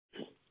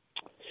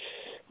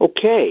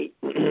Okay,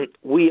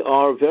 we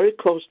are very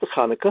close to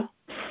Hanukkah,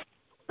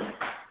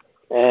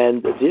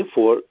 and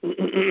therefore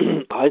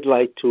I'd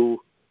like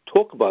to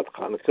talk about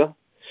Hanukkah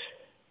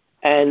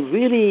and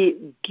really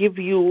give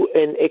you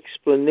an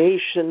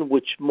explanation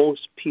which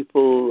most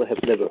people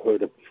have never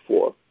heard of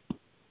before.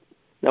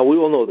 Now, we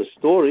all know the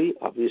story,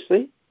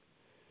 obviously,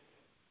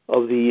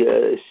 of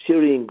the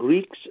Syrian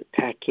Greeks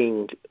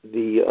attacking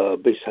the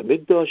Beis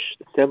Hamikdash,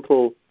 the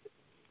temple,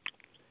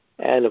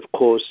 and of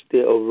course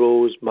there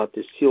arose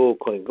Matisyahu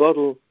Kohen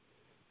Gadol,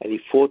 and he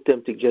fought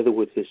them together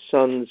with his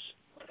sons,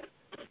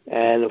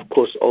 and of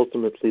course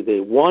ultimately they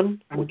won,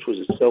 which was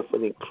itself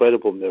an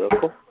incredible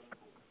miracle.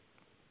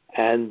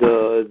 And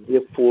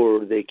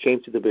therefore they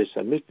came to the Beis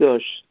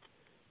Hamikdash,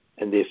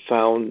 and they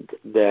found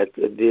that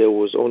there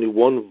was only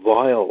one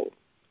vial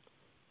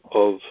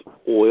of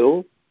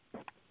oil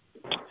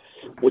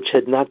which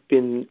had not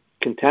been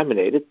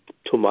contaminated,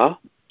 tumah,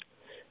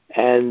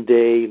 and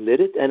they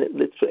lit it, and it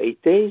lit for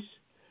 8 days.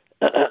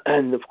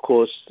 And of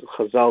course,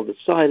 Chazal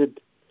decided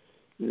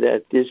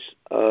that this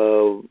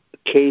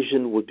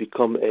occasion would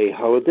become a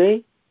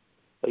holiday,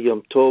 a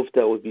Yom Tov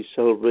that would be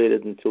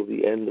celebrated until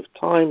the end of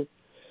time,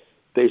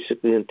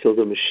 basically until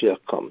the Mashiach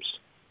comes.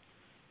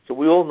 So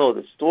we all know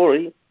the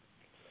story,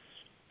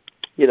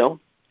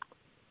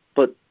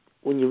 but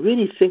when you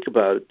really think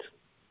about it,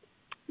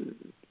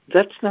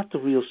 that's not the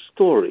real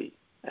story,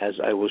 as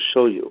I will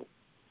show you.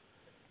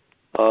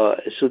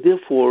 So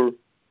therefore,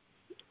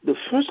 the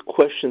first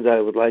question that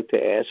I would like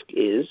to ask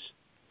is,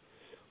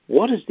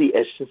 what is the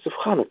essence of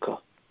Hanukkah?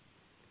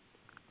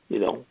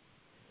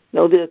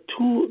 Now there are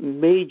two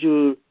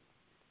major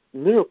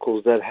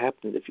miracles that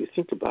happened, if you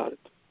think about it.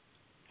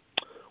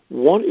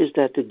 One is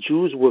that the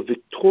Jews were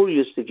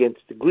victorious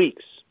against the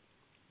Greeks.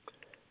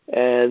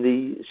 And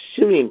the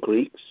Syrian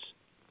Greeks,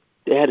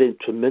 they had a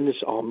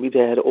tremendous army.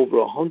 They had over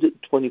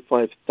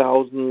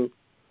 125,000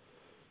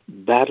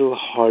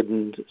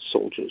 battle-hardened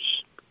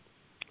soldiers.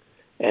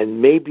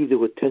 And maybe there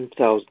were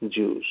 10,000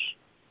 Jews.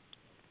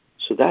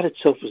 So that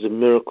itself is a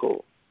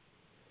miracle,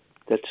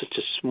 that such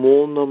a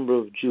small number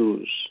of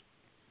Jews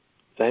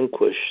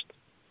vanquished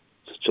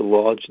such a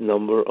large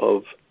number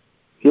of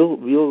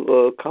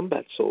real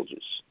combat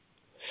soldiers.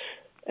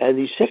 And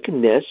the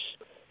second ness,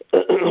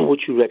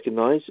 which you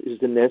recognize, is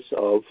the ness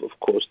of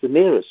course, the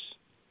Neris.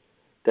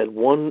 That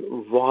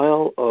one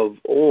vial of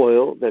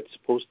oil that's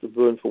supposed to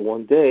burn for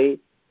 1 day,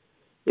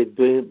 it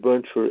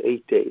burned for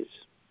 8 days.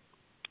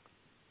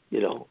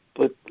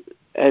 But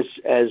as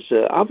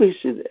obvious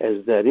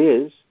as that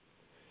is,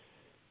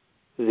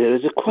 there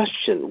is a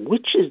question: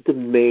 which is the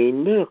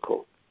main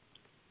miracle?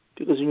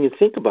 Because when you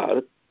think about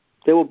it,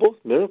 they were both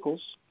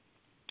miracles.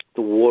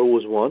 The war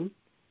was one,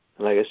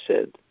 and like I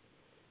said,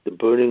 the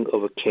burning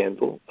of a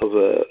candle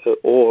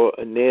or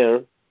a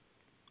nair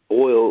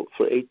oil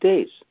for 8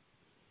 days.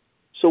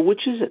 So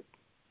which is it?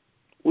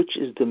 Which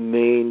is the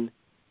main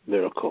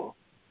miracle?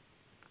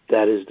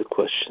 That is the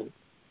question.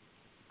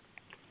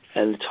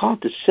 And it's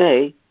hard to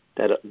say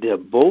that they're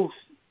both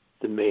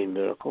the main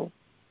miracle.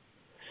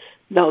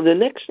 Now, the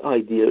next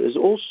idea is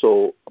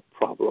also a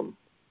problem,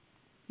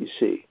 you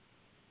see.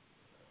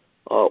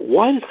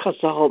 Why did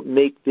Chazal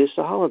make this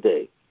a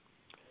holiday?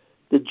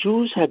 The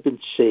Jews had been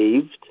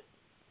saved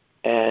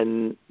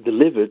and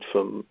delivered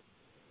from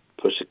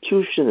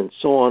persecution and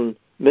so on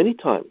many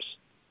times.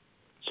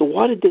 So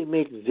why did they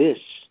make this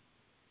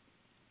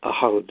a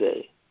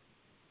holiday?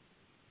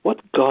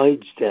 What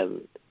guides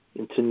them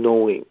into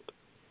knowing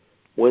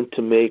when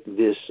to make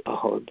this a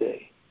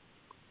holiday?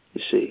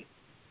 You see.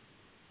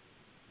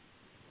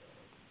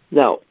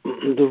 Now,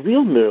 the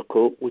real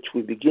miracle, which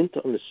we begin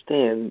to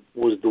understand,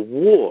 was the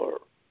war,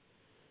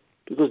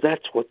 because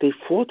that's what they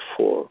fought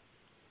for.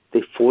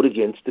 They fought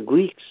against the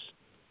Greeks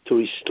to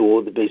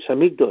restore the Beis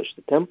Hamikdash,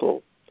 the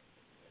temple,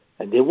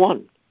 and they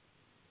won.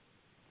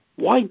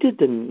 Why did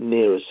the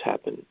Neris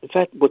happen? In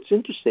fact, what's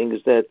interesting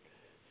is that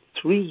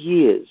 3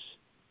 years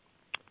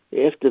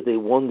after they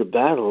won the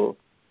battle,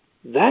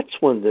 that's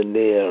when the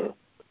Nair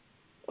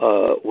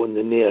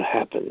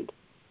happened.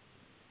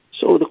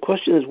 So the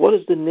question is, what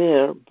is the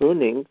Nair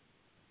burning?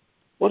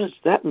 What does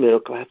that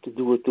miracle have to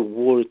do with the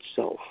war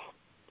itself?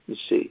 You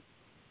see.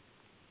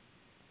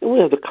 And we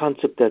have the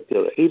concept that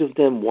there are 8 of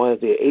them. Why are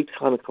there 8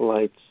 Hanukkah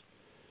lights?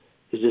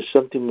 Is there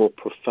something more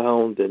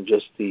profound than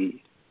just the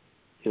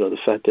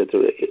fact that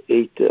there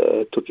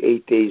were took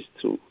 8 days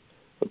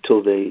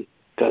until they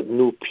got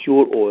new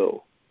pure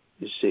oil?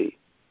 You see.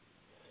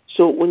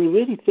 So when you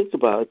really think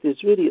about it,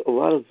 there's really a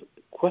lot of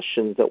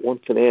questions that one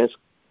can ask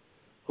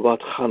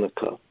about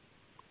Hanukkah.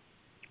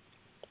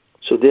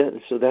 So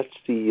that's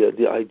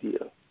the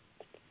idea.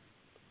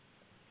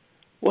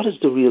 What is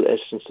the real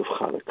essence of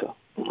Hanukkah?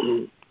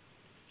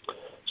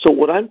 So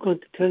what I'm going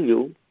to tell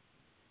you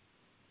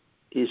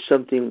is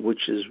something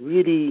which is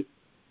really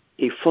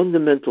a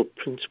fundamental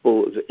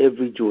principle of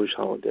every Jewish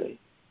holiday.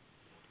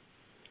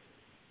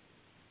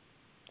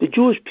 The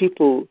Jewish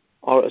people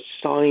are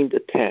assigned a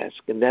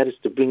task, and that is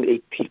to bring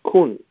a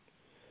tikkun,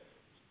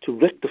 to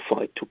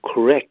rectify, to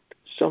correct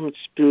some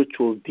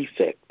spiritual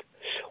defect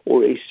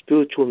or a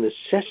spiritual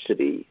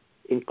necessity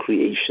in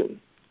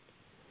creation.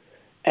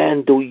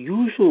 And the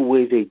usual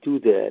way they do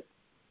that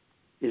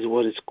is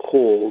what is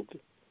called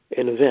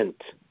an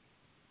event.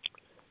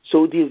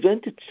 So the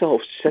event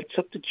itself sets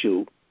up the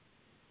Jew,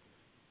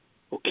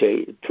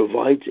 it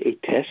provides a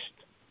test,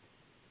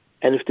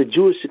 and if the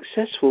Jew is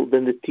successful,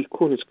 then the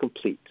tikkun is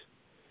complete.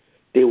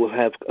 They will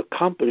have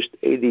accomplished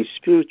the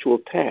spiritual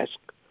task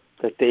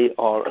that they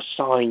are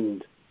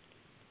assigned,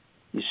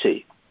 you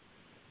see.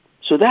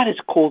 So that is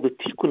called the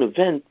tikkun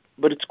event,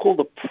 but it's called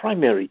the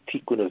primary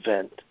tikkun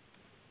event.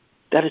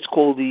 That is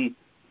called the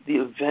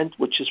event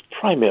which is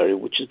primary,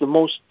 which is the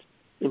most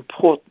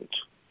important.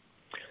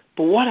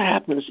 But what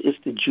happens if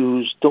the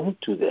Jews don't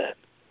do that?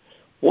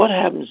 What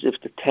happens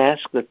if the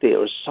task that they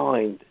are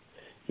assigned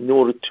in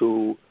order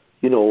to,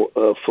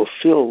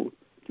 fulfill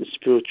the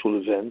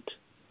spiritual event,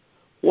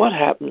 what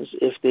happens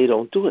if they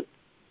don't do it?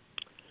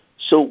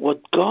 So what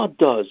God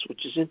does,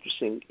 which is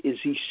interesting, is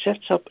he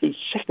sets up a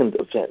second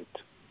event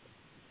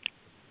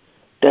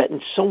that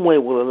in some way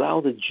will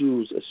allow the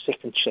Jews a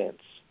second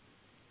chance.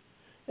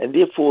 And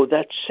therefore,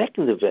 that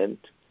second event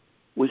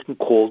we can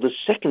call the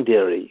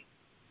secondary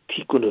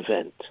tikkun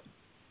event.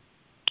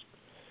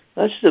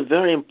 Now, this is a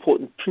very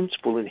important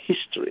principle in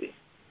history,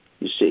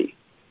 you see.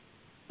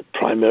 The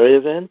primary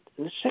event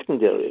and the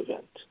secondary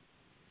event.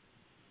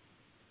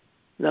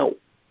 Now,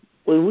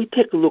 when we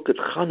take a look at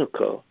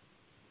Hanukkah,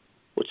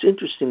 what's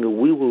interesting is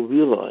we will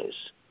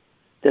realize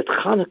that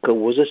Hanukkah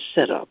was a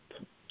setup.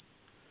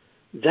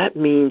 That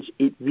means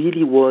it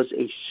really was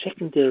a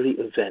secondary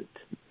event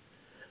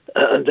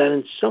that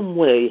in some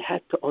way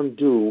had to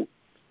undo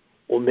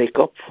or make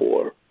up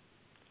for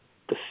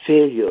the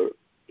failure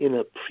in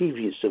a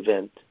previous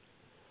event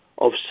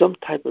of some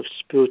type of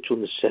spiritual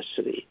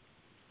necessity.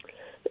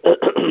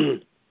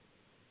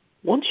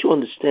 Once you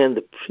understand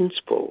the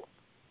principle,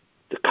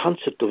 the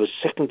concept of a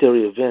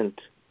secondary event,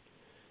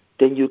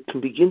 then you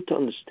can begin to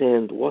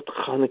understand what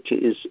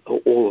Hanukkah is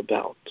all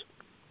about.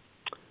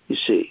 You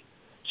see.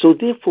 So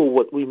therefore,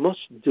 what we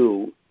must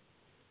do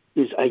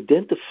is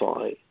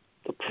identify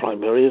the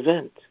primary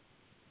event.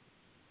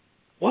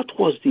 What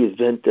was the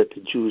event that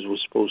the Jews were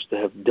supposed to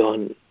have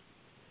done,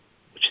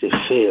 which they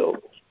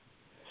failed?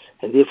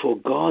 And therefore,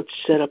 God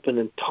set up an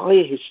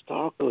entire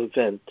historical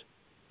event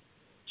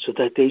so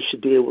that they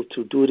should be able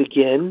to do it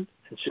again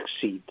and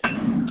succeed.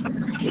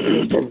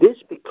 And this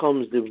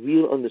becomes the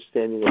real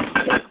understanding of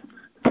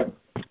faith.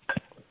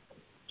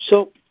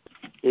 So,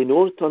 in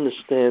order to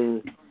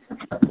understand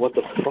what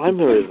the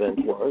primary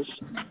event was,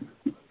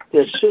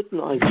 there are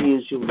certain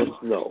ideas you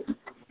must know.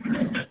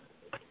 Amy,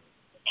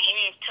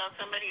 tell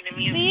somebody to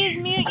mute. Please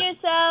mute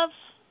yourself.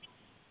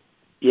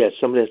 Yes,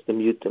 somebody has to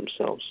mute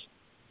themselves.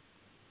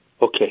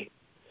 Okay.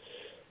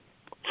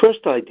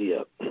 First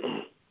idea.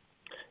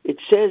 It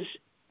says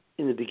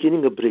in the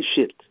beginning of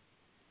Breshit,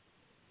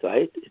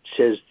 right? It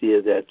says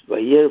there that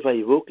Vayer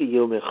Vayivoke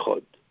Yom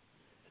Echad.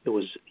 There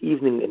was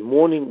evening and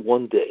morning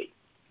one day.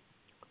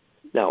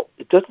 Now,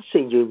 it doesn't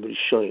say Yom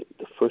Rishon,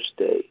 the first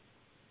day.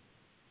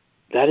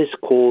 That is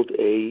called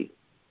a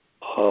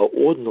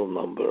ordinal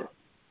number,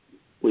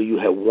 where you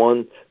have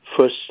one,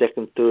 first,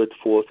 second, third,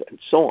 fourth, and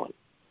so on.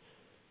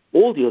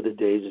 All the other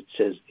days it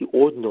says the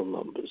ordinal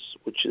numbers,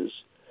 which is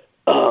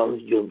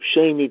Yom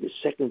Sheni, the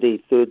second day,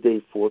 third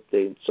day, fourth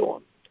day, and so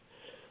on.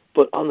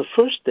 But on the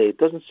first day, it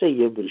doesn't say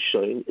Yom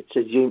Rishon, it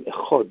says Yom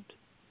Echad.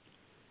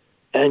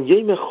 And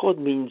Yom Echad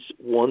means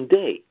one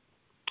day.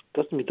 It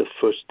doesn't mean the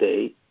first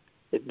day,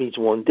 it means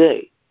one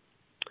day.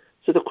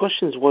 So the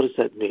question is, what does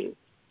that mean?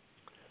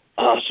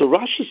 So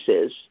Rashi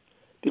says,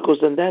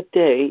 because on that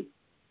day,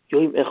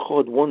 Yom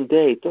Echad, one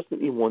day, it doesn't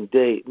mean one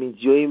day, it means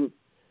Yom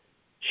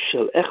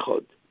Shel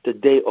Echad, the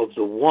day of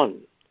the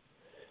one.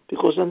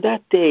 Because on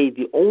that day,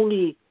 the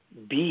only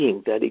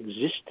being that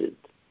existed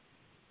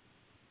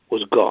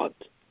was God.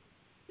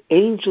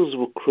 Angels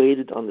were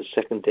created on the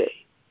second day.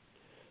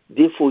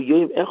 Therefore,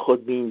 Yom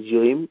Echad means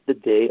Yom, the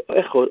day,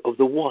 Echad of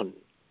the one,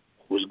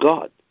 who was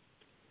God.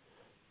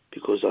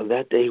 Because on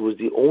that day, he was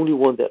the only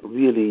one that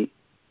really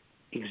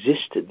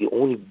existed, the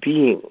only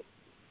being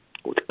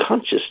with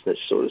consciousness,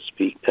 so to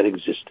speak, that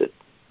existed.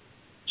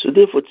 So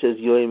therefore it says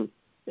Yom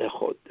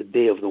Echad, the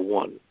day of the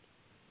one.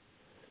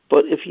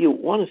 But if you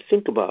want to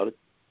think about it,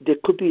 there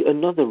could be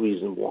another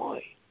reason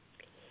why.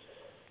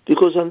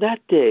 Because on that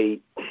day,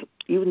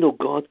 even though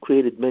God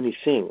created many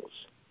things,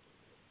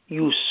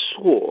 you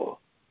saw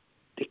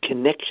the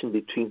connection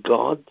between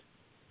God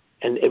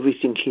and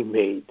everything he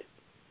made.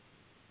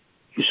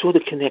 You saw the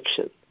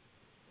connection.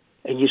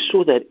 And you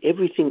saw that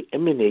everything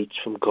emanates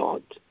from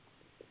God.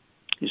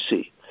 You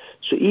see.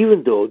 So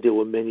even though there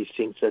were many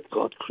things that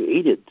God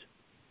created,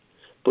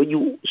 but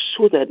you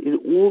saw that it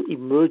all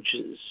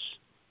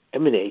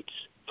emanates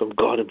from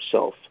God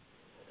himself.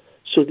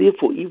 So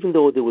therefore, even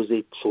though there was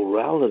a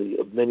plurality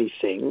of many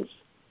things,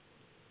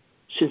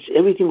 since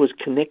everything was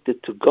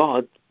connected to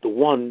God, the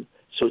one,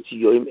 so it's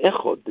Yom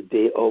Echad, the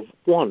day of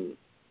one.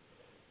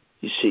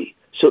 You see.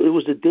 So it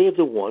was the day of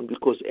the one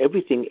because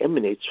everything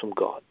emanates from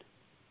God.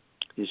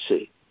 You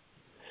see.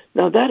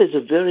 Now that is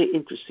a very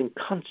interesting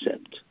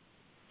concept.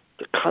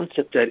 The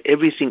concept that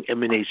everything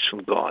emanates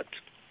from God.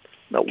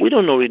 Now, we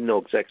don't really know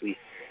exactly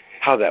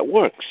how that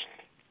works.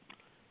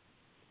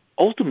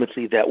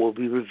 Ultimately, that will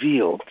be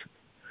revealed.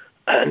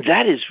 And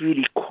that is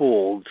really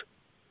called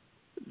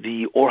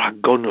the Or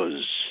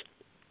HaGonos,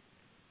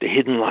 the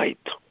hidden light,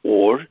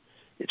 or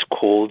it's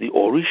called the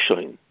Or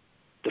Rishon,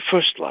 the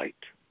first light.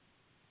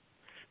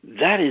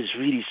 That is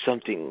really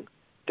something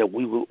that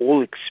we will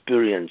all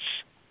experience,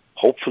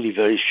 hopefully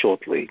very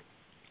shortly.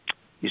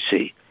 You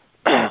see,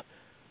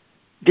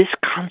 this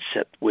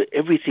concept where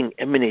everything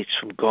emanates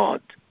from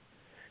God,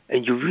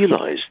 and you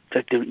realize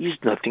that there is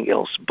nothing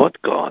else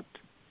but God,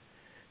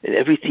 and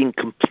everything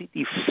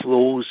completely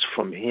flows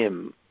from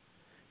Him,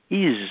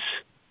 is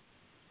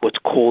what's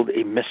called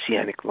a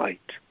messianic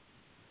light.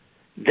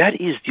 That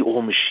is the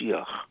Or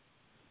Mashiach,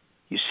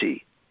 you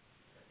see.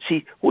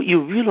 See, what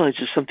you realize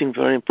is something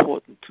very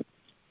important.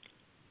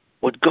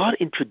 What God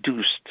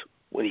introduced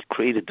when He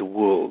created the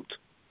world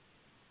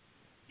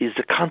is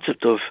the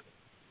concept of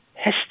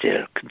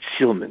hester,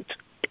 concealment.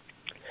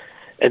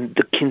 And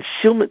the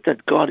concealment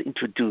that God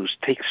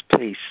introduced takes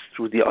place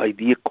through the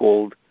idea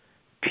called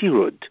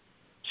pirud,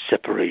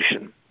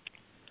 separation.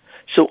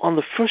 So on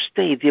the first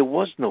day, there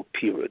was no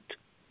pirud.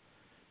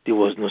 There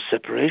was no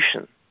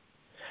separation.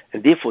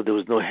 And therefore, there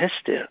was no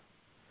hester.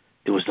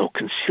 There was no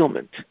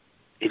concealment.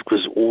 It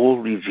was all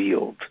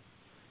revealed.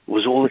 It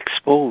was all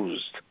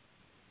exposed,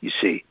 you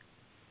see.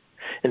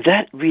 And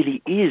that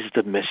really is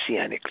the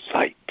messianic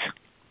light.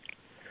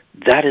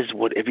 That is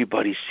what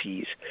everybody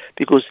sees.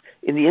 Because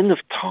in the end of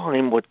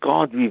time, what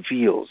God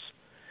reveals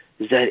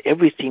is that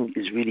everything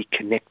is really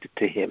connected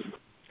to Him.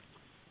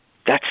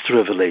 That's the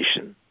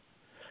revelation,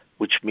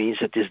 which means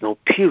that there's no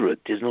period,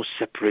 there's no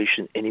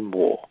separation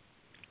anymore.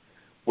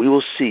 We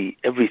will see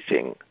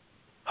everything,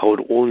 how it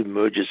all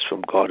emerges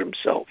from God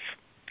Himself.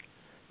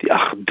 The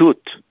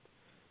Achdut,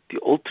 the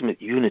ultimate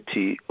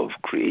unity of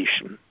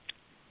creation.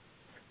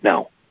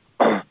 Now,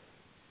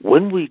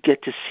 when we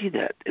get to see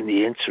that, and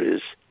the answer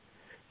is,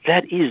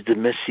 that is the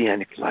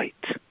messianic light,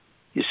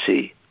 you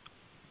see.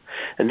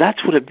 And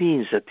that's what it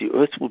means, that the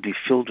earth will be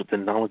filled with the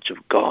knowledge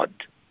of God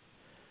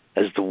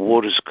as the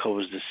waters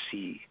covers the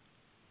sea.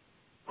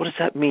 What does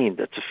that mean?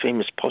 That's a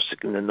famous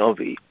pasuk in the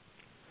Navi,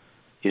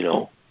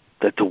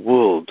 that the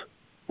world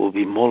will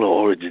be mola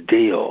oretz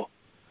deo,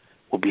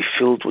 will be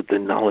filled with the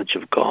knowledge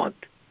of God.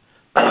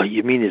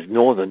 You mean there's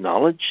no other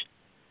knowledge?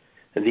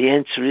 And the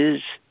answer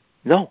is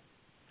no.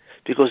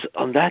 Because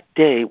on that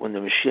day when the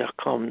Mashiach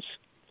comes,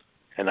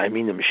 and I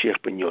mean the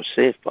Mashiach ben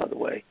Yosef, by the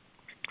way,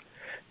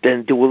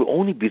 then there will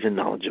only be the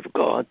knowledge of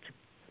God,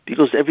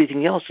 because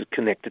everything else is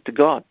connected to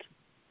God.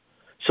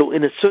 So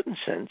in a certain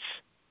sense,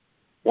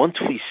 once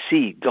we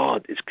see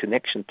God is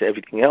connection to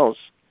everything else,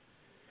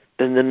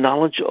 then the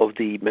knowledge of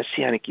the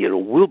Messianic era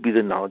will be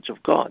the knowledge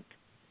of God.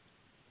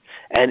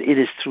 And it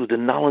is through the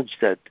knowledge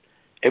that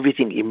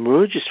everything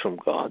emerges from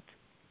God,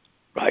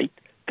 right,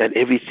 that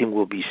everything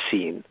will be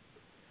seen.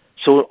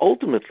 So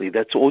ultimately,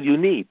 that's all you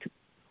need.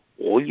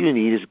 All you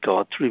need is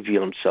God to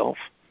reveal Himself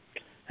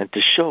and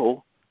to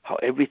show how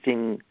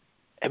everything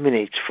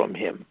emanates from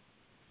Him.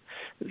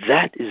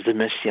 That is the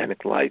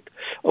Messianic light,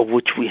 of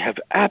which we have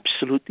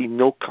absolutely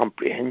no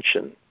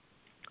comprehension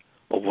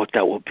of what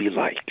that will be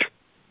like,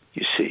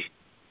 you see.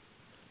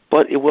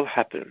 But it will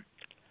happen.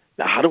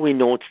 Now, how do we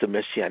know it's the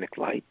Messianic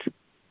light?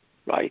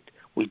 Right?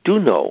 We do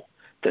know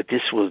that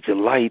this was the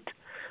light.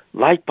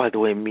 Light, by the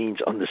way,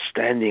 means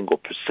understanding or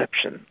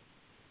perception.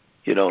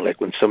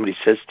 Like when somebody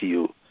says to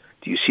you,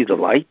 do you see the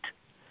light?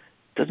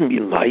 It doesn't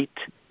mean light.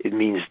 It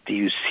means, do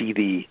you see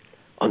the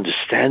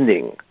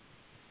understanding,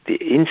 the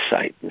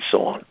insight, and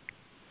so on?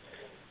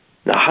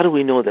 Now, how do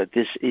we know that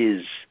this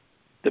is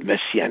the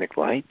Messianic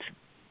light,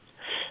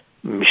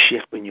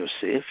 Mashiach ben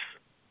Yosef?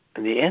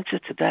 And the answer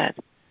to that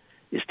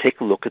is,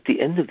 take a look at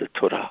the end of the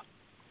Torah.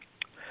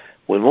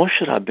 When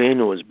Moshe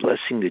Rabbeinu was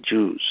blessing the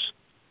Jews,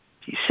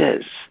 he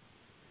says,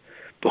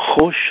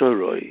 B'chor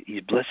Shoroi,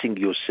 he's blessing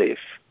Yosef,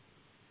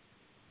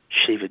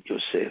 Shevet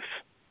Yosef,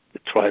 the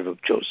tribe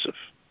of Joseph.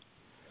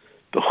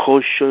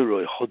 B'chor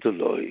Shoroi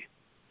Hodoloi.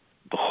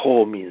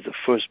 B'chor means the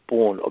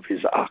firstborn of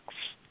his ox,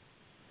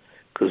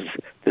 because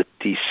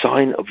the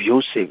sign of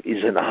Yosef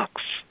is an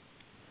ox.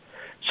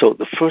 So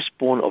the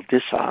firstborn of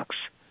this ox,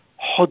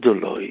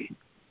 Hodoloi,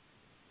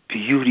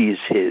 beauty is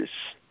his.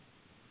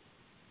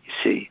 You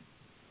see,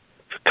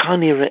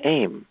 V'kani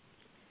Re'em,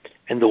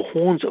 and the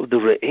horns of the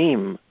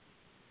Re'em,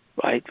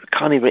 right?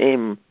 V'kani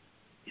Re'em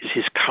is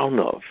his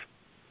karnav.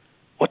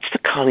 What's the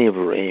kani of a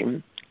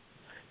re'em?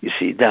 You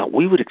see, now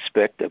we would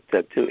expect that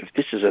if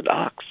this is an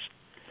ox,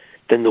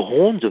 then the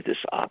horns of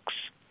this ox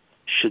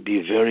should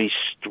be very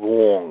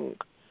strong,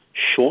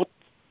 short,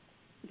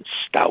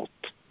 stout,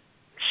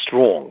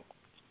 strong.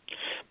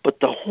 But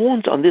the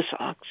horns on this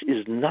ox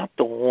is not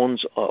the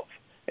horns of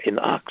an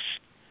ox.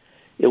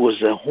 It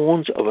was the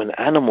horns of an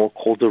animal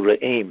called a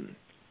re'em.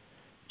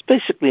 It's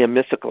basically a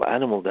mythical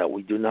animal that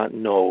we do not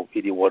know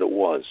really what it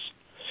was.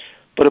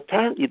 But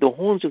apparently the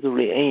horns of the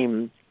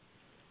re'em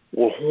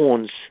were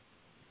horns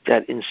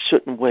that in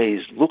certain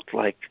ways looked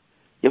like,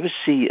 you ever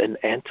see an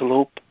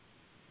antelope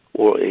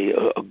or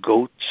a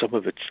goat? Some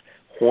of its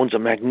horns are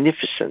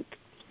magnificent.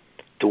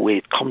 the way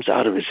it comes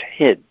out of his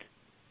head.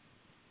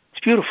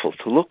 It's beautiful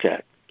to look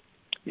at.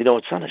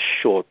 It's not a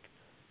short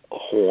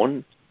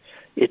horn.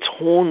 It's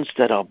horns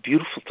that are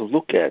beautiful to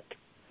look at,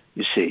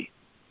 you see.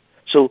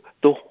 So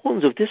the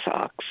horns of this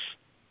ox,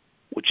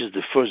 which is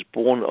the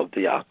firstborn of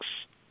the ox,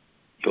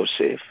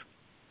 Yosef,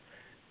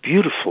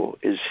 beautiful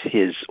is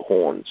his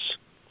horns.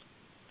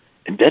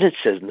 And then it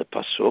says in the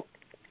Pasuk,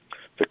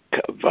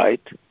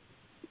 right,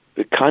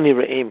 V'kani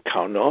Re'em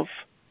Karnov,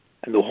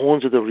 and the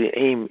horns of the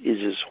Re'em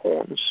is his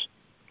horns,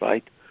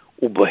 right?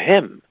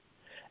 Ubahem,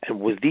 and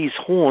with these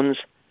horns,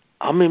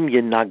 Amim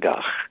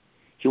Yenagach,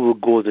 he will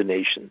go the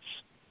nations.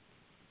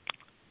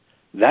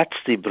 That's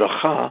the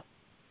bracha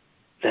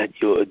that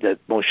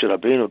Moshe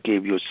Rabbeinu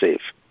gave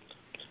Yosef.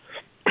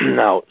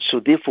 Now,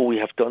 so therefore we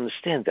have to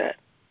understand that.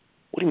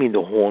 What do you mean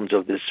the horns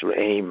of this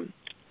Re'em?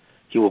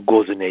 He will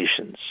go the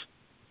nations.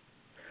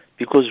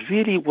 Because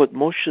really what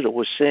Moshe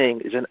was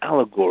saying is an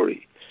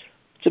allegory.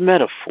 It's a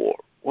metaphor.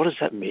 What does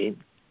that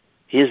mean?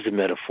 Here's the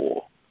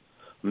metaphor.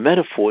 A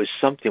metaphor is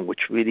something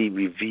which really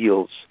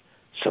reveals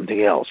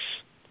something else.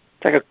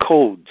 It's like a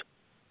code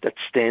that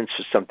stands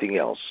for something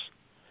else.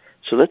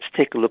 So let's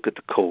take a look at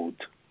the code.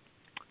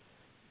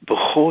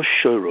 B'chor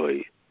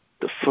Shoroi,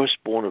 the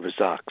firstborn of his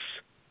ox.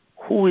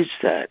 Who is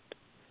that?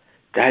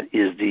 That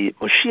is the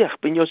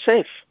Moshiach ben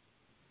Yosef.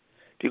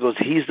 Because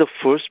he's the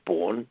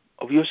firstborn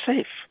of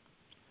Yosef.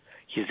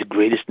 He's the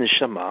greatest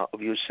neshama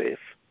of Yosef.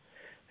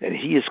 And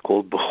he is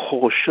called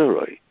B'chor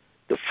Shoroi,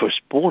 the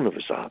firstborn of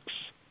his ox.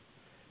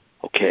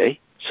 Okay?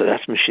 So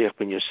that's Moshiach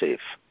ben Yosef.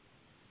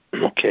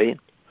 Okay?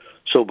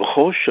 So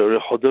B'chor Shoroi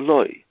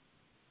Hodoloi.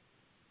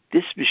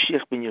 This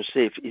Moshiach ben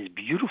Yosef is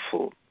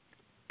beautiful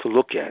to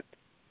look at.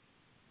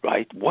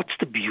 Right? What's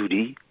the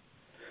beauty?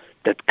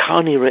 That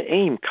Kani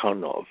Re'em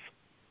Karnov.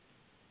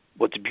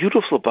 What's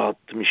beautiful about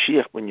the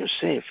Mashiach ben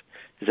Yosef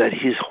is that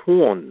his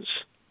horns,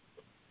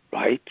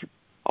 right,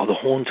 are the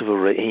horns of a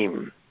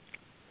Re'em.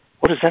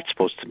 What is that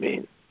supposed to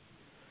mean?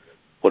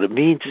 What it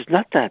means is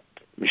not that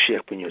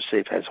Mashiach ben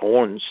Yosef has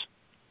horns.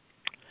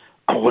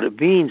 What it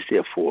means,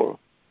 therefore,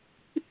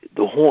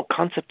 the whole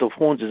concept of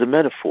horns is a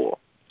metaphor.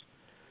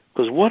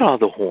 Because what are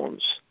the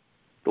horns?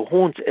 The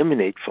horns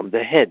emanate from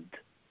the head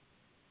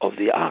of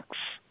the ox,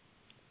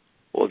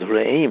 or the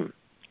Re'em.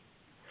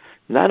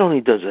 Not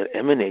only does it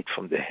emanate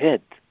from the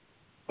head,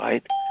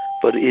 right,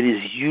 but it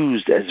is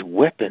used as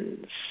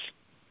weapons,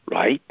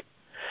 right?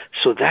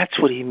 So that's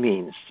what he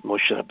means,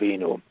 Moshe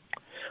Rabbeinu,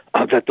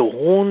 that the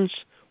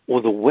horns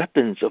or the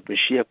weapons of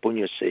Mashiach ben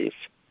Yosef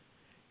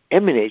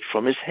emanate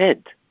from his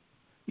head,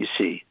 you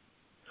see.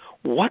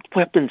 What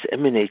weapons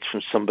emanate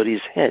from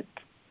somebody's head?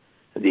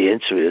 And the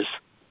answer is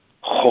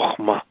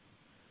Chokhmah,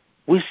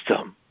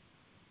 wisdom.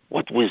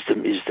 What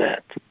wisdom is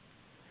that?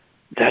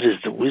 That is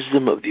the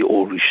wisdom of the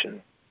Or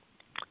Rishon.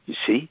 You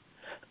see?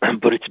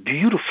 But it's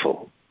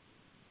beautiful.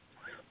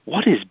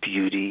 What is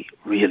beauty,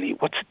 really?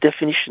 What's the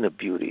definition of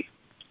beauty?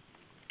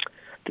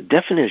 The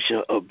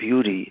definition of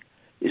beauty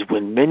is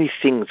when many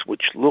things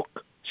which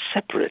look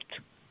separate,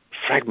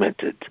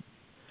 fragmented,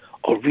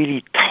 are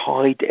really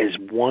tied as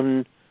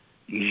one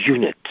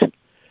unit.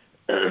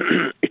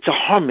 It's a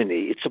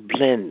harmony, it's a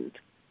blend,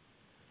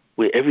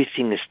 where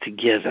everything is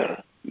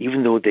together,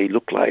 even though they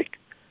look like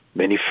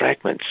many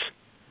fragments.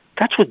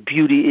 That's what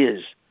beauty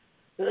is.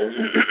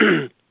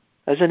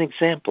 As an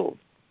example,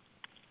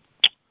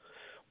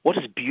 what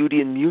is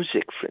beauty in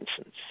music, for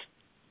instance?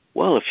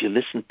 Well, if you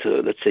listen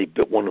to, let's say,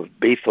 one of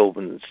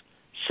Beethoven's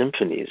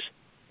symphonies,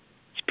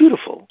 it's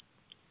beautiful.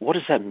 What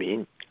does that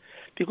mean?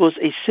 Because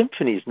a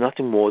symphony is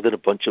nothing more than a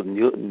bunch of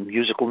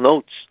musical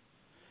notes.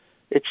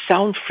 It's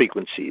sound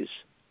frequencies,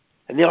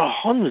 and there are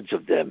hundreds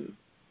of them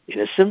in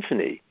a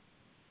symphony.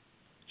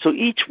 So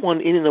each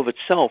one in and of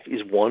itself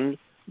is one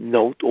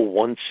note or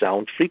one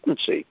sound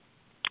frequency.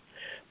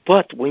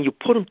 But when you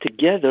put them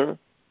together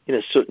in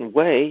a certain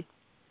way,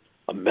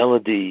 a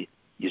melody,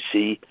 you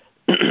see,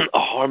 a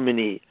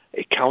harmony,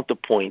 a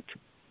counterpoint,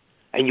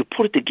 and you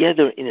put it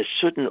together in a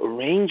certain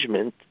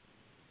arrangement,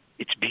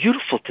 it's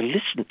beautiful to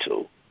listen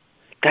to.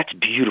 That's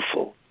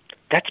beautiful.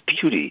 That's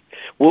beauty.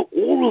 Where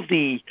all of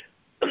the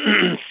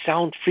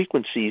sound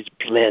frequencies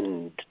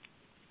blend.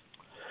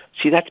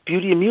 See, that's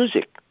beauty in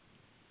music.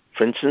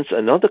 For instance,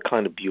 another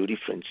kind of beauty,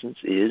 for instance,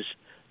 is,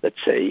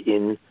 let's say,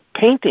 in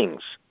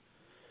paintings.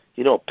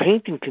 You know, a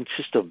painting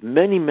consists of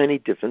many, many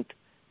different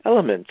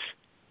elements.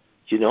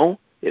 You know,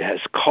 it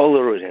has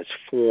color, it has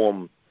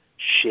form,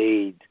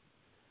 shade,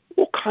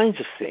 all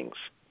kinds of things.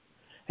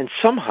 And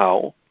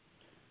somehow,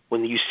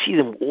 when you see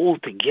them all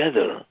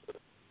together,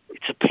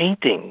 it's a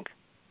painting.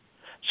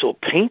 So a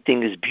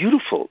painting is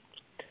beautiful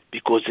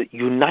because it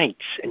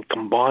unites and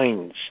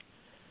combines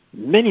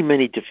many,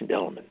 many different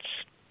elements.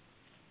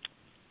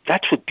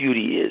 That's what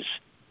beauty is,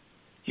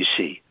 you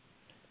see.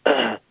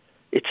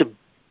 It's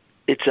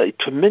a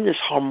tremendous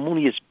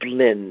harmonious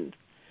blend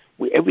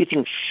where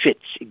everything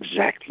fits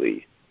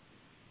exactly.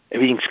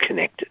 Everything's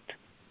connected.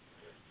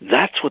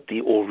 That's what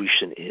the Or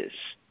Rishon is.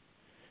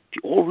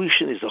 The Or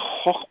Rishon is a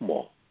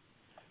chokhmah.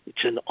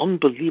 It's an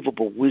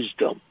unbelievable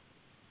wisdom,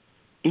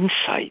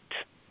 insight,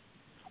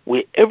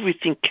 where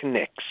everything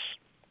connects,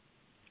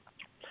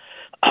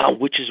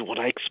 which is what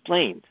I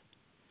explained.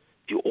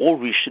 The Or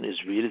Rishon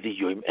is really the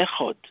Yom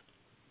Echad.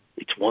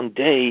 It's one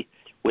day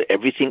where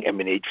everything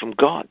emanates from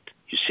God,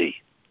 you see.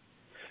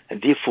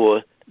 And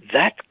therefore,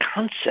 that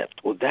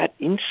concept or that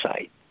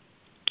insight,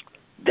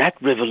 that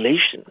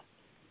revelation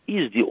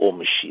is the Or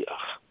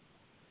Mashiach.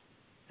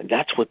 And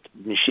that's what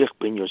Mashiach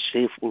ben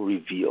Yosef will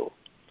reveal.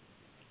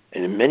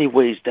 And in many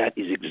ways, that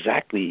is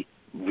exactly,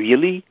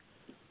 really,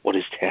 what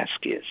his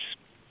task is.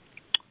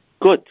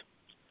 Good.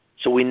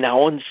 So we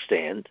now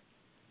understand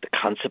the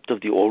concept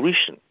of the Or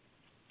Rishon.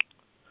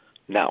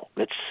 Now,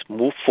 let's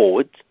move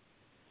forward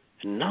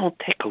and now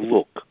take a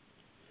look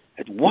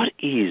at what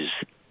is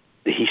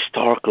the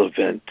historical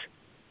event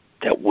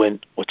that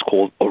went what's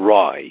called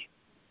awry.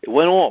 It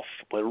went off,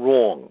 went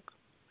wrong.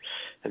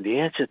 And the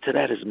answer to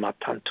that is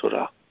Matan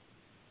Torah.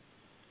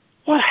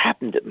 What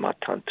happened at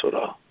Matan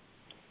Torah?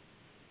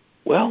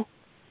 Well,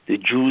 the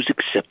Jews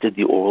accepted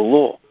the oral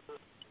law.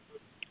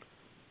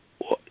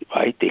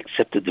 Right? They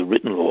accepted the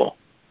written law,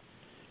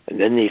 and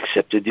then they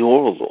accepted the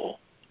oral law.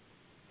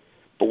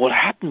 But what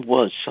happened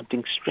was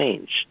something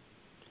strange.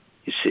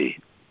 You see,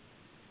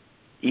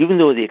 even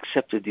though they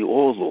accepted the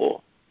oral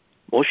law,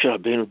 Moshe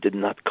Rabbeinu did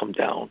not come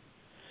down,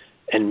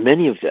 and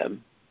many of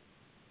them,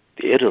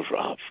 the Erev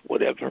Rav,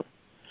 whatever,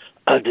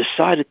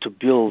 decided to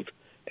build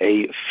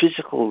a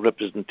physical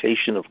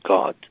representation of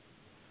God,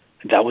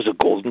 and that was a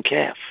golden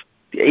calf,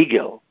 the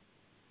Egel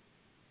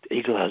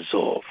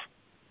Hazov.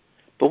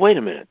 But wait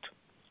a minute.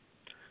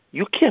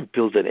 You can't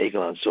build an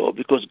Egel Hazov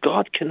because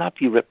God cannot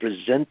be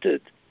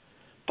represented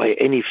by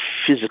any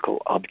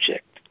physical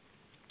object.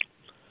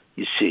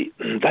 You see,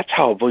 that's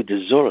how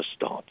Avodah Zorah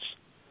starts.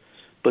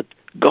 But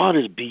God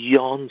is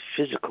beyond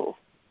physical.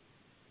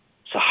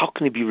 So how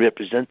can he be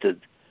represented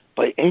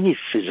by any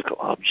physical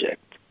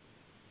object?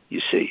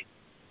 You see.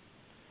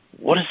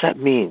 What does that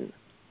mean?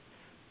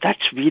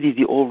 That's really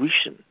the Or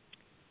Rishon.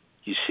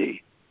 You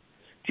see.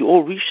 The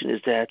Or Rishon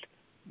is that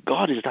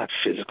God is not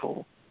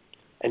physical,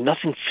 and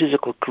nothing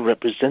physical can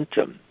represent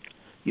him.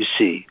 You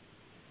see.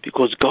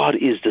 Because God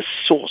is the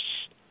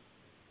source.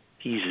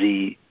 He's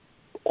the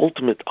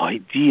ultimate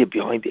idea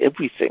behind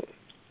everything.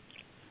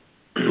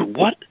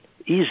 What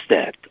is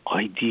that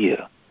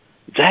idea?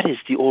 That is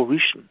the Or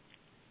Rishon.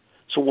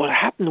 So what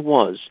happened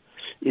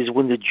is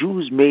when the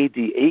Jews made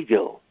the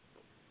Egel,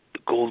 the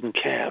golden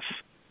calf,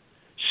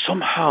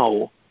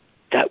 somehow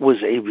that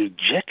was a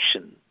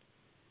rejection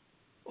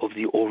of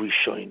the Or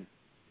Rishon,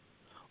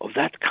 of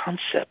that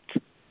concept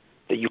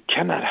that you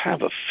cannot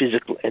have a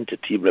physical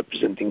entity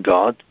representing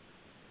God,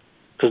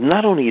 because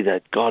not only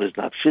that God is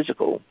not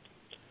physical,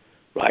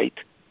 right,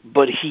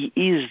 but he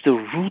is the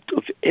root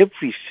of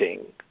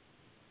everything.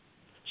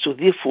 So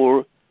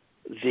therefore,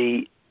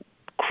 they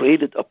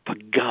created a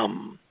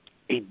pagam,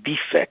 a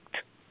defect.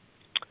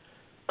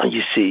 And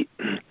you see,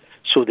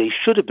 so they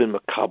should have been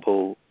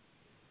makabel,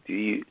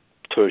 the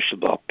Torah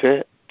Sheba'al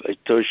Peh,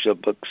 Torah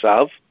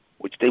Sheba'Ksav,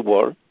 which they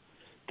were,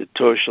 the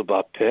Torah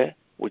Sheba'al Peh,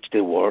 which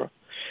they were,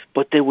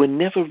 but they were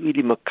never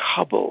really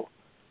makabel,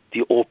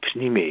 the Or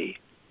Pnimi,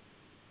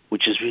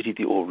 which is really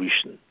the Or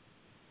Rishon.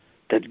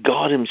 That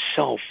God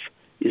himself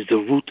is the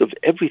root of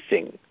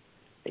everything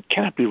and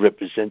cannot be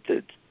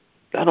represented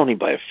not only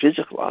by a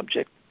physical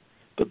object,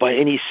 but by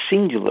any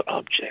singular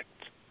object.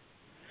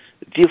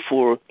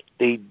 Therefore,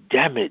 they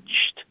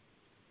damaged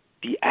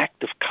the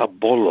act of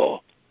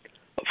Kabbalah,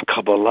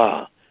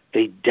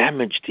 They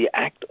damaged the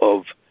act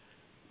of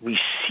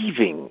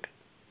receiving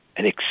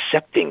and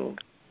accepting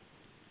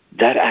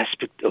that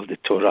aspect of the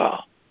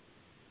Torah,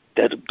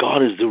 that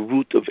God is the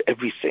root of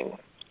everything,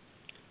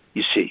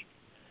 you see.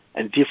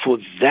 And therefore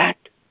that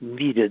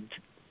needed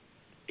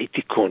a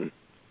tikkun.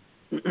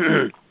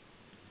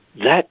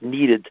 That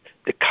needed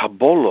the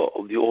Kabbalah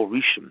of the Or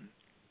Rishon,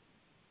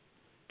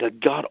 that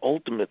God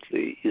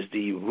ultimately is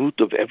the root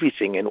of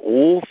everything and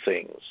all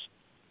things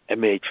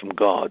emanate from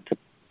God.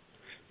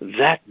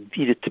 That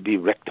needed to be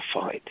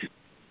rectified.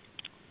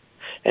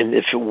 And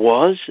if it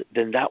was,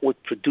 then that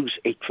would produce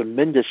a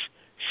tremendous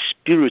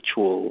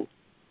spiritual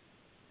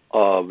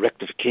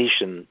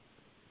rectification,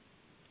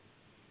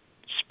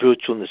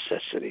 spiritual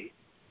necessity.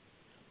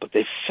 But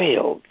they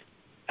failed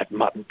at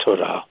Matan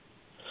Torah.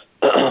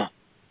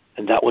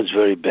 And that was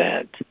very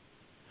bad.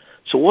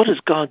 So what does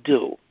God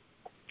do?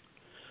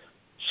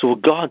 So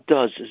what God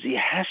does is he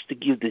has to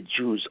give the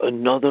Jews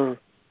another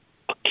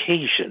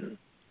occasion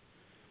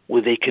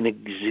where they can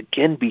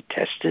again be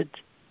tested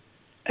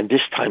and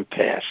this time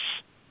pass.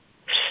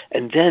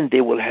 And then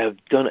they will have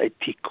done a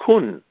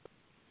tikkun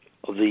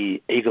of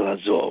the Egel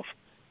Hazov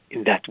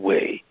in that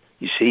way.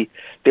 You see,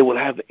 they will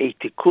have a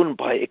tikkun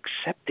by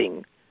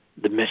accepting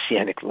the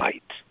messianic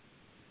light.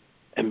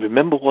 And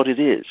remember what it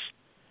is,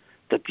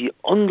 that the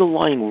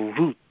underlying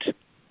root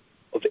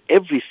of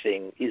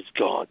everything is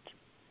God.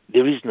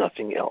 There is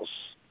nothing else.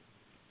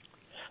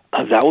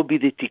 And that would be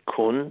the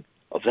tikkun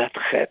of that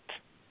chet,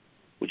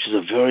 which is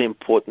a very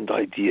important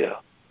idea,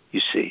 you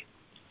see.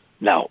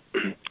 Now,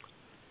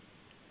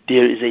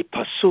 there is a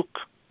pasuk,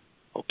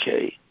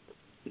 okay,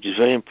 which is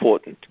very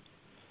important.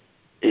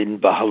 in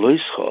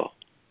Bahaloischa,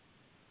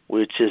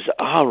 where it says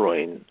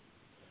Aaron,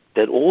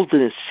 that all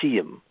the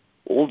Nesiim,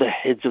 all the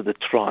heads of the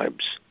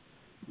tribes,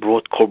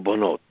 brought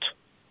korbanot,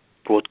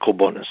 brought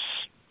korbanos.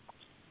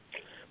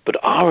 But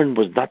Aaron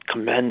was not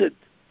commanded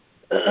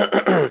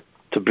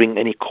to bring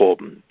any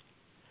korban.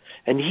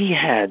 And he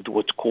had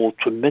what's called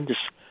tremendous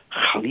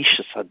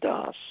chalisha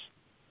sadas,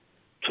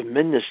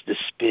 tremendous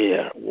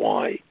despair.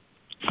 Why?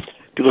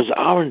 Because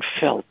Aaron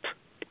felt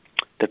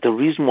that the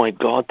reason why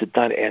God did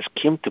not ask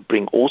him to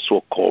bring also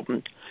a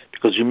korban,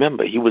 because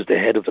remember, he was the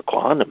head of the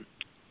Kohanim,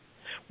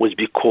 was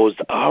because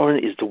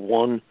Aaron is the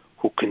one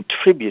who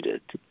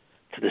contributed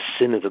to the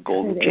sin of the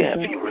golden calf.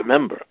 You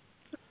remember,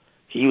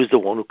 he was the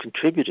one who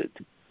contributed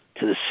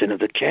to the sin of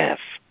the calf.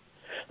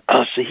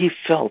 So he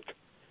felt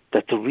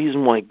that the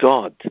reason why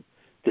God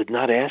did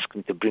not ask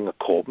him to bring a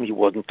korban, he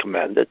wasn't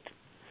commanded,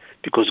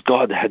 because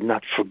God had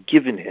not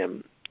forgiven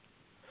him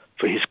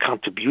for his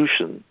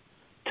contribution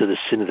to the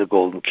sin of the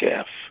golden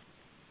calf.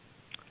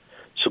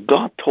 So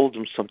God told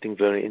him something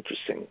very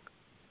interesting.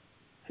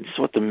 And this is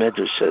what the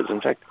Medrash says. In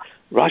fact,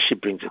 Rashi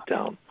brings it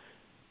down.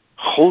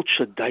 Chol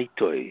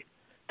shadaitoi,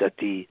 that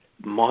the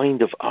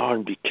mind of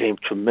Aaron became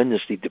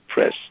tremendously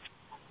depressed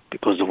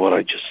because of what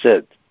I just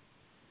said,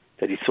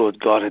 that he thought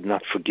God had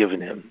not forgiven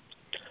him.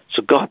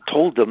 So God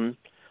told him,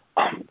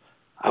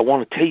 I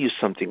want to tell you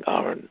something,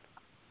 Aaron,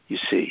 you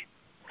see.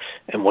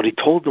 And what he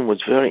told him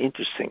was very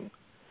interesting,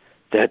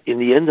 that in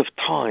the end of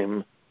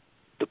time,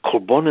 the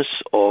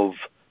korbanos of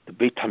the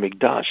Beit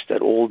HaMikdash,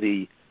 that all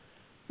the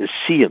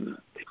Siyam,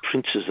 the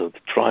princes of the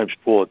tribes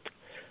brought,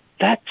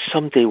 that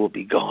someday will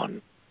be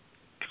gone,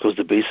 because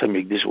the Beit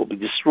HaMikdash will be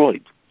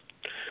destroyed.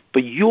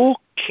 But your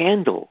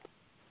candle,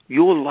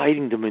 your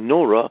lighting the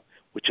menorah,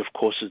 which of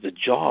course is the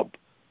job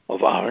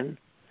of Aaron,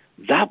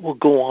 that will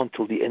go on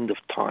till the end of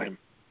time.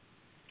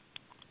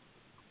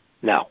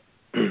 Now,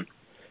 the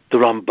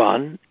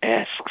Ramban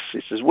asks,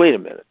 he says, wait a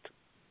minute.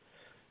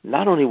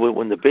 Not only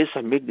when the Beis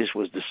HaMikdash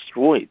was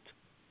destroyed,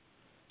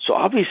 so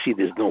obviously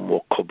there's no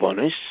more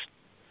korbanos,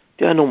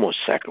 there are no more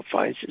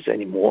sacrifices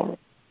anymore,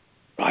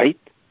 right?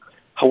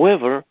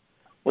 However,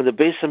 when the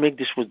Beis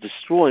HaMikdash was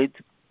destroyed,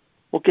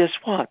 well, guess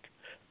what?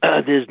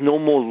 There's no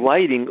more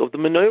lighting of the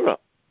menorah,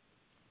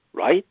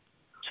 right?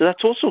 So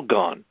that's also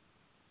gone.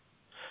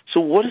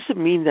 So what does it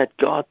mean that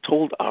God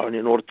told Aaron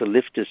in order to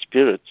lift his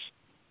spirits,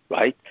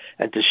 right,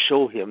 and to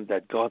show him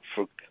that God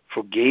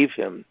forgave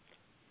him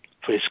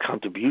for his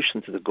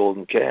contribution to the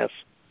golden calf,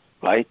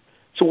 right?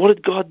 So what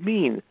did God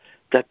mean?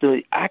 That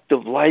the act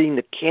of lighting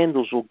the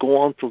candles will go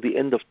on till the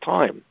end of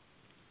time.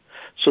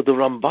 So the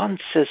Ramban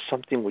says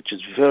something which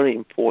is very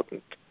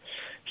important.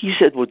 He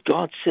said what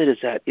God said is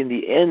that in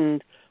the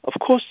end, of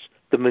course,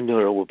 the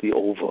menorah will be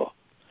over,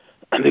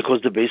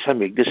 because the Beis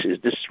HaMikdash is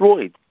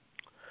destroyed.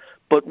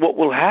 But what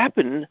will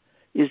happen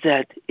is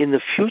that in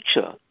the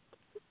future,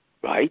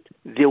 right,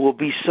 there will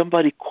be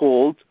somebody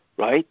called,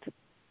 right,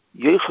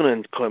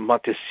 Yochanan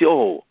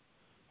Matisyahu,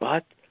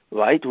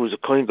 right, who is a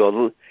Kohen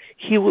Gadol.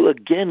 He will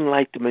again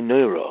light the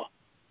menorah,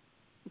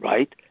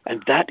 right,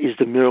 and that is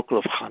the miracle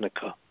of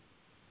Hanukkah.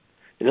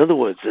 In other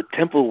words, the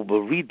temple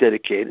will be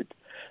rededicated,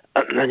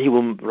 and he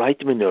will light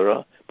the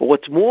menorah. But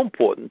what's more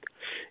important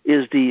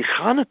is the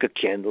Hanukkah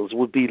candles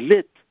will be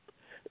lit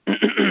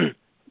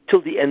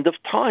till the end of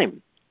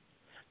time,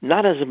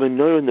 not as a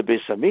menorah in the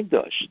Beis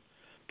HaMikdash,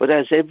 but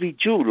as every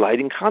Jew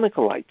lighting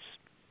Hanukkah lights.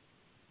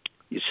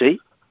 You see?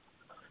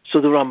 So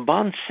the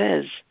Ramban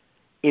says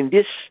in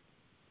this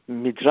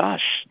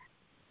Midrash,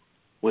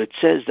 where it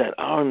says that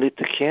Aaron lit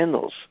the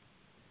candles,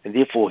 and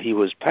therefore he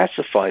was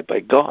pacified by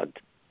God,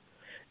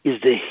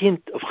 is the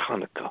hint of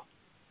Hanukkah.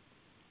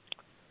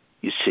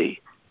 You see?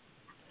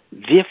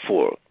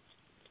 Therefore,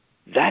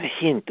 that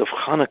hint of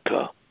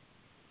Hanukkah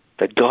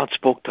that God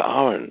spoke to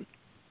Aaron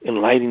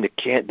in lighting the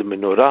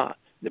menorah,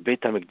 the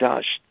Beit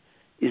HaMikdash,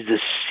 is the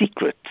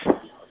secret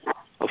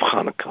of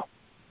Hanukkah.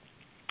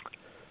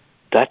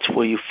 That's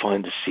where you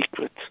find the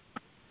secret.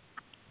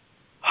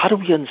 How do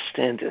we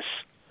understand this?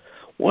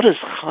 What does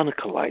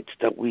Hanukkah lights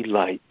that we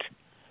light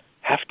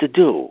have to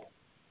do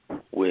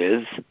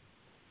with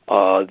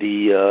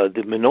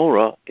the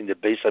menorah in the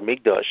Beis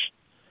HaMikdash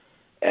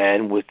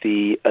and with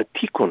the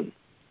tikkun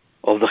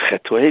of the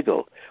Chet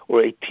Egel,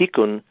 or a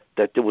tikkun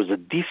that there was a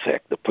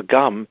defect, the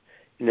pagam,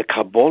 in the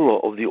Kabbalah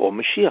of the Or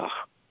Mashiach,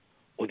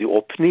 or the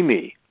Or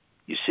Pnimi?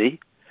 You see?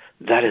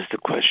 That is the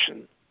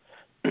question.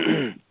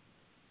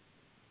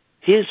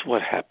 Here's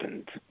what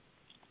happened.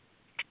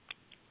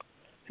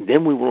 And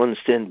then we will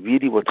understand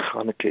really what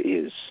Hanukkah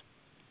is.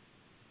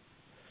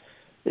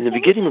 In the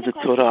beginning of the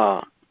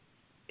Torah,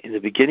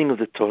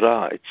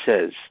 it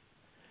says,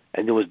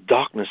 and there was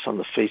darkness on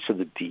the face of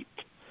the deep.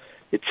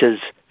 It says,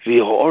 and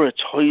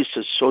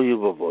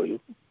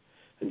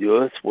the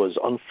earth was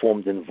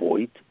unformed and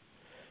void.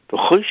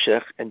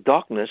 And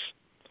darkness,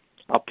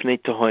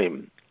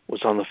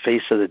 was on the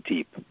face of the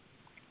deep.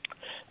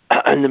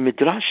 And the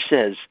Midrash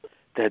says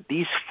that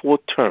these four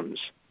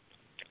terms,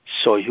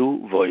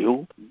 soyu,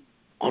 voyu,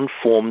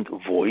 unformed,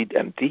 void,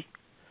 empty,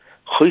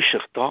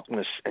 choshech,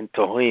 darkness, and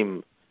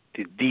tohim,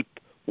 the deep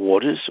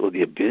waters or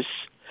the abyss,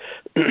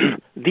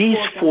 These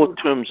four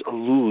terms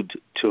allude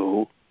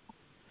to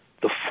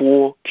the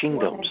four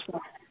kingdoms.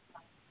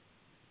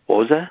 What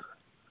was that?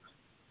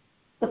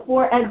 The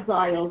four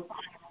exiles.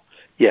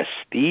 Yes,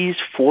 these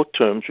four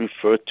terms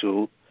refer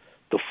to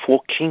the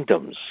four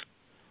kingdoms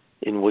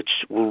in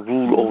which will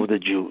rule over the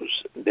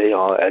Jews. They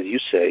are, as you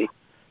say,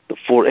 the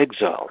four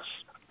exiles.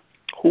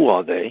 Who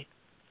are they?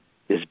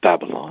 There's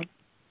Babylon,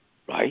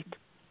 right?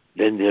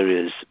 Then there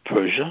is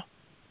Persia.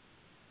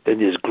 Then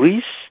there's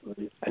Greece,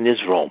 and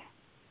there's Rome.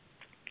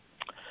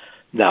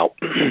 Now,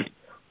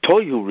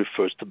 Tohu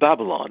refers to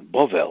Babylon,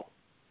 Bovel.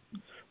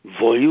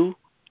 Voyu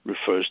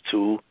refers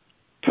to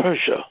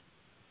Persia,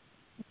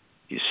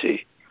 you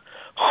see.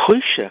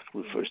 Choshech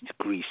refers to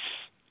Greece.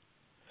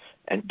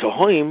 And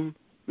Tohoim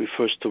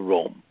refers to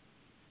Rome.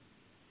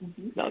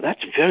 Now,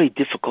 that's very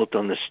difficult to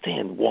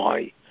understand.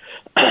 Why?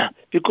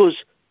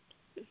 Because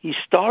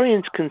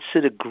historians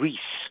consider Greece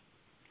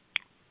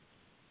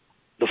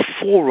the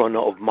forerunner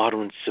of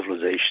modern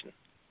civilization.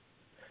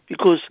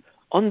 Because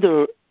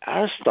under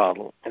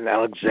Aristotle and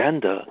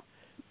Alexander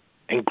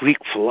and Greek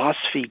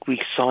philosophy,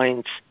 Greek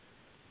science,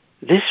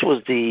 this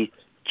was the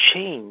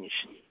change.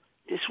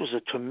 This was a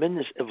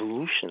tremendous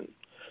evolution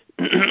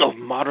of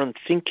modern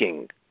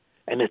thinking,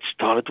 and it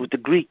started with the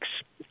Greeks.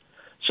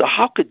 So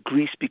how could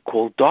Greece be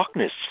called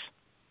darkness?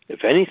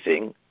 If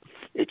anything,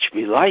 it should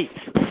be light.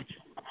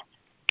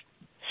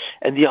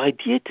 And the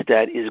idea to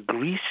that is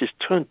Greece has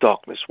turned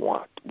darkness.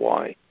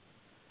 Why?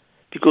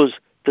 Because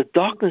the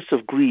darkness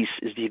of Greece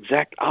is the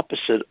exact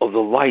opposite of the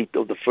light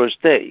of the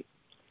first day.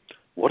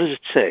 What does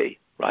it say,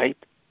 right?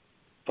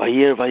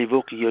 Vayer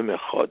vayivok yom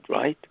echad,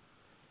 right?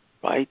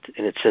 Right?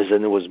 And it says,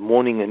 and there was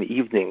morning and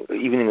evening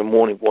and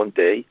morning one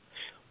day.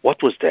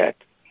 What was that?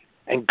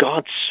 And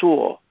God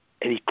saw,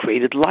 and he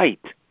created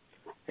light.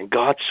 And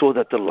God saw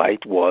that the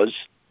light was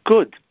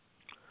good,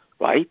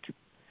 right?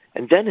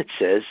 And then it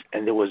says,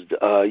 and there was,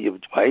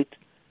 right?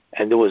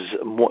 And there was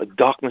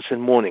darkness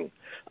and morning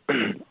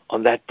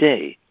on that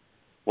day.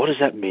 What does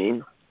that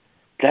mean?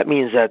 That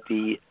means that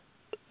the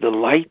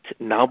light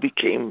now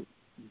became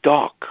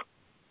dark,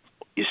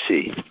 you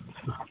see.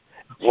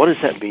 What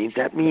does that mean?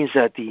 That means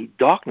that the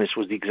darkness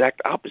was the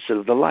exact opposite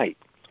of the light.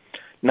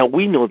 Now,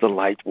 we know the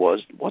light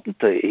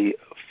wasn't a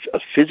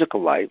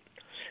physical light.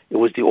 It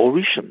was the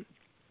Orishim.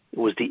 It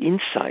was the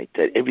insight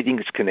that everything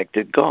is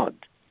connected to God.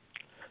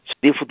 So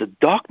therefore, the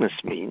darkness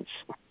means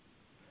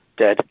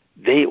that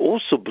they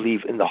also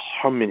believe in the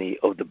harmony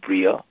of the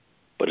Bria,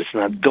 but it's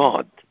not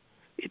God.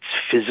 It's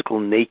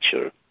physical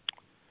nature.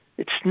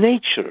 It's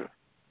nature.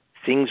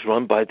 Things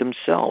run by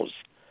themselves,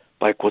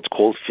 by what's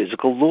called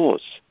physical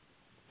laws.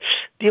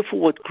 Therefore,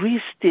 what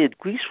Greece did,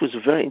 Greece was a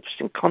very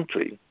interesting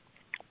country,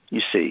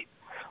 you see.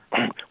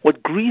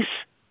 What Greece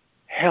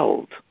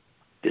held,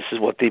 this is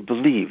what they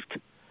believed,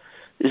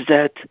 is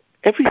that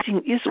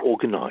everything is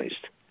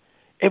organized.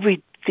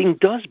 Everything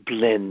does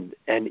blend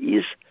and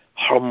is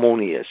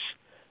harmonious.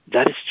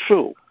 That is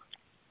true,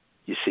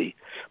 you see.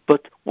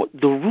 But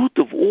the root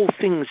of all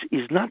things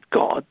is not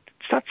God.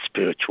 It's not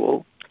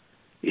spiritual.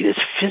 It is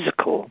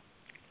physical.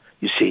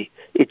 You see,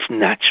 it's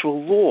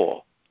natural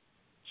law,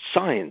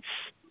 science,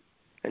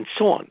 and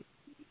so on.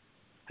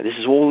 And this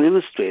is all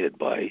illustrated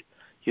by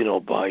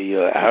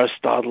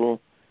Aristotle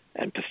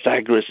and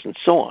Pythagoras and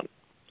so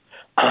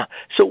on.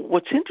 So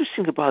what's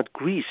interesting about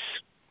Greece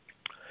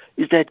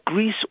is that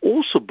Greece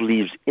also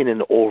believes in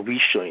an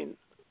Orishoin,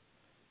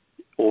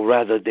 or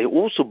rather, they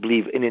also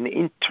believe in an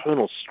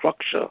internal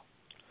structure,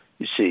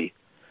 you see.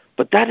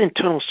 But that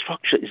internal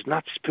structure is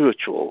not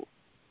spiritual.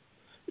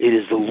 It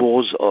is the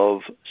laws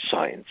of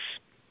science.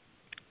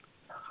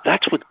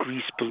 That's what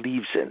Greece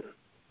believes in,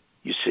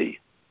 you see.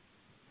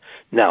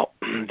 Now,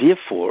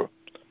 therefore,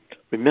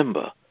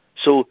 remember,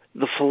 so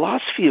the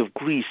philosophy of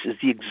Greece is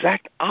the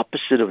exact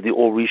opposite of the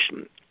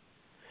Orishim.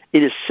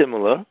 It is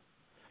similar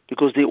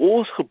because they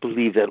also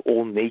believe that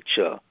all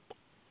nature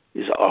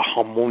is a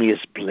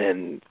harmonious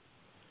blend.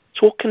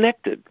 It's all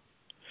connected.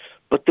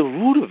 But the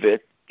root of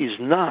it is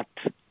not,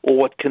 or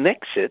what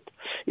connects it,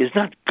 is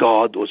not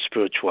God or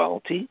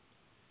spirituality.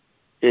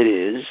 It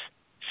is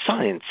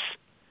science.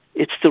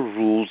 It's the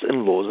rules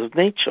and laws of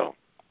nature,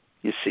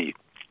 you see.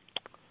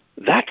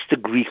 That's the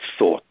Greek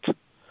thought.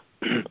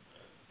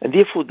 And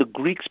therefore the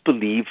Greeks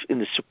believe in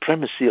the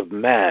supremacy of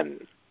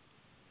man,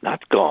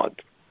 not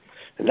God.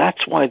 And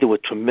that's why they were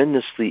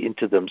tremendously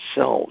into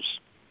themselves,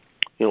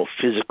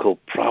 physical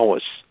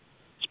prowess,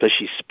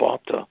 especially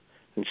Sparta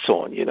and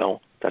so on,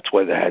 That's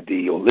why they had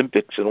the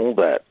Olympics and all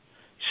that.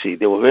 See,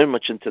 they were very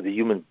much into the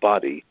human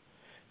body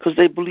because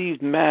they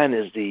believed man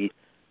is the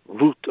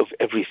root of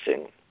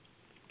everything.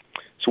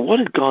 So what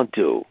did God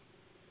do?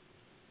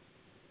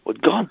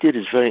 What God did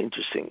is very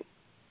interesting.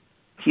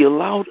 He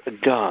allowed a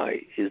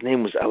guy, his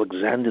name was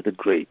Alexander the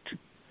Great,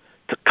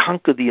 to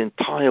conquer the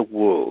entire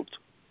world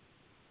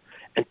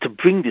and to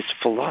bring this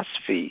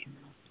philosophy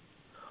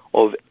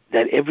of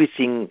that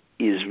everything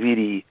is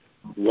really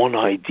one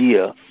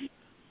idea,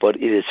 but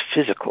it is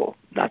physical,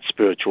 not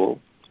spiritual.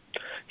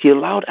 He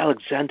allowed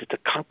Alexander to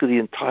conquer the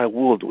entire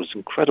world. It was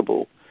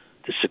incredible,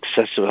 the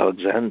success of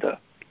Alexander.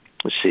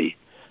 You see,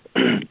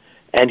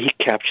 And he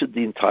captured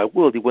the entire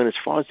world. He went as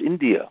far as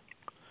India,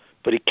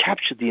 but he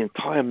captured the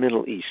entire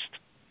Middle East,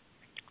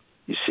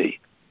 you see.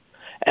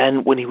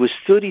 And when he was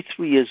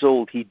 33 years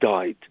old, he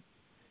died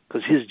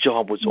because his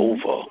job was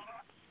over.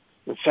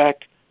 In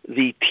fact,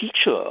 the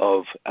teacher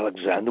of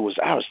Alexander was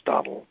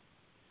Aristotle,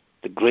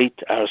 the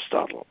great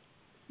Aristotle,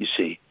 you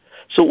see.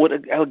 So what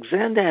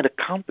Alexander had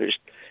accomplished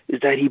is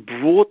that he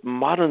brought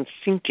modern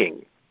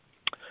thinking,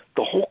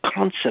 the whole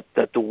concept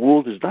that the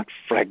world is not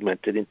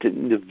fragmented into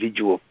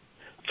individual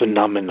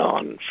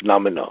phenomena,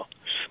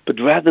 but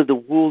rather the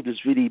world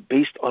is really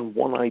based on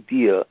one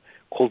idea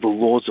called the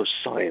laws of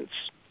science.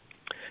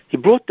 He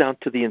brought down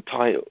to the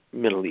entire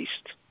Middle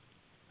East,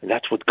 and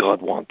that's what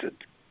God wanted.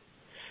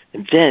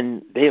 And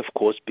then they, of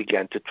course,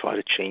 began to try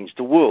to change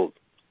the world.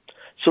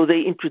 So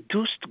they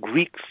introduced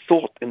Greek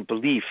thought and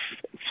belief,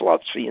 and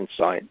philosophy and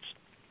science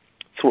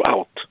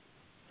throughout.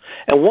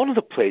 And one of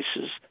the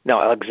places,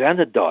 now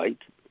Alexander died,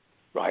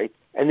 right?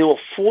 And there were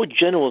 4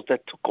 generals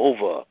that took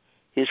over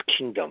his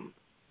kingdom,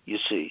 you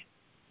see.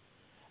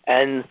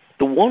 And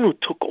the one who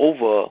took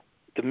over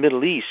the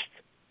Middle East,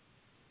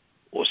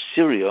 or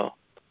Syria,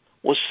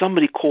 was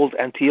somebody called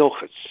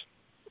Antiochus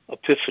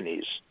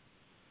Epiphanes.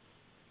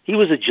 He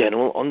was a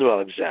general under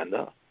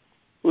Alexander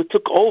who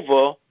took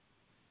over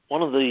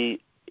one of the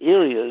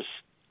areas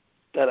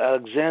that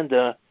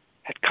Alexander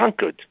had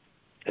conquered,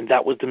 and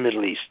that was the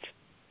Middle East.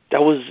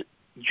 That was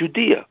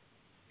Judea,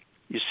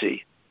 you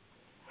see.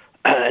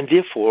 And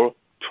therefore,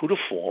 true to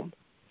form,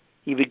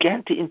 he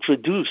began to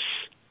introduce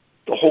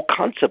the whole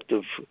concept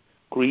of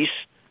Greece,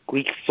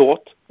 Greek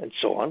thought, and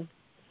so on.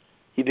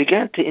 He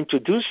began to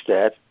introduce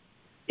that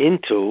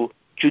into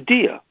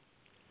Judea.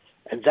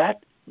 And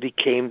that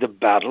became the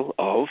battle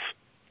of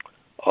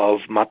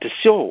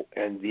Matasio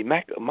and the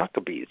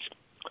Maccabees,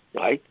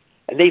 right?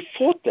 And they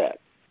fought that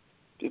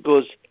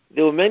because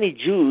there were many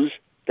Jews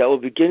that were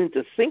beginning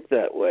to think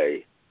that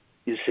way,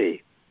 you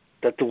see,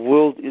 that the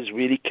world is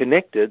really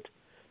connected,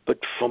 but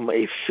from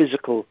a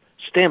physical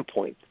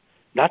standpoint,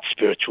 not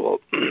spiritual.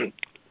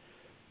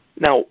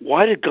 Now,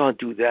 why did God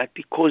do that?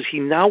 Because he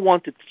now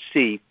wanted to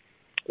see,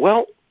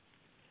 well,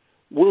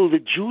 will the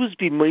Jews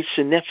be Moshe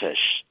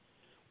Nefesh?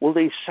 Will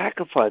they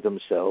sacrifice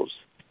themselves,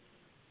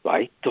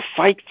 right, to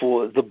fight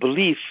for the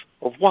belief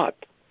of what?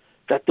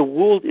 That the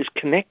world is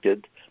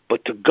connected,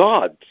 but to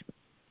God.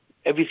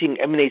 Everything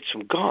emanates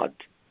from God,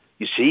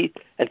 you see?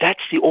 And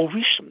that's the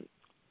Orishim.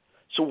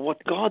 So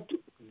what God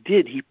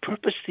did, he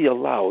purposely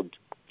allowed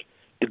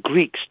the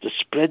Greeks to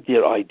spread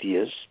their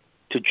ideas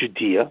to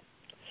Judea,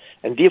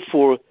 and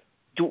therefore,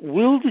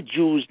 will the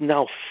Jews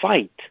now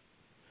fight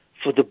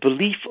for the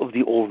belief of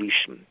the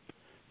Orishim,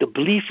 the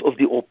belief of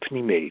the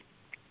Opnime,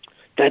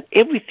 that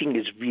everything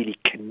is really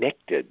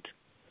connected,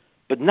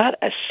 but not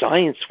as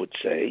science would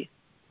say,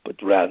 but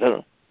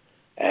rather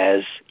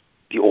as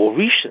the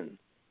Orishim,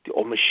 the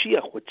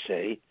Mashiach would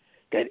say,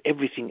 that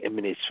everything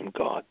emanates from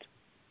God.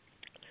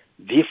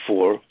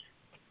 Therefore,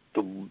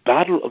 the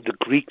battle of the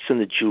Greeks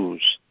and the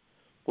Jews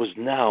was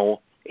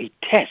now a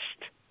test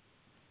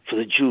for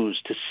the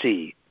Jews to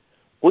see,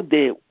 would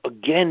they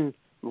again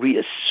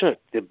reassert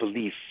their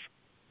belief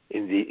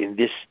in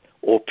this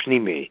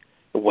Opnime,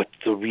 what's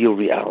the real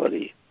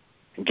reality.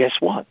 And guess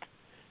what?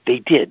 They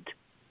did.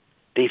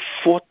 They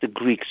fought the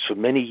Greeks for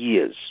many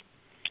years,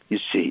 you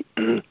see,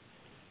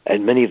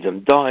 and many of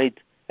them died,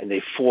 and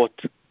they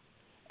fought,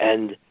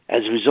 and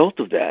as a result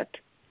of that,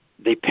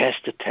 they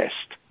passed the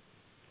test.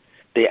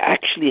 They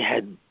actually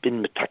had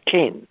been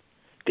metaken.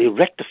 They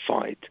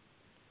rectified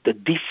the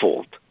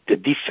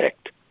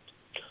defect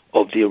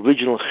of the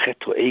original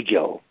Chet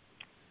Egel.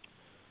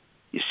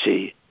 You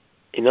see,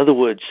 in other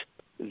words,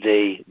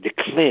 they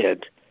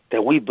declared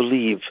that we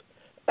believe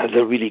that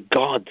really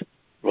God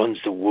runs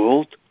the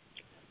world,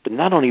 but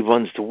not only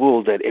runs the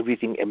world, that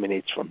everything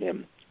emanates from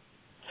him.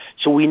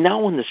 So we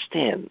now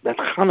understand that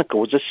Hanukkah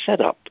was a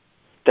setup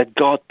that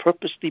God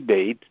purposely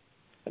made,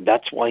 and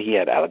that's why he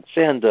had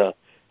Alexander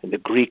and the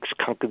Greeks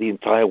conquer the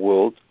entire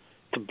world,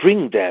 to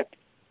bring that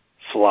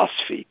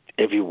philosophy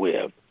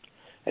everywhere,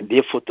 and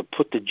therefore to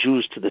put the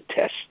Jews to the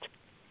test.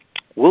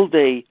 Will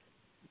they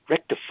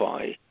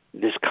rectify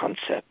this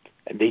concept?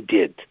 And they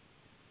did.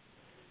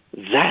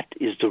 That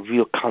is the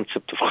real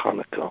concept of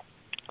Hanukkah.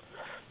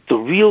 The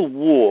real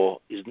war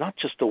is not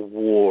just a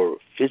war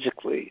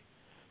physically,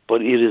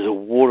 but it is a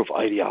war of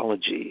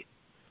ideology.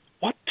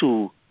 What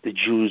do the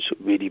Jews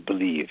really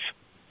believe?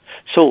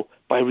 So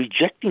by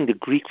rejecting the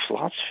Greek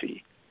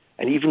philosophy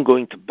and even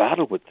going to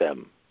battle with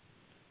them,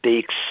 they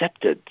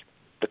accepted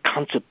the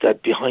concept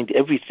that behind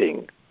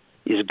everything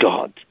is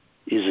God,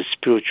 is a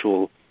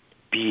spiritual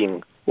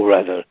being, or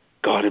rather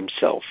God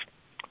himself.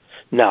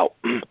 Now,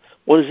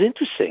 what is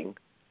interesting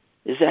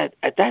is that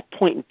at that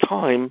point in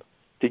time,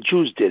 the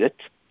Jews did it,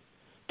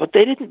 but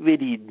they didn't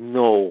really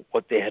know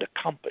what they had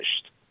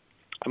accomplished.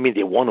 I mean,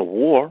 they won a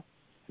war,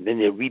 and then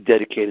they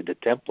rededicated the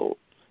temple,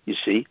 you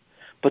see,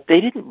 but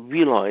they didn't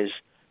realize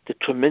the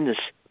tremendous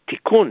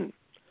tikkun,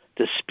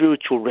 the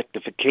spiritual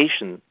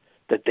rectification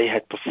that they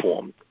had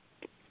performed.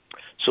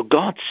 So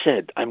God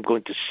said, I'm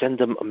going to send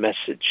them a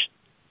message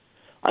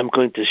I'm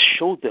going to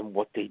show them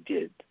what they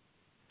did.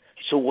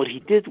 So what he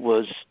did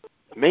was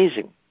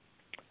amazing.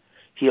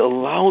 He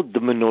allowed the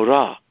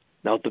menorah.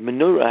 Now the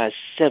menorah has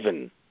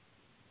seven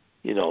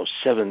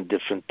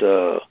different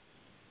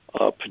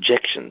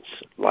projections,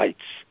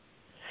 lights.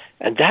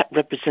 And that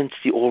represents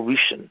the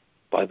Orishan,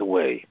 by the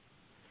way.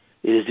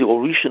 It is the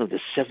Orishan of the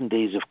 7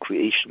 days of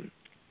creation.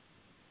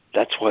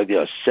 That's why there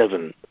are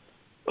seven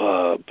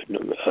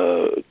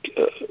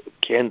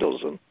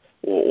candles or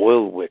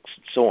oil wicks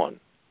and so on.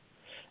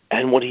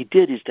 And what he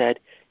did is that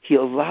he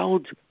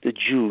allowed the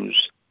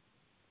Jews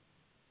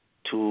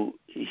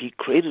he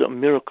created a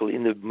miracle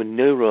in the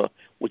menorah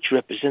which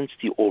represents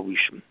the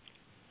Orishan.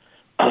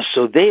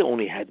 So they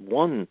only had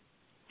one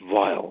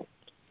vial,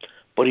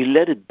 but he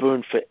let it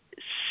burn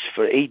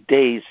for 8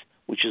 days,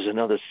 which is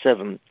another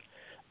 7.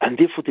 And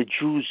therefore the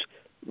Jews,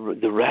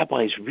 the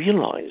rabbis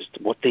realized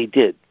what they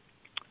did,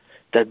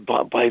 that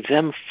by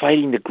them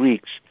fighting the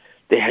Greeks,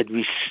 they had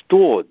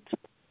restored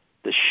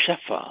the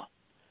Shefa,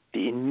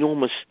 the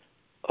enormous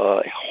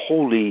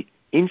holy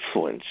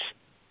influence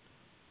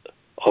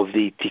of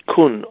the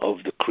tikkun,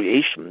 of the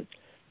creation.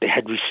 They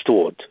had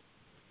restored,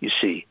 you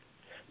see,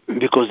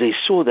 because they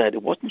saw that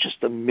it wasn't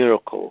just a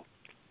miracle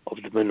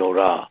of the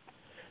menorah,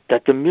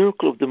 that the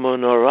miracle of the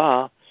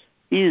menorah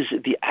is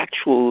the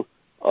actual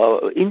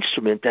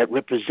instrument that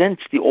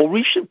represents the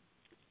Orishan.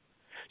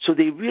 So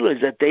they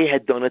realized that they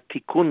had done a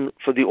tikkun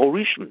for the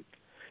Orishan,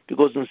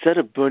 because instead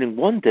of burning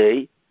 1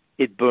 day,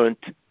 it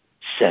burnt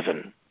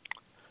 7,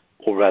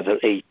 or rather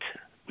 8,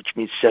 which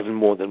means 7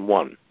 more than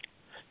 1.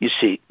 You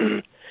see,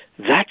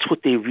 that's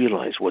what they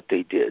realized, what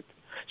they did.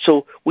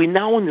 So we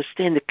now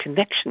understand the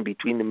connection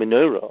between the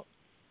menorah,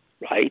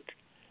 right,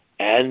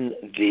 and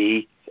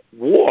the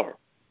war.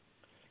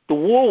 The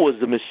war was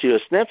the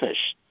Mesiras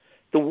Nefesh.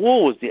 The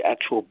war was the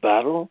actual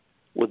battle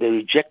where they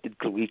rejected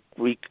Greek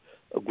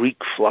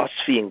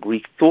philosophy and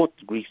Greek thought,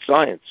 Greek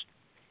science,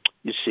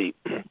 you see.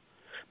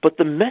 But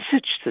the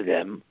message to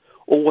them,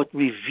 or what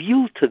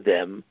revealed to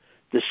them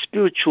the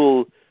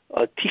spiritual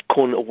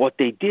tikkun of what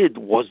they did,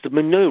 was the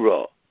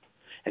menorah.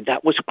 And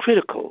that was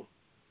critical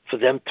for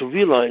them to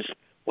realize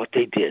what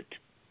they did.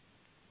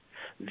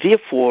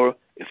 Therefore,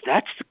 if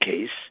that's the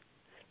case,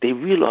 they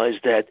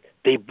realized that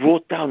they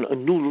brought down a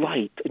new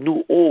light, a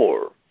new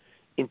ore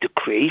into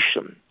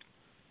creation,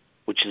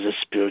 which is a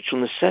spiritual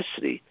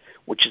necessity,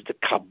 which is the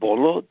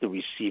Kabbalah, the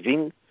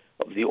receiving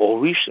of the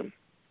Orishan.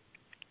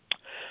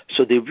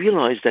 So they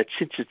realized that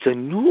since it's a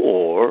new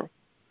ore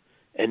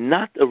and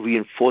not a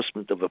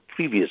reinforcement of a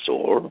previous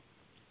ore,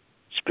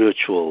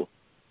 spiritual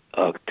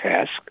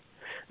task,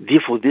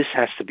 therefore this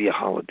has to be a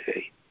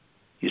holiday,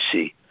 you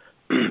see.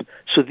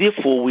 So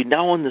therefore we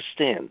now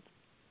understand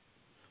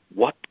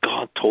what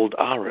God told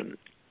Aaron,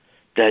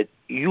 that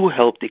you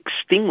helped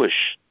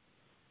extinguish,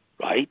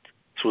 right,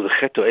 through the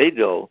Chet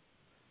Egel,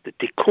 the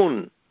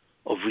tikkun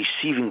of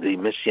receiving the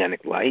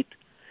messianic light,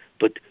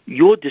 but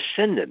your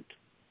descendant,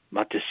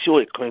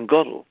 Matisyahu Kohen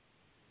Gadol,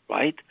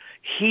 right,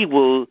 he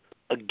will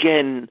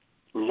again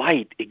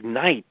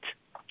ignite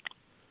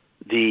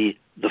the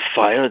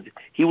fire.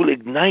 He will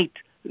ignite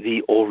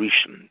the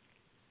Orishan,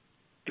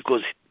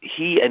 because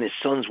he and his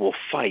sons will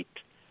fight,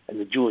 and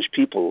the Jewish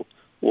people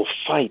will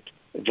fight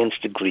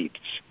against the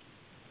Greeks.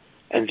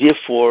 And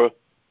therefore,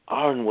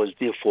 Aaron was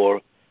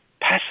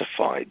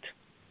pacified,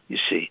 you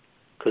see,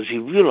 because he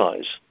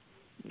realized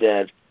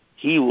that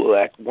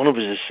one of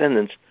his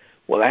descendants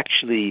will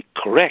actually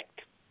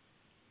correct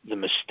the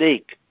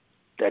mistake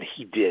that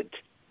he did,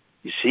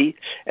 you see,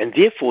 and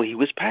therefore he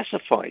was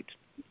pacified.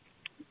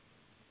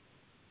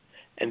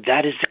 And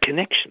that is the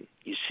connection,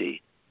 you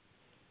see,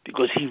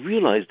 because he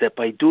realized that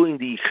by doing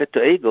the Chet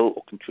Egel,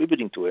 or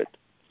contributing to it,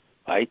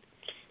 right,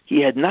 he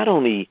had not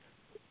only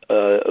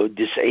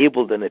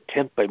disabled an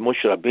attempt by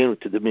Moshe Rabbeinu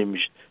to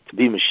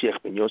be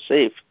Mashiach ben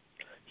Yosef,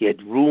 he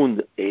had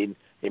ruined a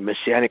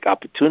messianic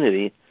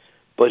opportunity,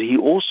 but he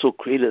also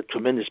created a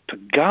tremendous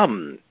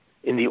pagam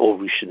in the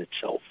Orishan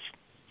itself,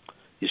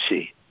 you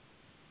see.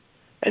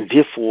 And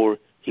therefore,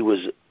 he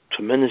was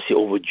tremendously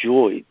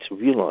overjoyed to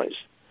realize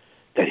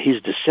that his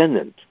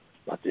descendant,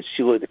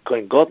 Matisyahu the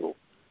Kohen Gadol,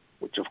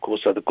 which of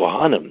course are the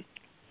Kohanim,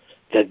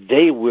 that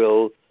they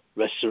will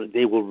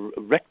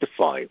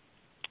rectify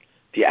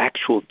the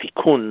actual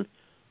tikkun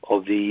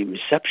of the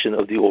reception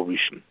of the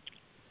Orishan.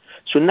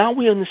 So now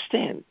we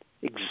understand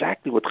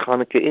exactly what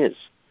Hanukkah is.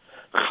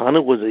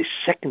 Hanukkah was a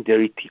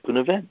secondary tikkun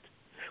event,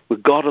 where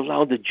God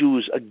allowed the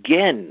Jews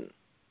again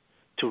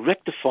to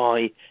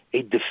rectify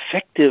a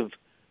defective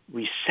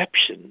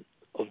reception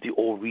of the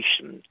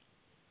Orishan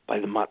by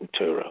the Matan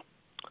Torah,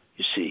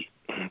 you see.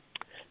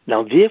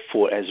 Now,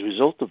 therefore, as a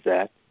result of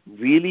that,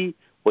 really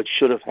what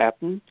should have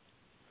happened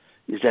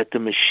is that the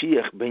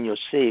Mashiach ben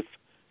Yosef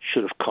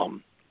should have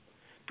come.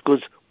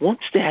 Because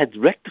once they had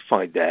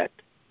rectified that,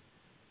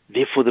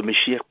 therefore the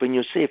Mashiach ben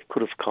Yosef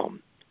could have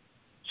come.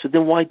 So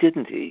then why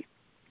didn't he?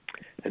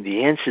 And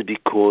the answer is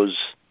because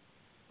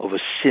of a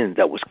sin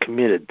that was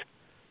committed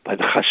by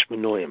the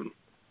Hashmonaim,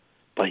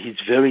 by his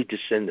very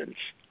descendants.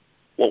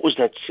 What was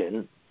that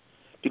sin?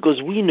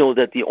 Because we know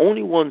that the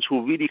only ones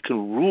who really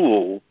can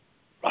rule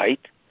right,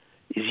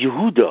 is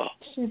Yehuda.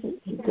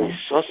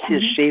 Sasya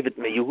Shevet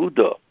Me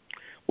Yehuda,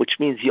 which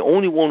means the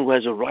only one who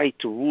has a right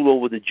to rule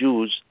over the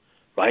Jews,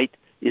 right,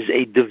 is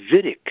a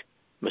Davidic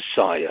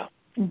Messiah,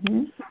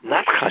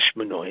 not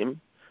Chashmonoim.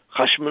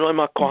 Chashmonoim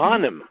are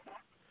Kohanim.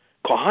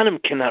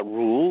 Kohanim cannot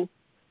rule.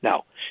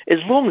 Now, as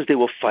long as they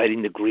were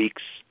fighting the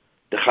Greeks,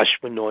 the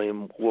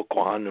Chashmonoim who were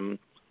Kohanim,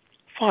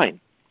 fine.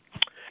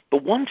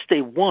 But once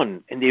they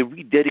won and they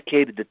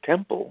rededicated the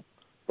temple,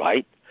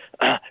 right,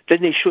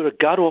 then they should have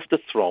got off the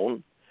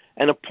throne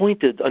and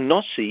appointed a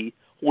Nasi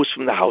who was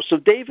from the house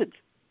of David,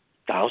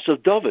 the house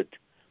of David.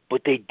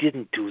 But they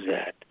didn't do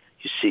that,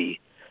 you see.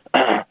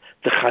 The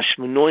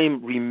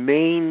Chashmonoim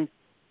remained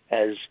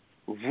as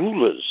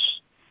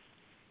rulers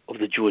of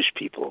the Jewish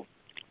people.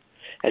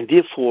 And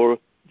therefore,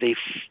 they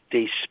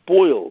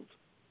spoiled,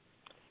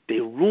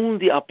 they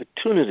ruined the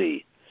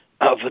opportunity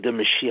for the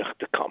Mashiach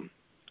to come,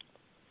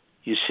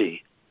 you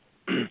see.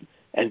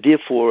 And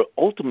therefore,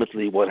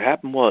 ultimately, what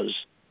happened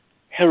was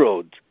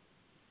Herod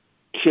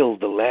killed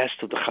the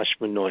last of the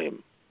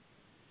Chashmonoim.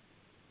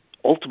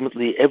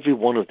 Ultimately, every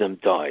one of them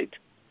died.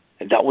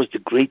 And that was the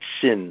great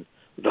sin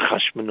of the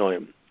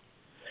Chashmonoim.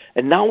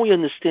 And now we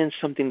understand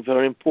something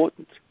very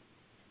important.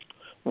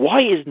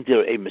 Why isn't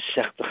there a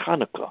Masechta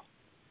Chanukah?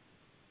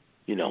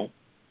 You know,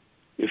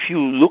 if you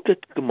look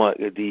at the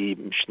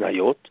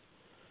Mishnayot,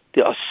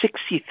 there are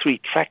 63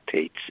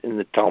 tractates in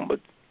the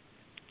Talmud.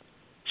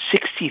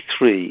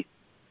 63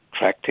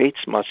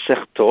 tractates,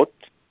 Masechtot,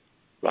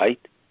 right,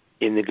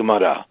 in the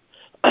Gemara.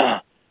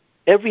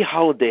 Every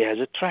holiday has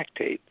a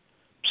tractate.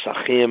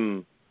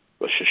 Psachim,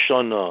 Rosh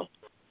Hashanah,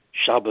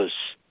 Shabbos,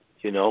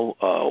 you know,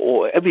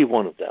 or every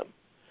one of them.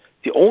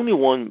 The only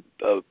one,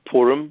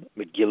 Purim,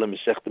 Megillah,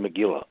 Masechta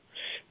Megillah,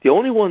 the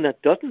only one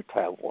that doesn't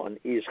have one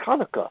is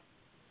Hanukkah.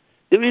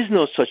 There is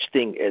no such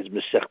thing as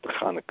Masechta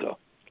Hanukkah.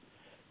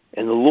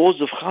 And the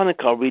laws of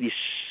Hanukkah are really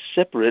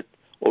separate,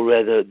 or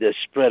rather they're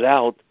spread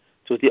out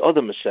to the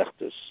other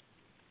Masechtas.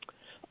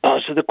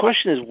 So the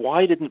question is,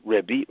 why didn't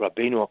Rabbeinu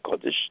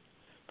HaKadosh,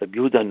 Rabbi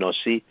Yehuda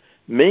Nasi,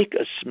 make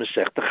a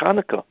Masechta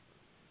Hanukkah?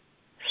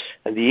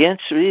 And the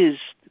answer is,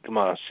 the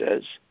Gemara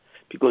says,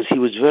 because he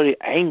was very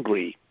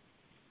angry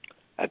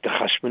at the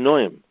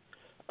Chashmonoim,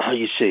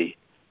 you see,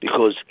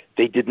 because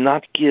they did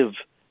not give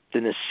the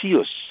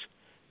Nesius,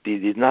 they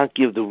did not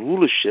give the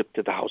rulership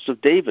to the house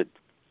of David.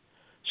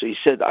 So he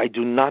said, I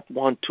do not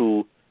want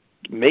to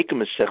make a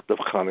Masechta of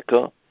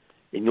Hanukkah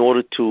in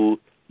order to,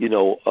 you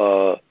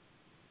know,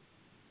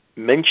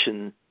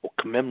 mention or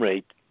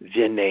commemorate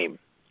their name.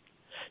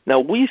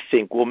 Now we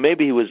think, well,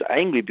 maybe he was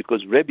angry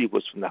because Rebbe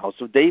was from the house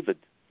of David.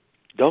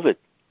 And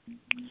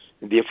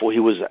therefore he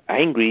was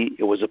angry.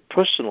 It was a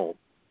personal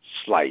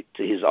slight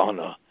to his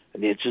honor.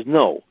 And the answer is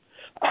no.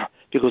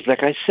 Because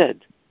like I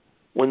said,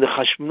 when the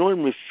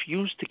Chashmonoim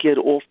refused to get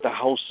off the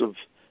house of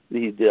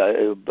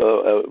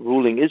the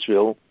ruling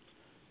Israel,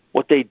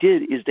 what they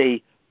did is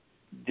they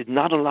did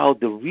not allow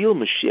the real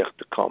Mashiach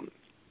to come.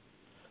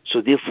 So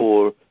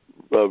therefore,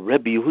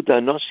 Rabbi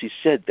Yehuda Nasi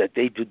said that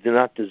they did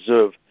not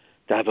deserve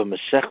to have a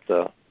Masechta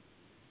of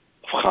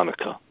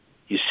Hanukkah,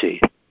 you see.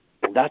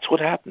 And that's what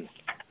happened.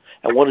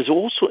 And what is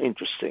also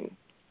interesting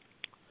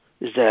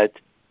is that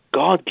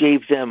God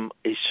gave them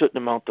a certain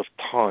amount of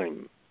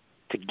time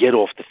to get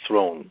off the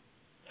throne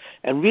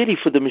and really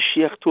for the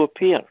Mashiach to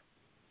appear.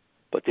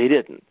 But they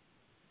didn't.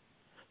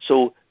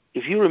 So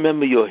if you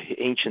remember your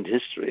ancient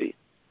history,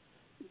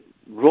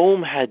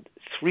 Rome had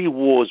 3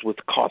 wars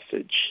with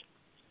Carthage.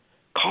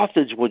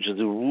 Carthage was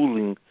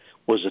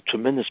a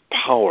tremendous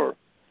power.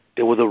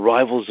 They were the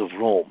rivals of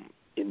Rome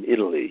in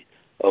Italy,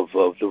 of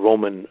the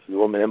Roman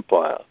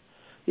Empire.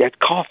 You had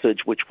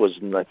Carthage, which was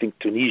in, I think,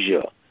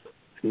 Tunisia,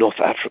 North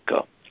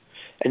Africa.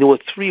 And there were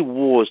 3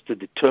 wars to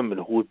determine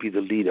who would be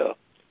the leader.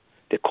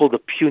 They're called the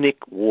Punic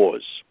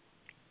Wars.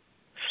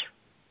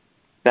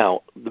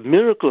 Now, the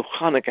miracle of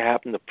Hanukkah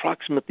happened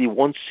approximately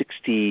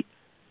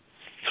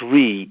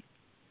 163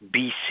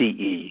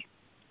 BCE,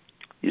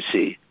 you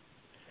see.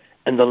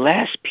 And the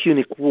last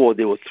Punic War,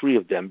 there were 3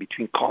 of them,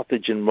 between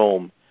Carthage and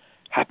Rome,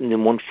 happened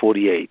in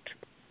 148.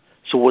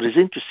 So what is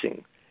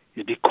interesting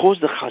is because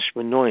the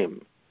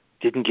Chashmonoim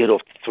didn't get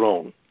off the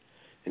throne,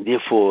 and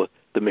therefore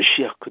the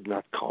Mashiach could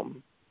not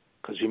come,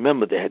 because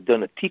remember, they had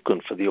done a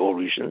tikkun for the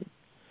origin.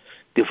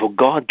 Therefore,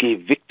 God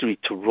gave victory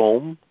to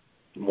Rome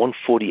in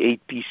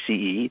 148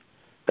 BCE.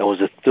 That was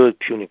the 3rd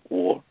Punic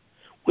War,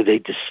 where they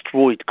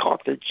destroyed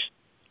Carthage.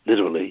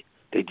 Literally,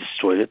 they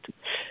destroyed it.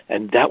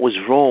 And that was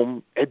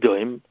Rome,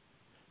 Edom,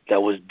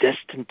 that was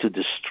destined to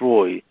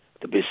destroy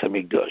the Beis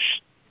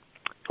HaMikdash.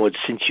 And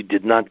since you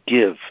did not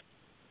give,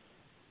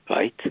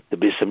 right, the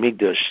Beis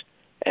HaMikdash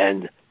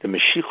and the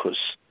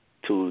Mashiachos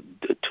to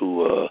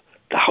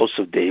the house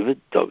of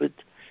David,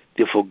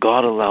 therefore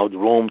God allowed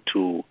Rome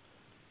to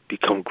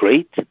become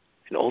great,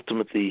 and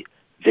ultimately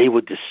they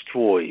would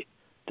destroy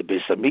the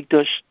Beis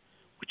HaMikdash,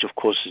 which of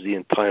course is the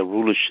entire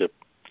rulership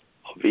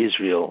of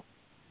Israel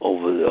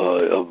over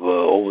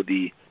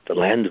the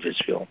land of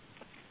Israel.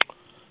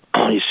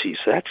 You see,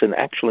 so that's an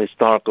actual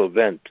historical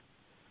event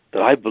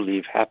that I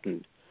believe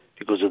happened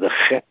because of the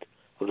chet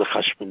of the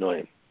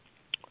Chashmonoim.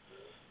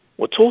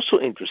 What's also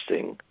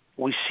interesting,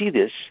 we see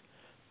this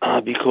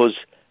because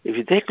if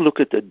you take a look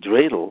at the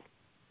dreidel,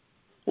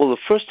 well,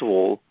 first of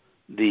all,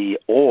 the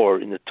or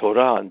in the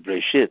Torah and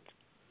Breshit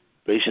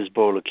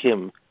Bar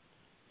Elokim,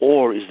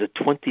 or is the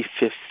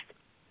 25th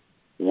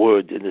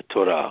word in the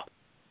Torah.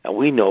 And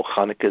we know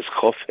Hanukkah is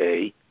Chof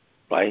Hei,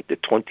 right, the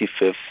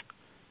 25th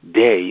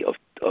day of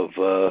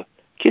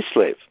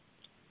Kislev.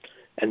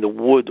 And the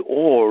word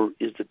or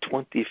is the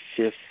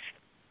 25th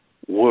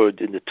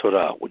word in the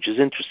Torah, which is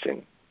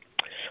interesting.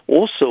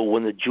 Also,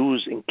 when the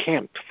Jews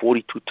encamped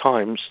 42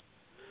 times,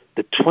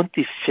 the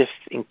 25th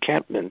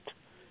encampment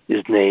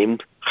is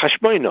named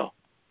Chashmono,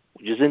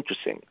 which is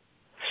interesting.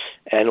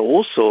 And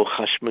also,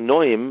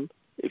 Chashmonoim,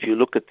 if you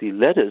look at the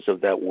letters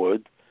of that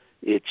word,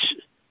 it's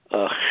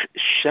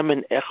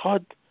Shemen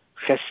Echad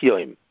Ches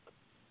Yoim.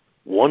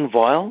 One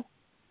vial,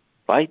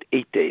 right?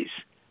 8 days.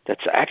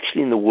 That's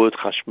actually in the word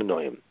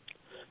Chashmonoim.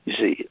 You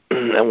see,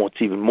 and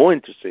what's even more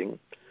interesting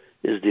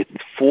is the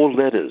 4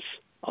 letters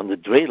on the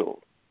dreidel,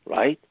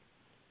 right,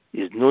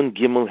 is Nun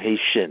Gimel He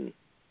Shin,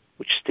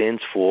 which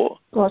stands for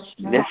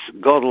Nes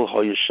Gadol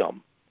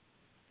Hayasham.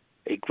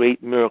 A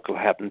great miracle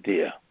happened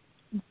there.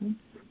 Mm-hmm.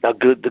 Now,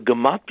 the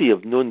gematria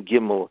of Nun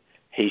Gimel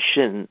He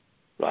Shin,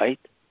 right,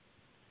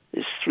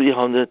 is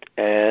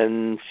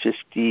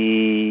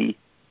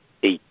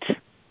 358,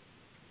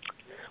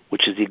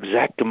 which is the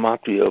exact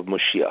gematria of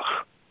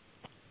Moshiach.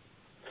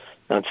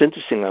 Now, it's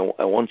interesting,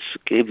 I once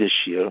gave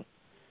this year,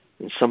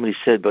 and somebody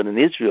said, but in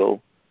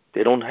Israel,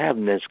 they don't have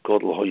Nes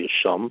Gadol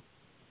Hayasham,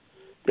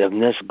 they have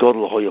Nes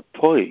Gadol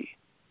Hayapoi,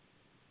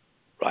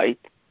 right,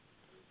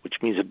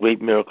 which means a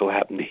great miracle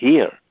happened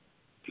here,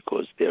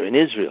 because they're in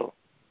Israel.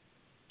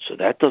 So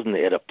that doesn't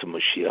add up to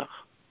Mashiach.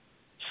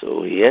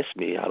 So he asked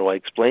me, how do I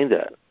explain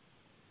that?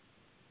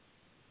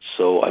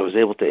 So I was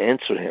able to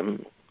answer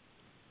him.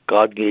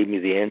 God gave me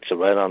the answer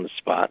right on the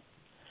spot.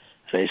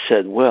 And I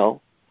said,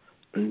 well,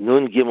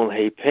 Nun Gimel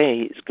He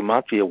Pei is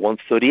Gematria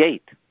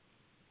 138.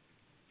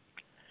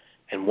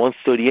 And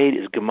 138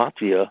 is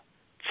Gematria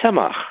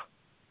Tzemach,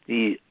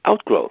 the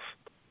outgrowth.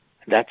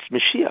 And that's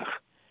Mashiach.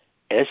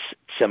 Es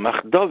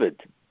Tzemach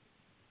David,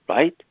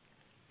 right?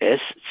 Es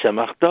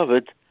Tzemach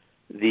David,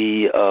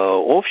 the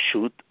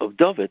offshoot of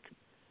David,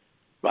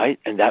 right?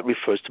 And that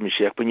refers to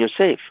Mashiach ben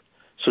Yosef.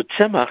 So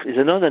Tzemach is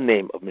another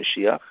name of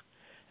Mashiach,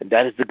 and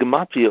that is the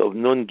gematria of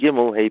Nun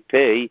Gimel He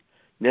Pei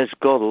Nes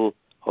Gadol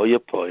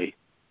Hayapoi.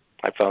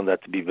 I found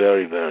that to be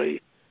very,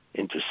 very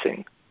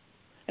interesting.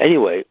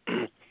 Anyway,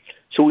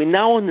 so we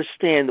now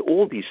understand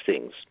all these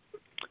things.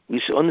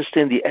 We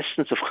understand the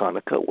essence of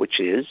Hanukkah,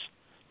 which is,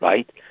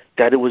 right,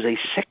 that it was a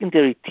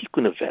secondary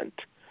tikkun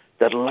event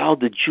that allowed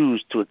the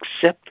Jews to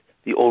accept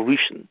the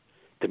Orishan,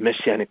 the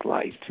Messianic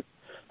light.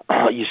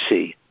 You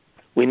see,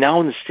 we now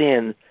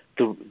understand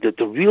that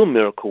the real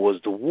miracle was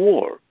the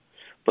war,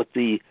 but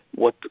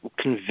what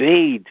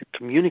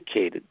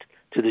communicated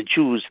to the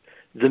Jews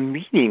the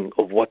meaning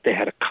of what they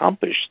had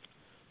accomplished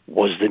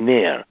was the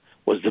Ner,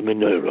 was the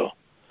menorah.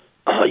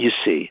 You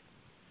see,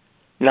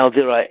 now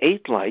there are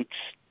 8 lights.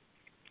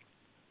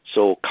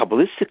 So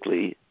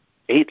Kabbalistically,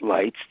 8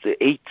 lights. The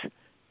 8th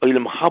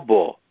Olam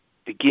Haba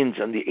begins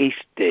on the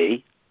 8th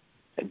day,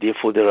 and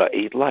therefore there are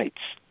 8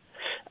 lights.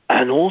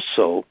 And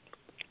also,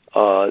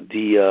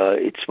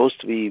 it's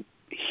supposed to be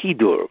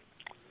Hidur,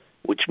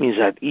 which means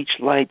that each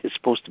light is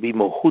supposed to be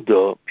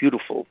Mohuda,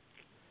 beautiful.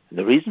 And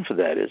the reason for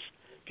that is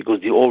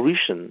because the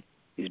Orishan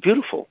is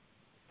beautiful.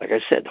 Like I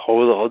said,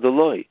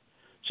 Hodoloi.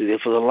 So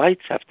therefore the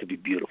lights have to be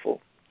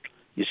beautiful,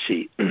 you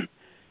see.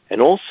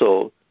 And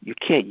also, you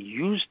can't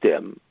use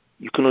them.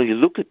 You can only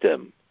look at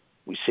them.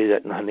 We say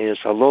that in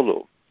Haneas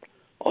Halolo.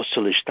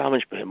 Also,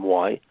 Lishtamish Behem.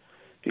 Why?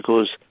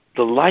 Because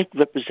the light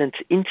represents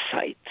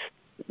insight,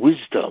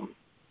 wisdom.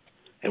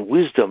 And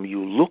wisdom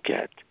you look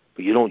at,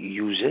 but you don't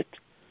use it.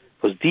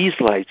 Because these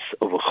lights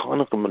of a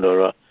Hanukkah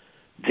menorah,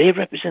 they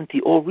represent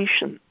the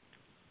Orishan.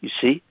 You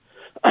see?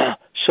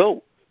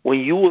 So,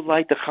 when you will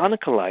light the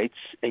Hanukkah lights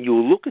and you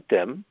will look at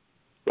them,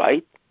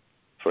 right,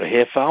 for a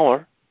half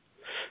hour,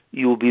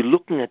 you will be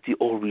looking at the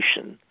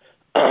Orishan,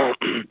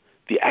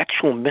 the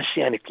actual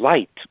Messianic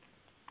light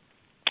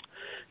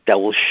that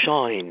will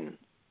shine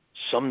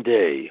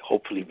someday,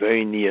 hopefully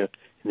very near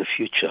in the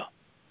future.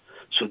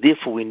 So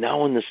therefore, we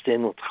now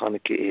understand what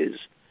Hanukkah is.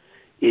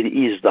 It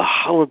is the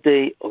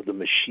holiday of the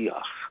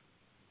Mashiach.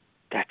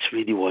 That's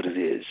really what it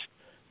is.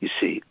 You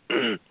see,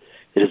 it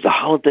is the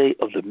holiday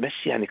of the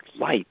Messianic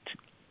light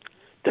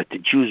that the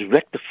Jews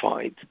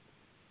rectified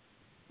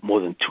more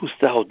than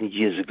 2,000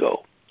 years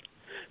ago.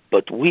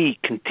 But we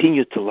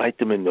continue to light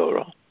the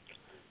menorah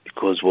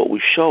because what we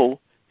show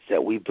is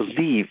that we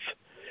believe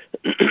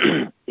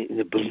in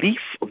the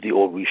belief of the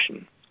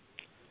Orishan.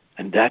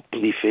 And that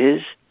belief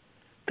is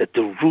that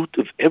the root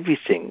of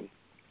everything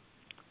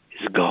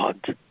is God,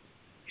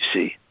 you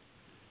see.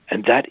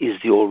 And that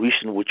is the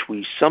Orishan which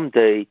we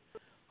someday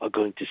are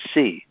going to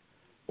see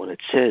when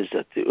it says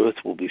that the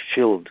earth will be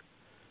filled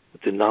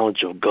with the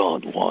knowledge of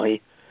God.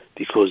 Why?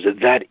 Because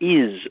that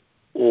is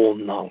all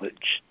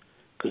knowledge.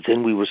 Because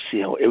then we will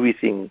see how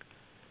everything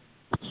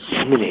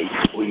emanates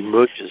or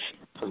emerges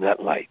from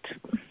that light.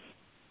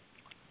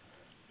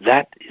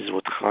 That is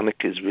what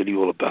Hanukkah is really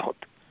all about.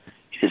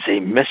 It is a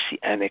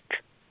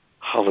messianic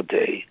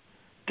holiday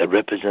that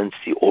represents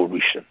the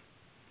Orishan.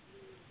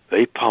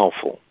 Very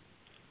powerful.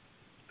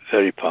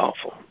 Very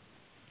powerful.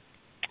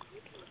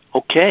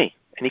 Okay.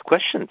 Any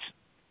questions?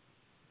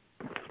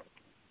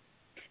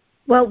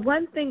 Well,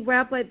 one thing,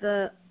 Rabbi,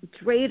 the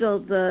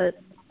dreidel,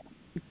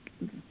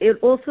 it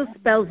also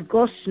spells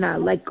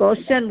Goshna, like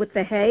Goshen with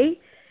the hay.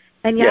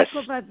 And Yes.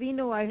 Yaakov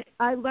Avinu,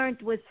 I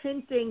learned, was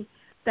hinting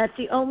that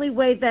the only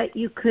way that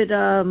you could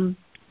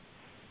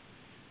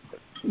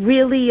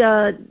really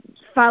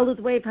follow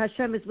the way of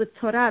Hashem is with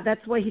Torah.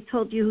 That's why he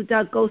told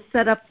Yehuda, go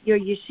set up your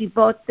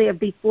yeshivot there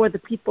before the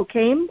people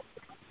came,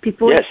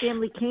 before Yes. the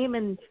family came.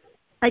 And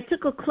I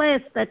took a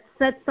class that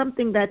said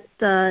something that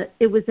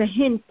it was a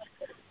hint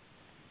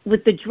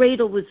with the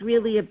dreidel was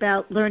really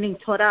about learning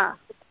Torah,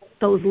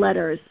 those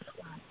letters.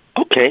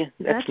 Okay,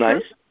 that's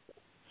nice.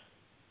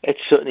 It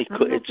certainly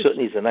could. It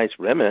certainly is a nice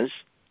remez.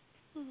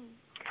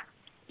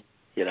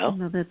 You know.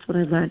 No, that's what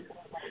I learned.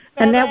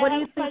 And now, what do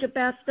you think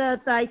about the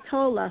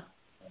Ayatollah?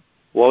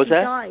 What was he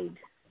that? Died.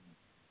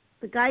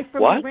 The guy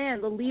from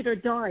Iran, the leader,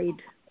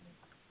 died.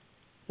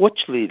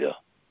 Which leader?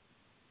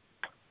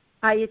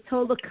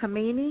 Ayatollah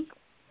Khamenei.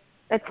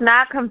 It's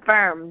not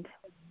confirmed.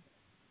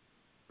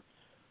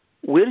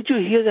 Where did you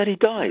hear that he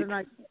died?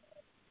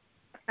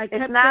 I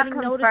kept it's not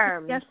getting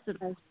confirmed. notices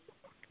yesterday.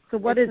 So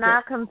what is it? It's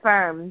not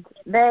confirmed.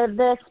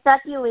 They're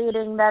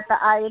speculating that the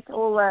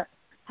Ayatollah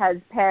has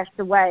passed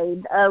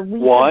away. A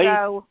week Why?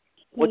 ago.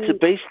 What's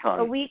it based on?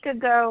 A week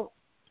ago,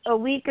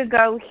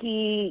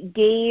 he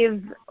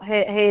gave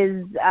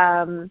his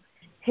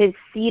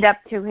seat up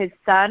to his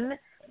son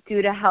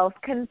due to health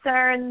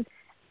concerns,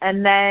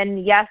 and then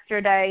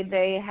yesterday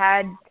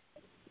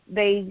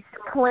they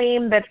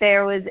claimed that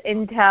there was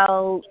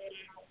intel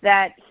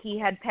that he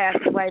had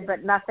passed away,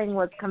 but nothing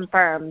was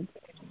confirmed.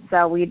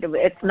 So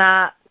it's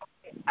not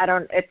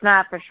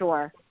for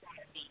sure.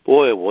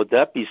 Boy, would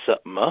that be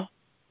something, huh?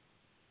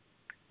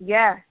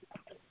 Yeah.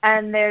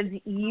 And there's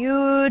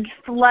huge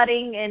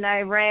flooding in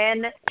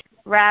Iran,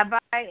 Rabbi.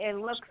 It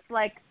looks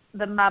like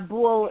the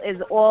Mabul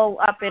is all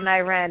up in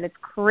Iran. It's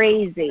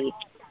crazy.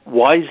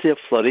 Why is there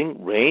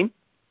flooding? Rain?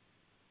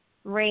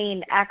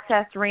 Rain,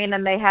 excess rain,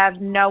 and they have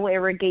no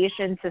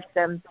irrigation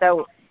system.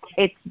 So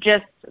it's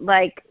just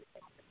like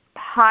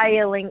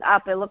piling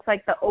up. It looks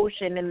like the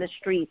ocean in the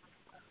streets.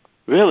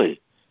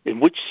 Really? In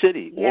which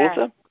city? Yeah. All of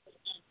them?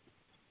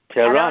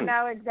 Tehran.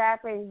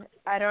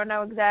 I don't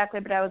know exactly,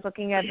 but I was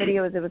looking at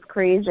videos. It was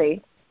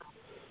crazy.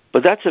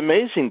 But that's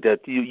amazing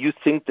that you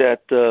think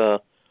that,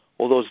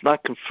 although it's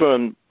not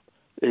confirmed,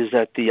 is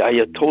that the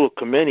Ayatollah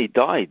Khamenei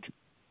died.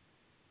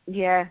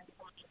 Yeah.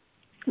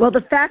 Well,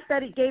 the fact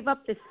that he gave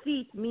up the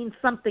seat means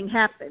something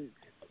happened.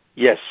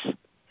 Yes,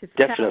 His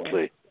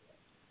definitely. power.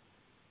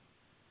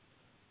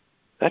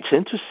 That's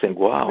interesting.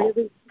 Wow.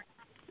 Really?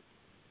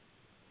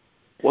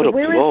 What a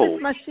blow. Where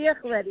is this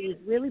Mashiach already? It's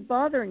really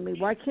bothering me.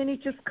 Why can't he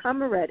just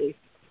come already?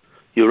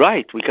 You're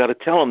right. We got to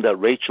tell him that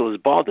Rachel is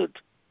bothered.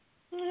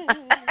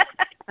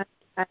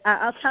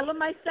 I'll tell him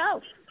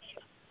myself.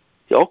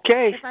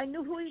 Okay. If I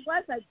knew who he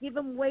was, I'd give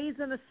him Waze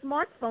and a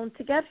smartphone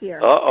to get here.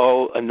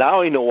 Uh-oh. And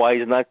now I know why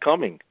he's not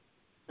coming.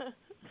 He's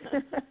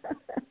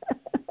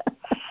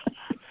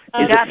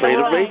afraid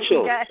of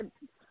Rachel.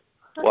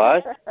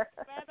 What?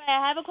 Rabbi,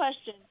 I have a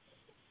question.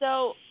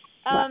 So,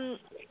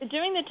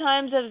 during the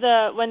times of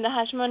when the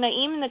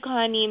Hashmonaim and the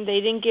Kohanim,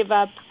 they didn't give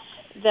up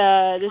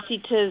the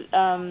seat to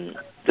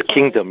the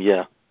kingdom,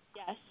 yeah.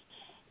 Yes.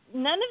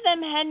 None of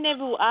them had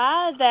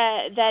nevuah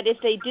that if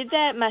they did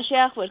that,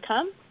 Mashiach would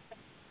come?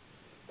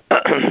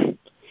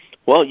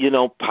 Well,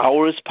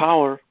 power is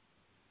power.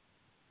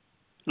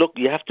 Look,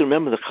 you have to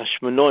remember the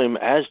Hashmonaim,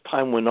 as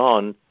time went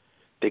on,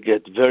 they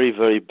get very,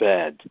 very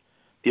bad.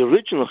 The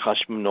original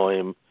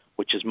Hashmonaim,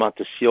 which is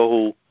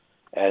Matisyahu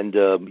and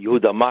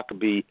Yehuda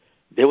Maccabee,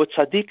 they were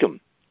tzaddikim,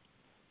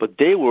 but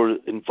they were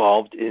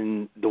involved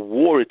in the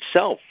war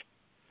itself.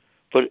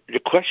 But the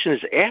question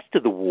is after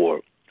the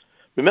war.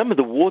 Remember,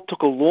 the war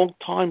took a long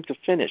time to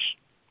finish.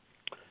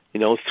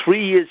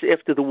 3 years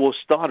after the war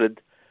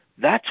started,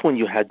 that's when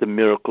you had the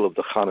miracle of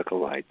the Hanukkah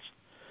lights.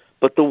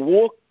 But the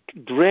war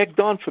dragged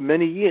on for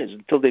many years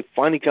until they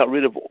finally got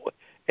rid of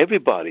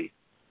everybody,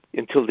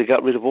 until they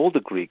got rid of all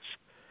the Greeks.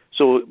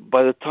 So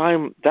by the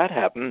time that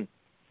happened,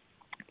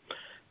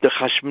 the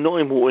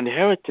Hashmonaim who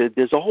inherited,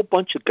 there's a whole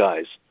bunch of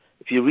guys.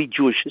 If you read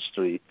Jewish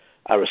history,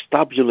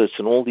 Aristobulus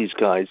and all these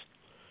guys,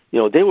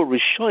 they were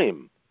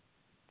Rishonim.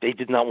 They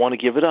did not want to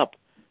give it up.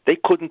 They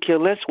couldn't care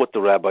less what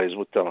the rabbis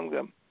were telling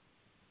them.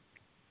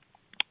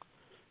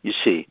 You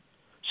see.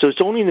 So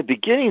it's only in the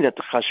beginning that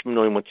the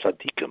Hashmonaim were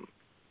tzaddikim.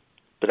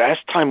 But as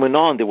time went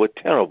on, they were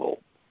terrible.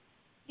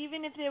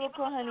 Even if they were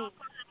Kohanim?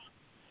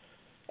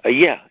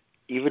 Yeah,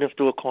 even if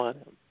they were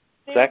Kohanim.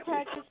 They exactly.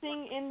 were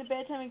practicing in the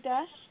Beit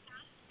HaMikdash?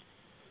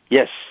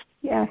 Yes.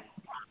 Yeah.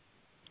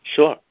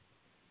 Sure.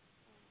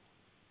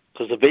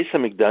 Because the Beit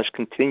HaMikdash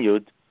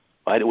continued,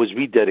 right? It was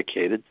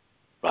rededicated,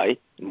 right?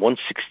 In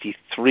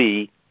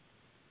 163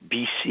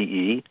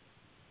 BCE,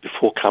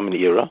 before Common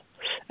Era,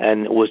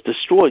 and it was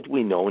destroyed,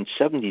 we know, in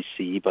 70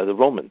 CE by the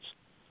Romans.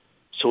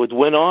 So it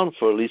went on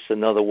for at least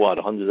another,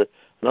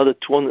 another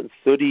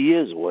 230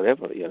 years or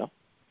whatever,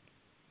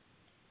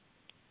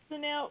 So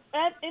now,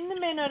 in the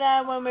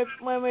menorah,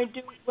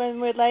 when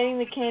we're lighting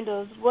the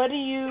candles, what do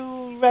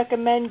you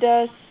recommend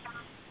us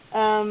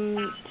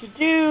to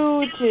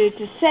do,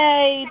 to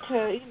say,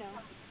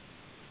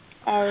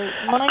 our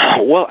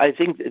mind? Well, I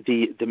think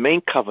the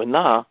main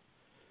kavanah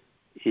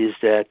is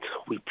that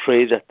we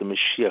pray that the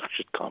Mashiach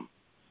should come,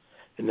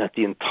 and that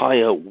the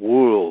entire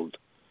world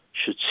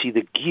should see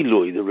the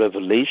Gilui, the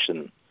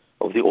revelation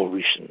of the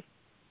Orishan.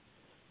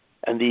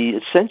 And the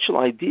essential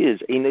idea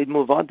is Eined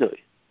Muvadei.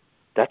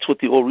 That's what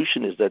the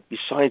Orishan is, that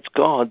besides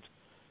God,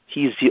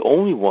 He is the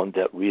only one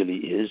that really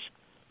is,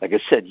 like I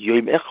said,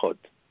 Yom Echad.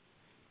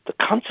 The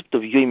concept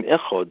of Yom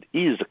Echad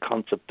is the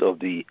concept of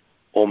the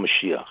Or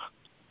Mashiach.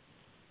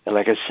 And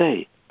like I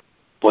say,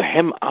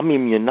 Bohem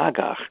Amim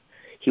Yenagach,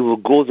 He will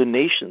go the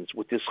nations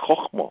with His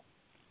Chokhmah,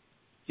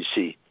 you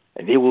see,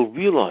 and they will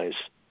realize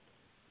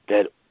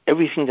that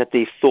everything that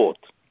they thought,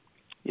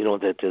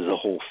 that there's a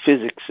whole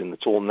physics and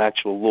it's all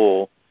natural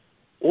law,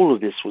 all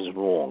of this was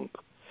wrong.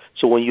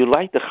 So when you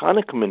light the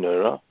Hanukkah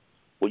menorah,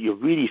 what you're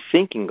really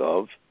thinking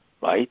of,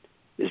 right,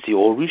 is the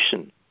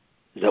Orishan,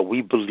 is that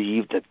we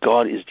believe that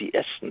God is the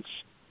essence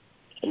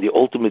and the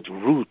ultimate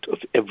root of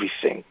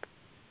everything.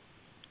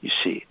 You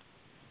see,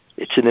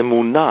 it's an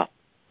emunah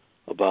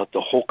about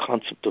the whole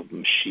concept of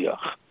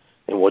Mashiach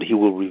and what He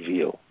will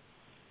reveal.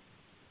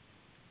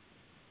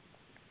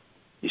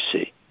 You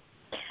see.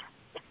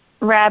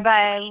 Rabbi,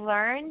 I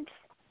learned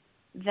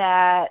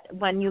that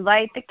when you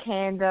light the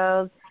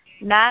candles,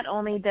 not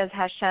only does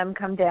Hashem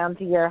come down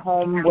to your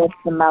home with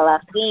the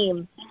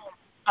Malachim,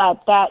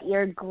 but that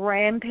your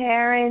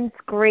grandparents,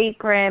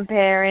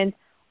 great-grandparents,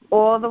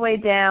 all the way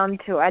down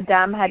to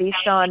Adam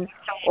Harishon,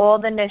 all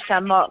the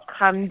Neshamot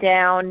come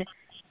down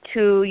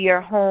to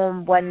your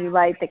home when you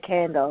light the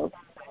candles.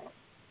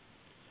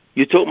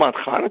 You talking about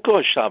Hanukkah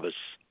or Shabbos?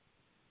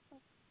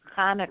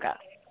 Hanukkah.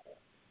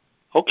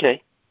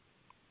 Okay.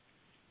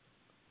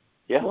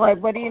 Yeah.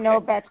 What do you know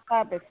about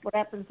Shabbos? What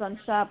happens on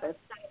Shabbos?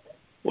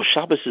 Well,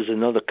 Shabbos is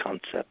another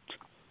concept.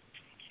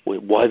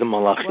 Why the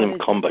Malachim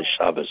come by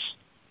Shabbos?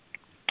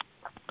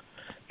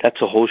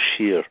 That's a whole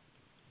shir.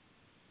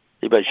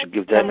 Maybe I should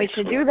give that. And we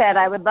should do that.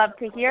 I would love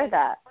to hear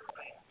that.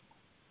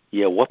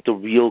 Yeah, what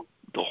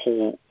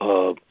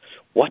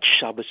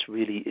Shabbos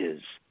really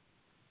is.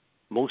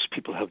 Most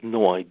people have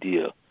no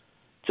idea.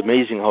 It's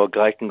amazing how a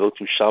guy can go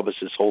through Shabbos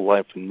his whole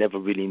life and never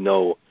really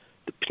know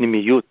the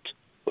pnimiyut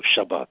of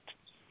Shabbat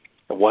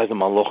and why the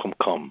Malachim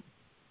come.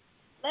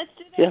 Let's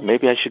do that. Yeah,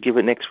 maybe I should give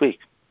it next week.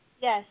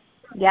 Yes.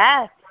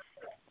 Yes.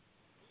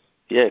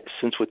 Yeah,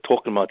 since we're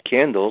talking about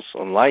candles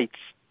and lights,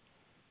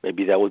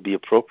 maybe that would be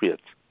appropriate.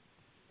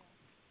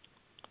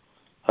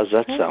 How's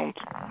that sound?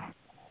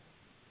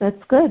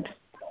 That's good.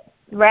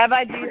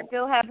 Rabbi, do you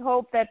still have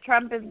hope that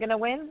Trump is going to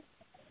win?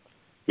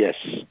 Yes.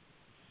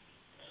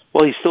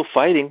 Well, he's still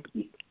fighting.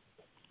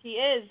 He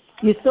is.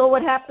 You saw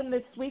what happened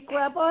this week,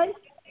 Rabbi?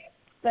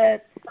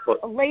 That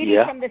a lady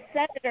from the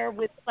senator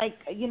was they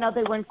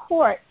were in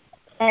court,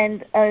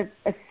 and a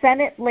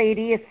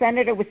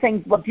senator was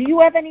saying, well, do you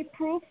have any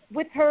proof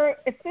with her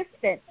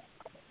assistant?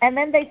 And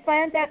then they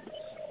found out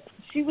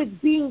she was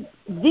being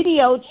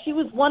videoed. She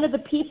was one of the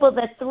people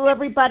that threw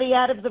everybody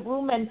out of the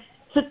room and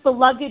took the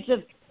luggage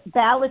of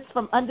ballots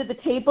from under the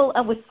table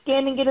and was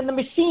scanning it in the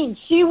machine.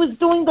 She was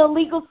doing the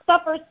illegal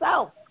stuff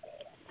herself.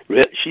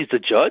 She's the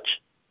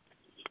judge?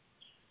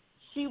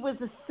 She was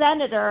a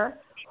senator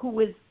who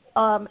was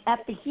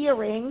at the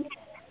hearing.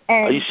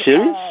 And, are you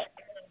serious?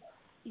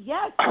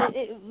 Yes,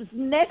 it was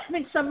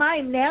Neshmin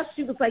Shamayim. Now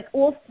she was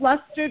all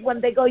flustered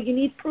when they go, you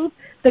need proof?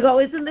 They go,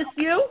 isn't this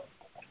you?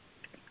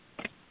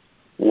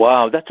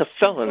 Wow, that's a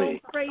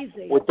felony.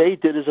 Crazy. What they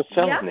did is a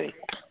felony.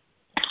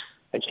 Yep.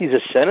 And she's a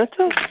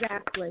senator?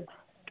 Exactly.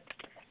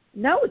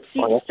 No,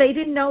 they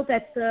didn't know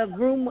that the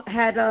room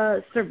had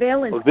a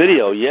surveillance. A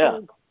video, yeah.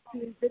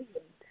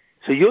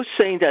 So you're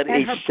saying that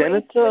and a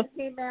senator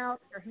came out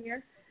her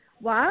hair.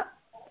 What?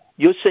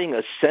 You're saying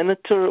a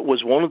senator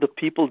was one of the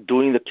people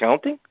doing the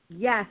counting?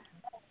 Yes.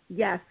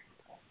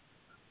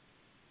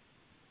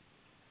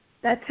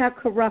 That's how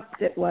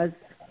corrupt it was.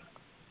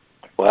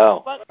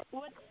 Wow.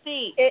 What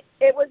state?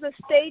 It was a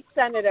state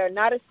senator,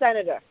 not a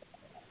senator.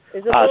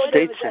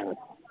 State senator.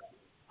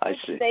 I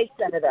see. State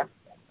senator.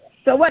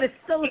 So what? It's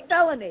still a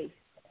felony.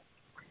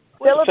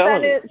 Still a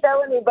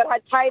felony, but her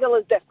title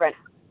is different.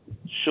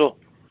 Sure.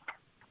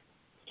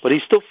 But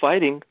he's still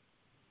fighting.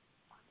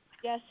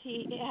 Yes,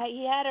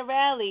 he had a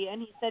rally,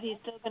 and he said he's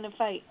still going to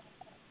fight.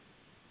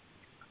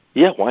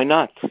 Yeah, why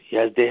not?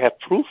 Yeah, they have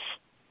proof.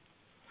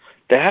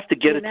 They have to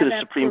get it to the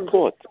Supreme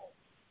Court.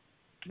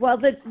 Well,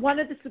 one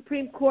of the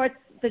Supreme Courts,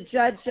 the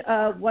judge,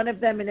 one of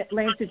them in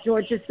Atlanta,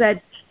 Georgia,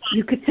 said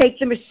you could take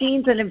the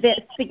machines and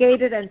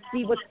investigate it and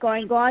see what's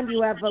going on.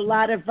 You have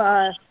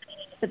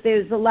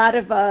there's a lot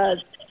of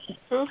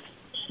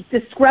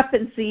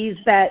discrepancies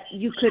that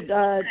you could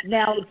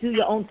now do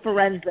your own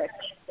forensics.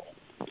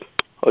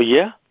 Oh,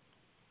 yeah?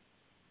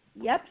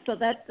 Yep, so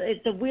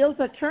the wheels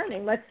are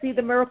turning. Let's see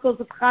the miracles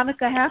of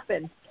Hanukkah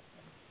happen.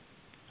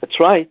 That's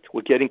right.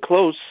 We're getting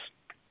close.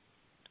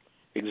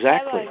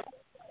 Exactly.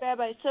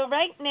 Rabbi, so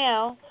right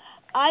now,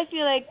 I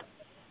feel like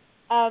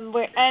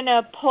we're in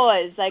a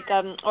pause,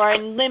 or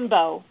in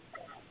limbo.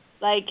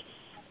 Like,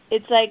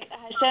 it's like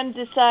Hashem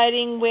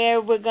deciding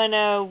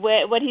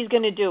what He's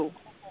gonna do.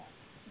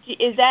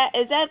 Is that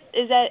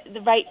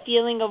the right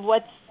feeling of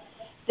what's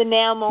the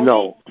now moment?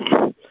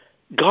 No,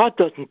 God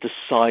doesn't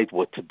decide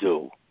what to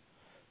do.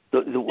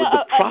 The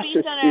process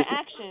based on our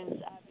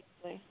actions,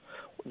 obviously.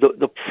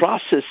 The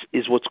process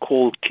is what's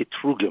called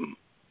kitrugim.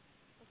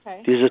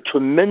 Okay. There's a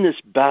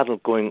tremendous battle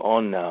going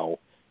on now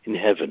in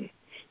heaven,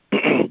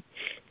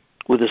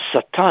 where the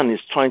Satan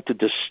is trying to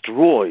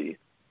destroy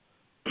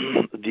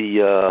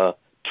the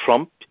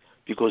Trump,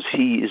 because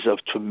he is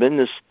of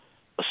tremendous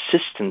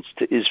assistance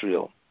to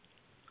Israel.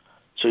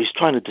 So he's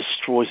trying to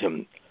destroy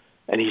him,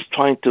 and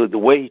the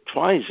way he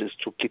tries is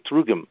through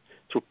kitrugim,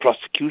 through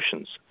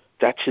prosecutions.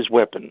 That's his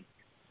weapon.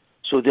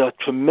 So there's a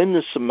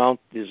tremendous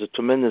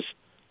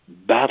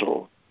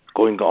battle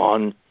going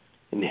on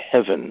in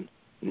heaven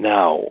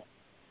now.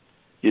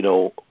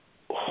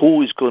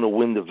 Who is going to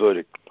win the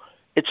verdict?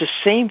 It's the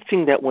same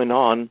thing that went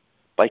on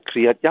by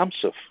Kriyat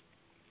Yamsuf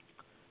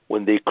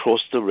when they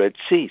crossed the Red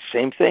Sea.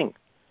 Same thing.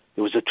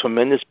 There was a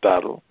tremendous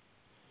battle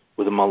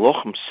where the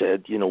Malachim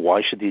said,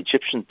 why should the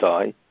Egyptians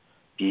die?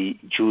 The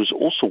Jews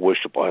also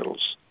worship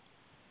idols.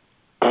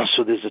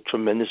 So there's a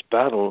tremendous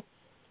battle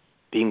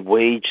being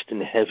waged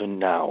in heaven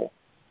now.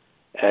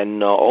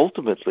 And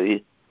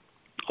ultimately,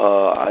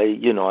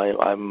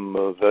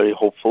 I'm very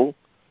hopeful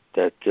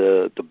that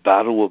the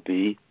battle will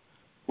be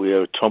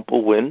where Trump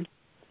will win,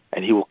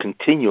 and he will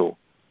continue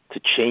to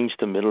change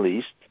the Middle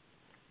East,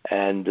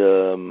 and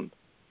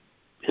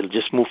it'll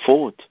just move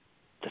forward.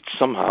 That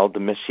somehow the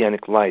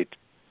Messianic light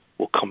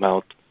will come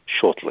out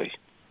shortly.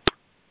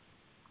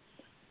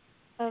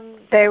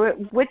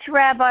 Which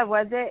rabbi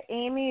was it,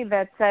 Amy,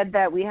 that said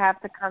that we have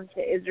to come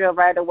to Israel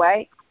right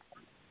away?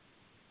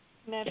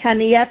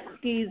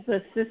 Kanievsky's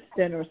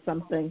assistant or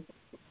something.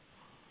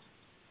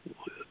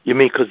 You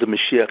mean because the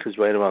Mashiach is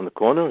right around the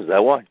corner? Is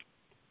that why?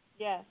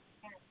 Yeah.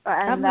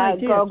 And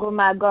that Gog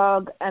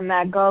Magog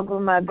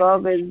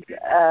is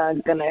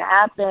going to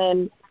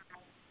happen.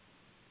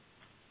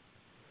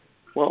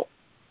 Well,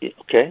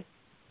 okay.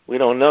 We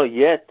don't know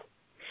yet.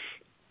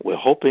 We're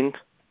hoping,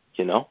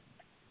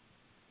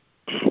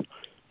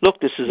 Look,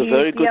 this is a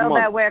very good month. Do you feel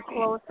that we're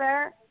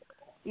closer?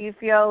 Do you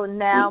feel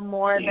now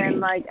more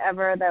than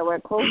ever that we're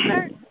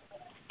closer?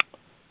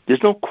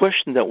 There's no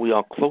question that we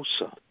are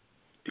closer,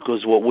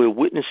 because what we're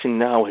witnessing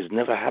now has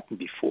never happened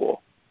before.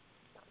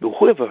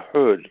 Whoever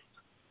heard,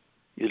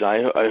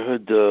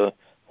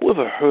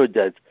 whoever heard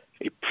that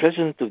a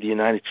president of the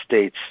United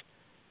States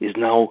is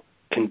now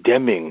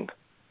condemning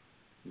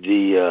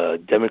the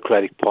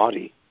Democratic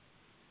Party?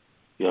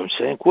 You know what I'm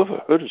saying?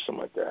 Whoever heard of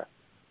something like that?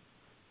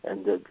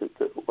 And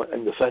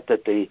the fact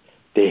that they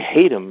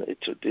hate him,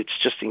 it's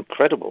just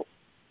incredible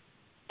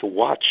to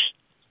watch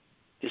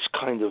this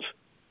kind of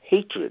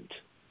hatred.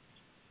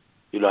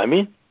 You know what I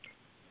mean?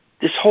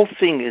 This whole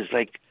thing is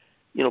like,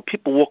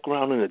 people walk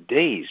around in a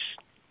daze.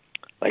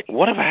 Like,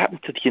 whatever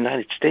happened to the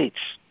United States?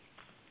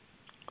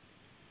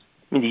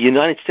 I mean, the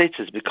United States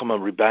has become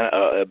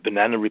a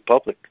banana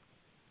republic.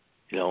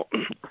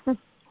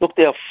 Look,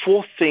 there are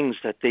 4 things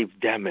that they've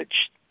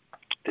damaged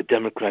the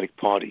Democratic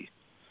Party.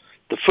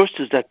 The first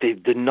is that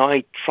they've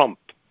denied Trump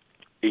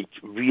a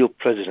real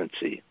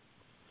presidency.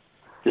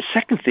 The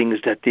second thing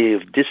is that they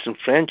have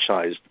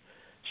disenfranchised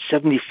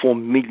 74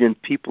 million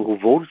people who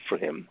voted for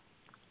him.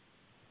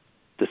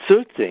 The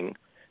third thing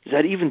is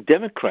that even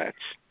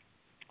Democrats,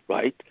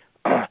 right,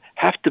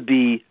 have to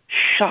be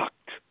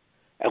shocked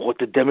at what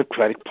the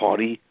Democratic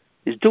Party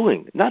is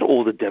doing. Not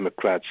all the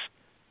Democrats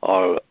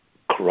are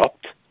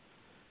corrupt.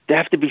 They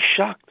have to be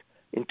shocked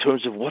in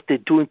terms of what they're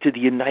doing to the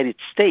United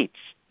States.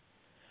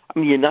 I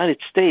mean, the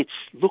United States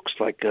looks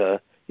like a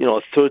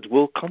third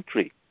world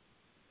country.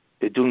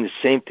 They're doing the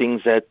same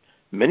things that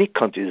many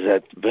countries,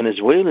 that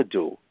Venezuela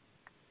do.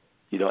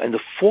 And the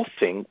fourth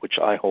thing, which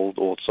I hold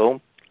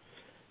also,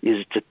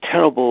 is it's a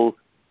terrible,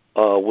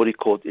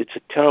 it's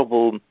a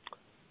terrible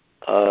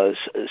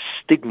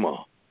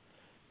stigma.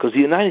 Because the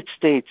United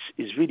States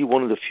is really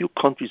one of the few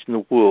countries in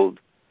the world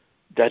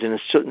that in a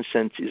certain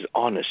sense is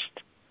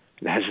honest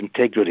and has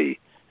integrity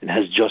and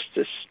has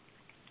justice.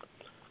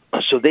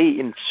 So they,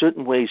 in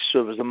certain ways,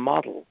 serve as a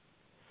model.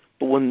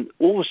 But when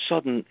all of a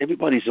sudden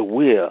everybody's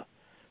aware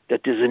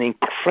that there's an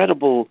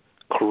incredible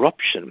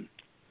corruption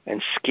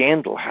and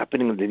scandal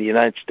happening in the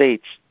United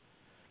States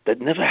that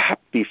never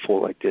happened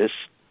before like this,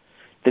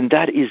 then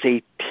that is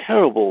a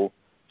terrible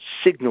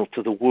signal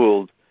to the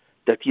world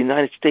that the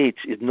United States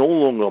is no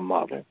longer a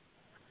model,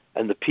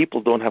 and the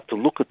people don't have to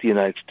look at the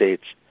United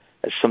States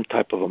as some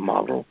type of a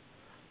model.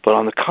 But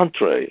on the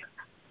contrary,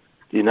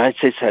 the United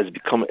States has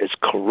become as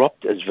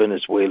corrupt as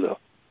Venezuela.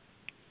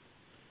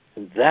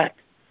 And that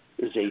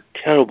is a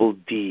terrible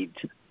deed,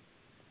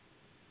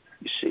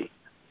 you see.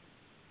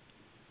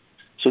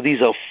 So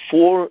these are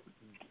 4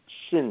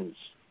 sins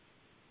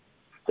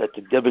that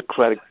the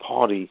Democratic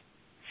Party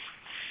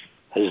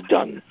has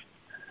done,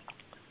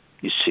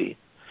 you see.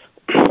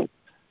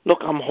 Look,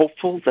 I'm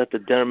hopeful that the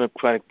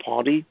Democratic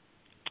Party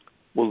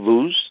will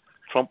lose,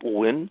 Trump will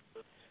win,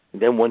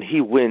 and then when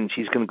he wins,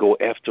 he's going to go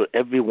after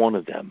every one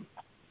of them,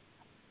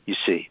 you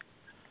see.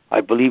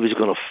 I believe he's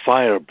going to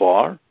fire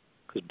Barr,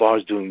 because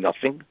Barr's doing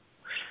nothing,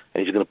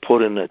 and he's going to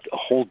put in a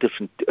whole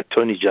different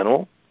attorney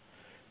general,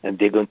 and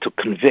they're going to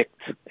convict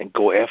and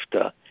go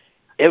after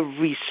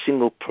every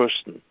single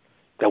person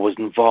that was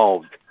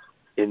involved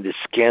in the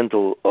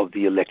scandal of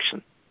the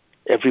election.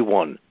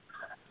 Everyone.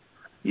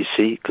 You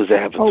see? Because they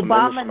have a tremendous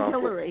Obama and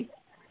Hillary.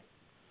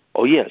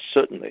 Oh, yes,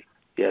 certainly.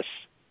 Yes.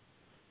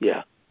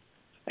 Yeah.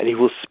 And he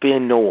will spare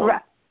no one.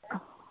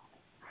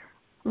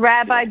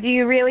 Rabbi, do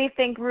you really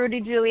think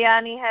Rudy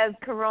Giuliani has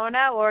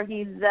corona, or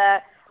he's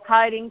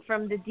hiding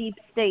from the deep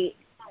state?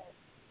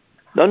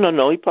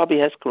 No. He probably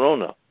has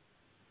corona.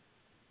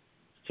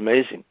 It's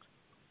amazing.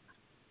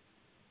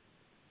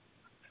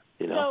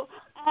 You know. So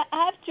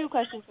I have 2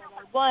 questions.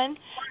 One,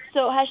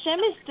 so Hashem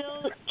is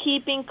still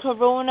keeping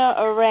corona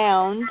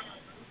around,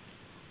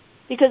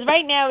 because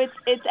right now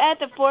it's at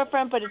the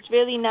forefront, but it's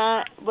really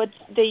not.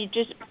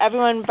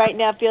 Everyone right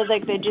now feels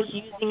like they're just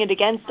using it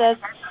against us.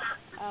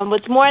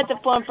 What's more at the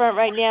forefront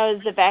right now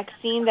is the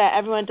vaccine, that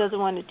everyone doesn't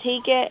want to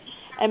take it,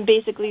 and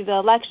basically the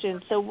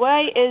election. So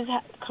why is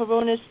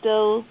corona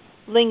still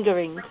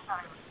lingering?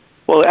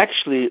 Well,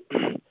 actually,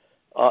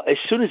 as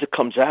soon as it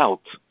comes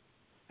out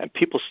and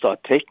people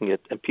start taking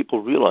it and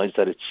people realize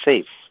that it's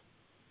safe,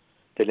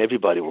 then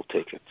everybody will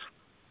take it.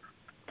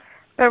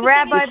 But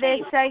Rabbi, they're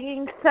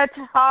saying such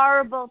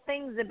horrible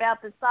things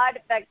about the side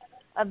effects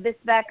of this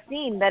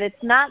vaccine, that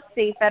it's not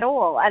safe at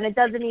all, and it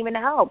doesn't even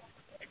help.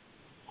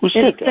 Who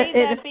said that?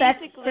 It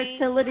affects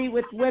fertility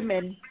with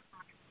women.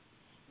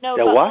 No,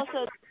 that but what?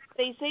 also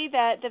they say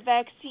that the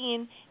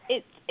vaccine,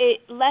 it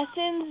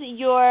lessens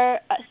your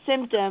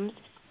symptoms,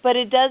 but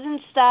it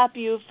doesn't stop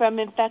you from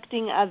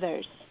infecting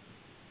others.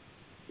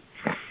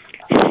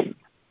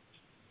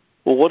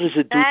 Well, what does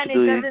it do and to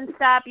the... And it doesn't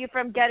stop you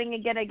from getting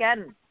it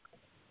again.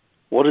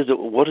 What does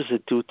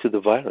it do to the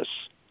virus?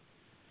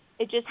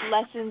 It just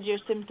lessens your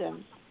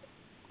symptoms.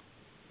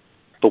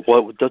 But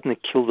what, doesn't it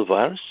kill the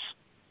virus?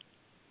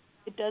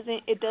 It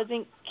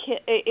doesn't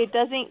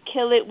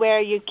kill it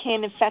where you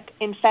can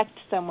infect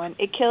someone.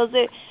 It kills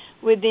it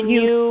within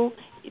you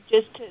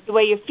just the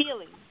way you're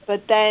feeling.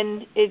 But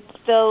then it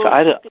still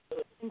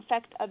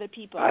infect other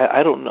people.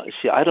 I don't know.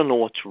 See, I don't know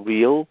what's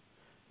real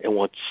and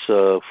what's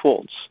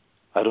false.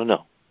 I don't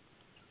know.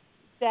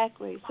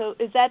 Exactly. So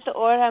is that the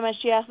Or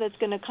HaMashiach that's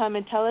going to come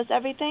and tell us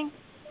everything?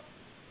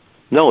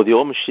 No, the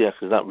Or Mashiach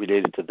is not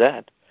related to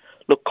that.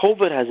 Look,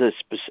 COVID has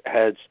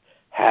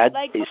had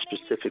a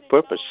specific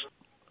purpose.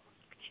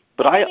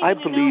 But I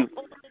believe...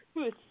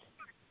 The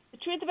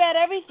truth about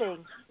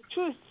everything. The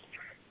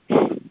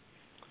truth.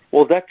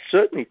 Well, that's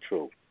certainly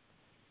true.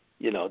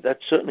 You know,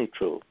 that's certainly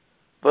true.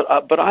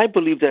 But I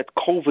believe that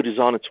COVID is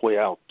on its way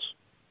out.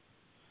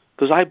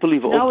 Because I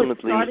believe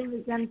ultimately... No, it's starting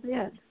again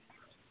bad.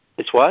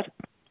 It's what?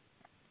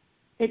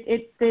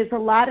 There's a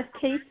lot of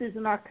cases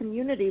in our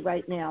community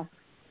right now.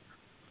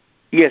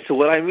 Yeah, so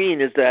what I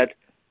mean is that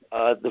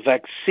the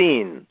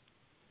vaccine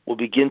will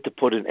begin to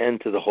put an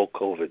end to the whole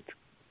COVID.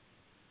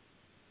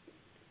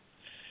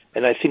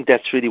 And I think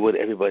that's really what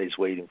everybody's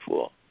waiting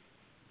for.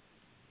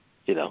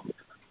 You know.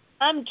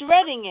 I'm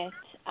dreading it.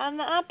 I'm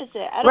the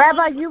opposite.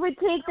 Rabbi, you would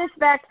take this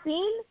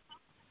vaccine?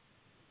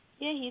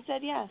 Yeah, he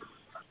said yes.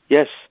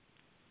 Yes.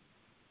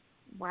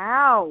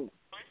 Wow.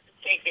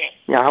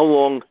 Yeah, how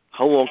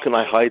long can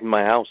I hide in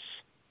my house?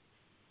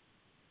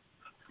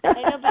 I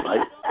know,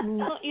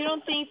 but you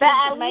don't think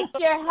that at least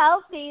you're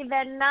healthy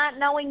than not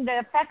knowing the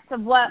effects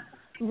of what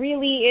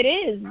really it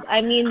is.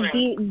 I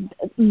mean,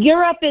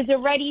 Europe is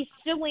already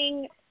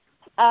suing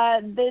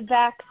the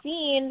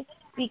vaccine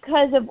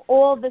because of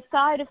all the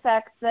side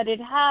effects that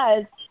it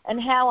has and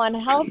how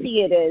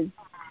unhealthy it is.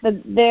 But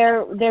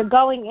they're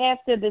going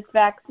after this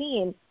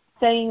vaccine,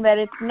 saying that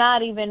it's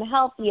not even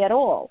healthy at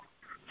all.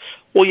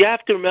 Well, you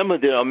have to remember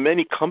there are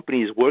many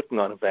companies working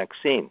on a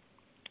vaccine.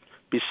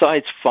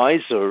 Besides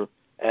Pfizer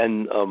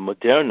and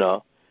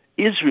Moderna,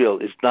 Israel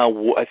is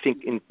now, I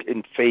think,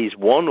 in phase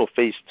 1 or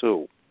phase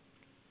 2.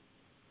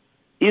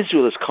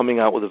 Israel is coming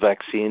out with a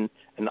vaccine,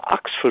 and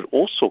Oxford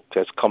also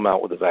has come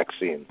out with a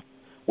vaccine,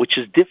 which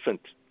is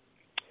different.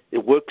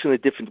 It works in a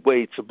different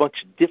way. It's a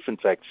bunch of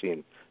different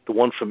vaccine, the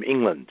one from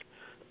England.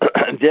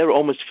 They're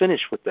almost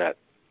finished with that.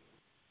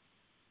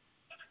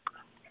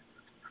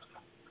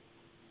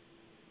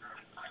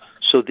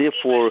 So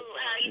therefore,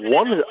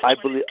 I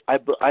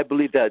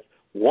believe that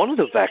one of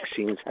the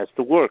vaccines has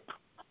to work.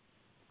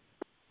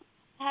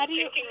 How do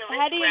you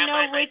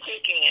know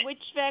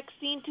which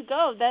vaccine to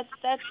go? That's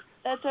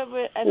what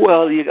we're...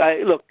 Well,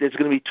 look, there's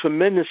going to be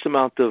tremendous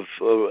amount of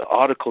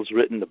articles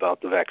written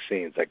about the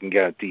vaccines, I can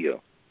guarantee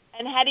you.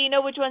 And how do you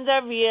know which ones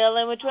are real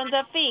and which ones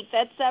are fake?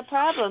 That's our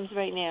problems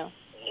right now.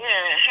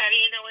 Yeah, how do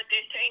you know what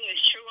they're saying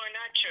is true or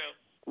not true?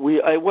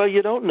 Well,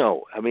 you don't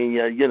know. I mean,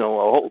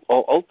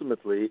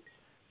 ultimately,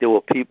 there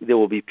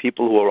will be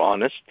people who are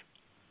honest.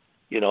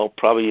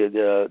 Probably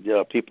there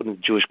are people in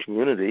the Jewish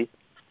community,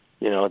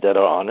 that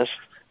are honest,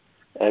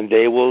 and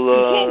they will.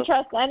 You can't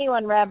trust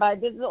anyone, Rabbi.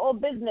 This is all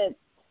business.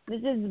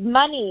 This is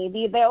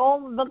money. They're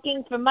all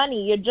looking for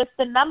money. You're just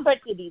a number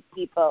to these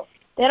people.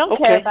 They don't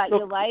care about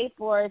your life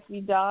or if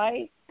you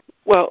die.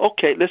 Well,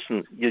 okay,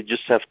 listen, you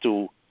just have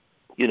to,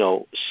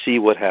 see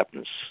what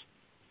happens.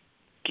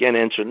 Can't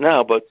answer it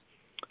now, but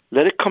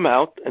let it come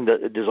out, and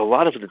there's a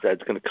lot of it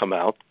that's going to come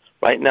out.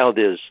 Right now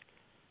there's,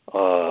 two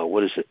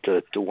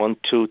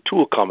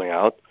are coming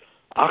out.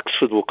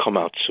 Oxford will come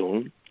out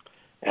soon,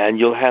 and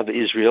you'll have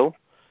Israel.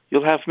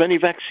 You'll have many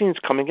vaccines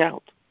coming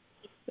out,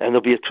 and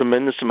there'll be a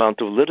tremendous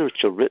amount of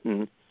literature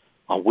written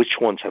on which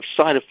ones have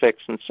side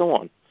effects and so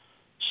on.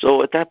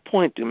 So at that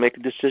point, you make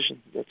a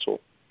decision. That's all.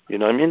 You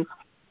know what I mean?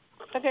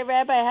 Okay,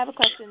 Rabbi, I have a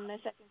question. My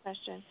second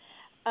question.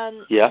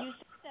 Yeah.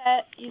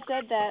 You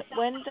said that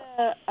when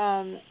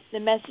the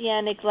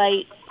Messianic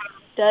light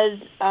does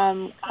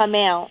come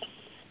out,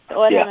 the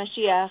Or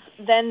HaMashiach,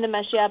 then the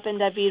Mashiach ben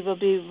David will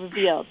be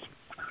revealed.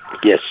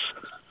 Yes.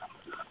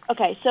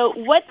 Okay, so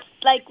what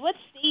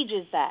stage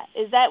is that?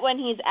 Is that when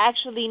he's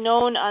actually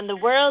known on the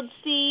world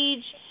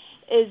stage?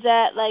 Is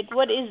that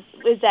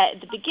is that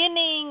at the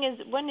beginning?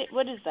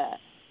 What is that?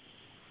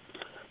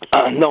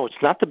 No,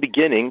 it's not the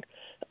beginning.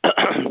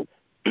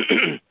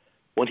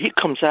 When he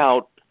comes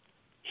out,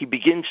 he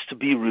begins to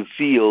be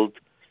revealed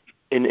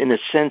in a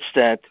sense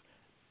that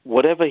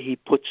whatever he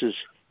puts his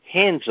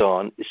hands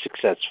on is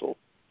successful.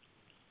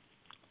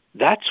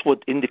 That's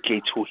what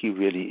indicates who he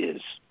really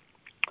is.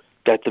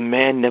 That the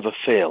man never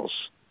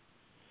fails.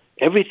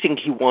 Everything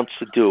he wants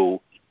to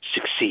do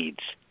succeeds.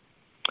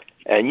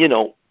 And,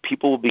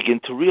 people will begin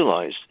to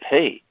realize,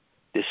 hey,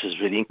 this is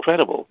really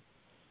incredible.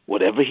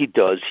 Whatever he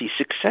does, he's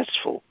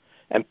successful.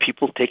 And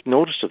people take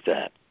notice of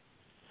that.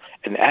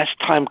 And as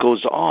time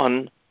goes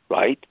on,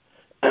 right,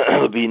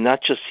 it'll be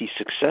not just he's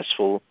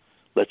successful,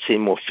 let's say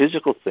more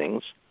physical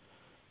things,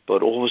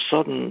 but all of a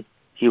sudden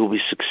he will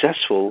be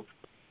successful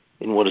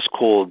in what is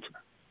called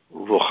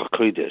Ruach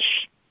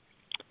HaKodesh.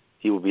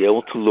 He will be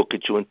able to look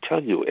at you and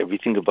tell you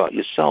everything about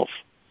yourself.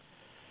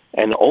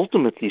 And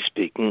ultimately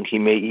speaking, he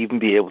may even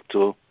be able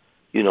to,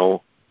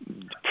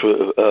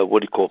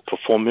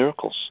 perform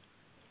miracles.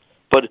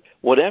 But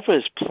whatever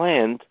is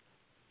planned,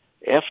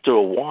 after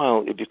a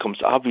while, it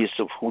becomes obvious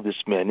of who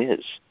this man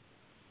is,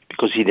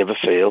 because he never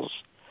fails.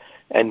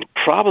 And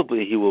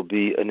probably he will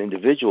be an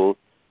individual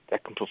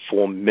that can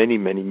perform many,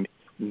 many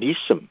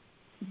nisim,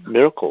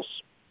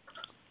 miracles.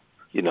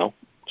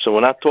 So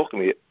we're not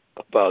talking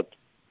about,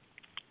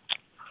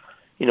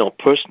 a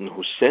person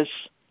who says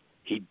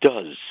he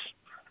does,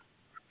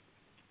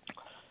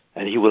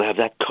 and he will have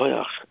that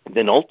koyach. And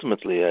then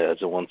ultimately, as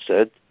I once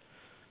said,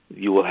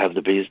 you will have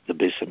the Beis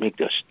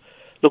Hamikdash.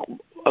 Look,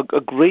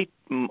 a great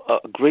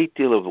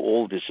deal of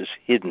all this is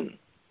hidden,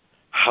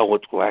 how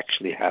it will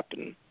actually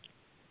happen.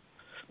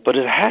 But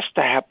it has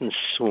to happen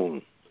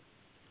soon,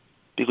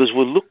 because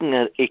we're looking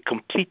at a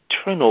complete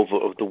turnover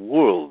of the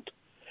world.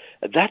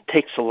 That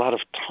takes a lot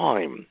of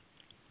time,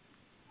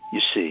 you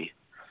see.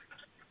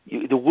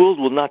 The world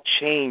will not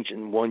change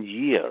in 1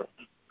 year.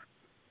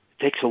 It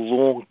takes a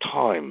long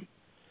time.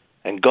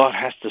 And God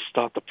has to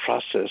start the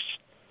process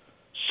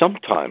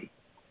sometime.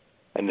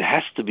 And it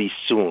has to be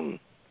soon.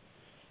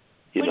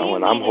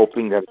 And I'm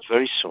hoping that it's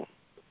very soon.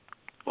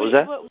 What was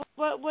that?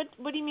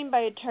 What do you mean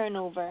by a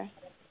turnover?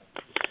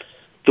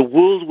 The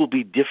world will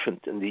be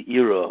different in the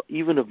era,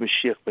 even of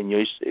Mashiach ben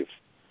Yosef,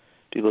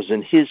 because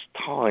in his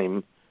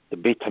time, the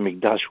Beit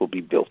HaMikdash will be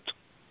built.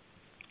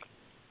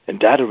 And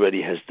that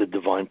already has the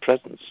divine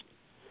presence.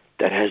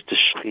 That has the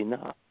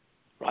Shekhinah,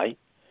 right?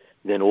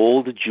 Then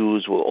all the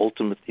Jews will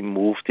ultimately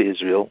move to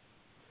Israel.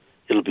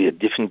 It'll be a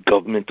different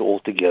government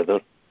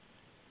altogether.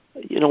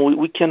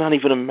 We cannot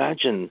even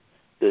imagine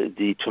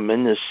the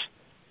tremendous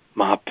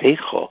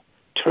mahapecha,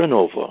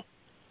 turnover,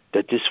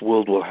 that this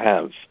world will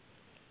have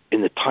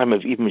in the time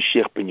of even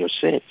Mashiach ben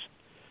Yosef.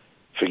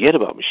 Forget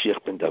about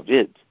Mashiach ben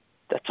David.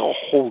 That's a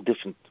whole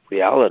different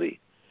reality,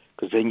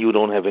 because then you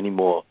don't have any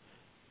more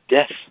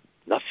death,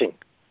 nothing.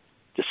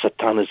 The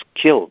Satan is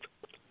killed.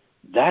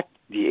 That,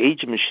 the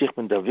age of Mashiach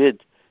ben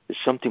David, is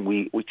something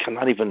we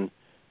cannot even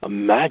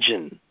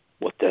imagine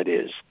what that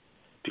is,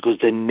 because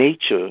their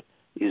nature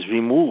is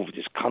removed,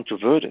 is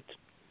controverted.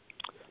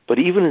 But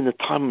even in the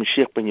time of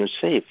Mashiach ben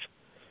Yosef,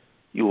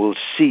 you will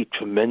see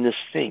tremendous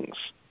things.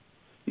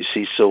 You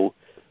see, so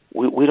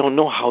we don't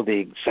know how they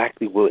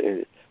exactly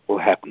will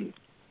happen.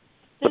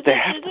 But they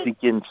have to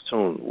begin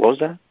soon. What was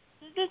that?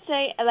 Does it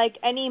say,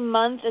 any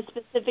month, a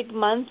specific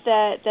month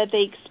that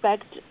they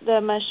expect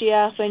the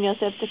Mashiach ben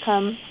Yosef to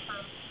come?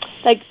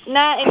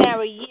 Not in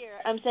our year,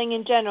 I'm saying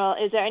in general.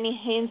 Is there any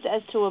hints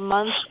as to a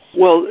month?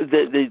 Well,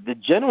 the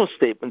general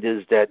statement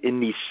is that in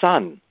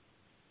Nisan,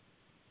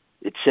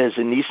 it says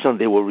in Nisan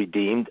they were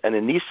redeemed, and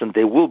in Nisan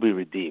they will be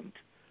redeemed.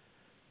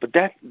 But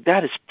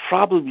that is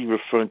probably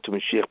referring to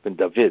Mashiach ben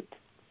David.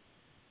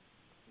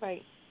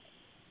 Right.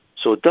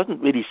 So it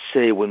doesn't really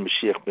say when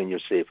Mashiach ben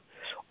Yosef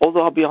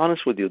Although I'll be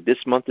honest with you,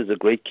 this month is a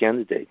great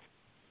candidate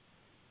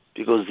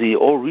because the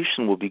Or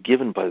Rishon will be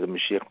given by the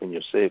Mashiach ben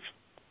Yosef.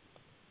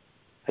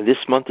 And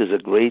this month is a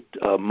great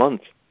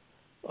month,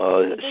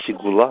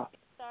 Sigula,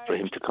 for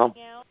him to come.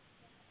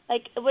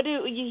 Like, what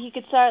do he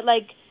could start,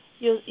 like,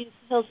 he'll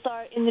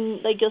start in the,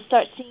 like, you'll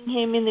start seeing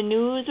him in the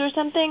news or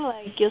something?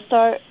 Like, you'll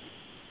start...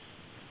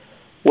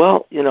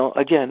 Well,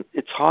 again,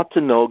 it's hard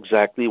to know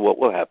exactly what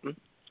will happen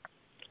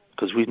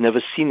because we've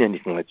never seen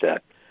anything like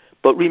that.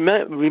 But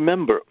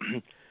remember,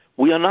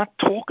 we are not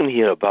talking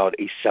here about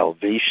a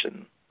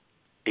salvation,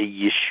 a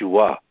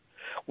Yeshua.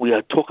 We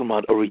are talking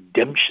about a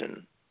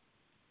redemption.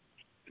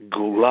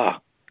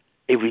 Gula.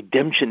 A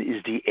redemption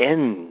is the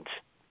end.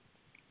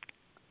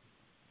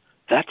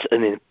 That's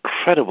an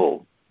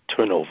incredible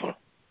turnover.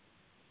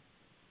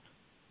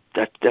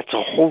 That's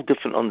a whole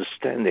different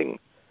understanding.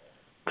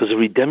 Because a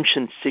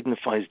redemption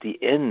signifies the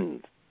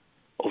end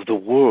of the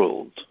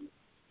world,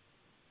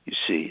 you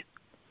see,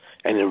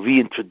 and a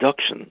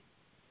reintroduction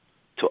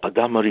to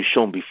Adam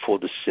HaRishon before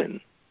the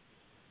sin.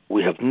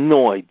 We have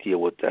no idea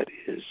what that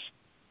is,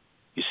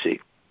 you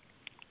see.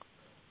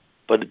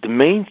 But the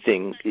main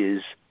thing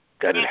is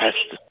that it has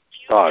to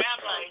start.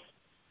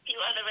 Few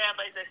other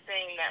rabbis are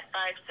saying that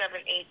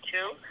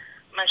 5782,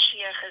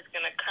 Mashiach is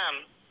going to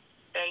come,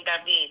 Ben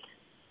David.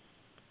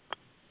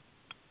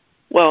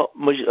 Well,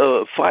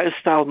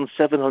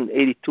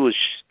 5,782 is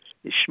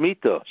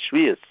Shemitah,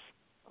 Shvius.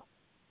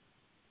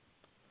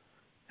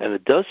 And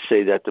it does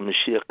say that the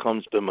Mashiach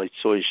comes by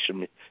Mitzvah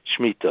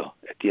Shemitah,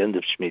 at the end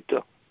of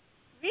Shemitah.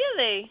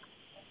 Really?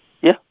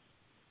 Yeah.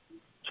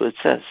 That's what it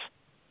says.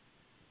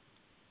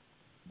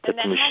 That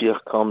the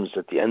Mashiach comes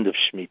at the end of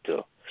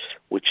Shemitah,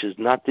 which is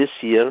not this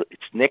year,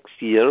 it's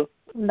next year,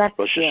 Rosh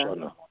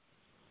Hashanah.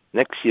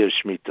 Next year,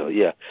 Shemitah,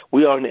 yeah.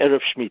 We are in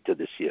Erev Shemitah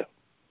this year.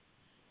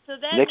 So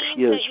that next means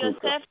year that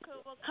Yosef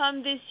will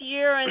come this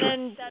year and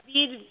then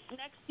David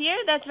next year?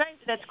 That's right.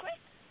 That's quick.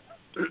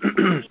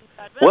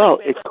 Well,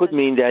 it could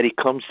mean that he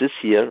comes this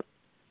year,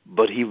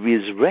 but he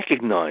is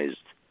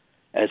recognized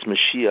as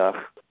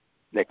Mashiach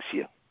next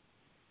year.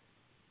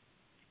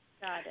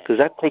 Got it. Because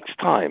that takes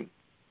time.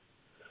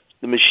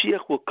 The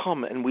Mashiach will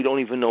come and we don't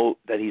even know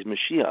that he's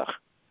Mashiach.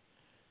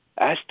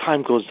 As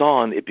time goes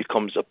on, it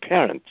becomes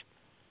apparent,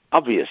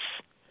 obvious,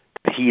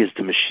 that he is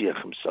the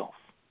Mashiach himself.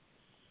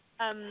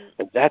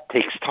 But that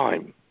takes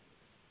time.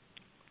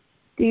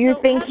 Do you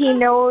think he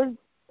knows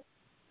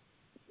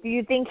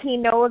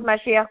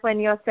Mashiach ben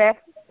Yosef,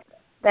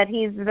 that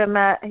he's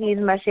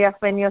Mashiach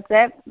ben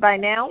Yosef by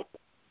now?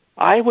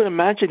 I would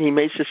imagine he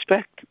may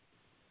suspect.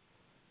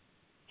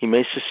 He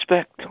may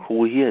suspect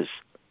who he is.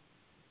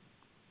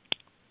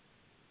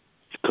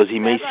 Because he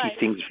may see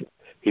things.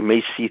 He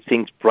may see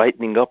things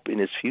brightening up in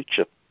his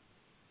future.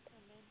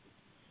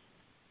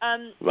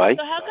 Right?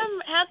 So how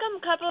come a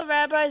couple of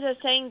rabbis are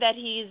saying that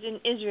he's in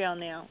Israel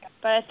now?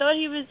 But I thought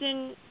he was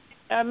in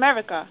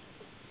America.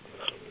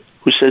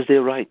 Who says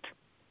they're right?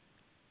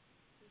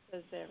 Who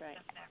says they're right?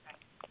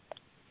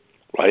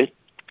 Right?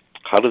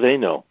 How do they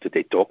know? Did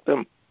they talk to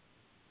him?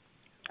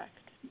 Correct.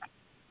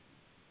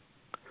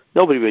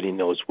 Nobody really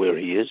knows where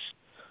he is.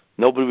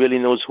 Nobody really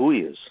knows who he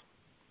is.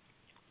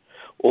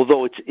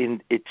 Although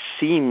it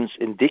seems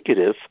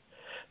indicative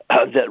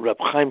that Reb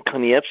Chaim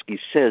Kanievsky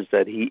says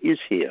that he is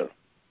here.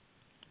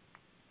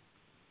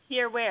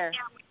 Here where?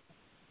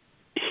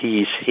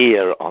 He's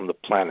here on the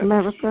planet.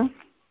 America.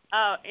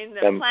 Oh, in the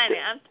planet.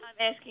 I'm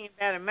asking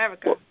about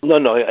America. Well,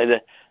 no.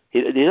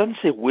 He doesn't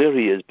say where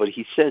he is, but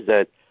he says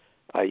that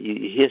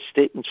you hear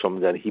statements from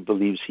him that he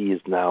believes he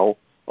is now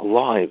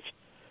alive,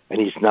 and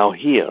he's now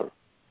here.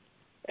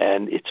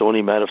 And it's only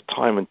a matter of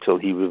time until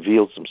he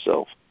reveals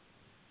himself.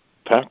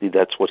 Apparently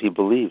that's what he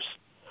believes.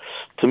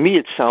 To me,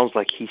 it sounds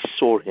like he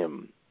saw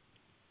him.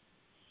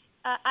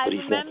 I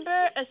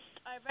remember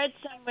I read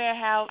somewhere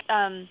how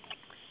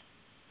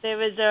there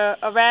was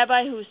a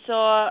rabbi who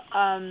saw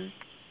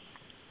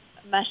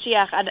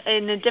Mashiach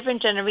in a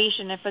different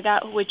generation. I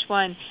forgot which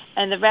one.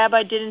 And the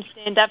rabbi didn't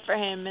stand up for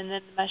him. And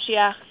then the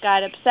Mashiach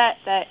got upset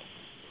that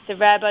the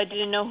rabbi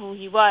didn't know who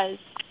he was.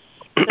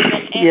 So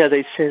yeah,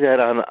 they say that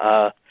on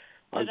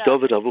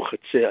David Abu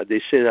Chatzera.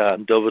 They say that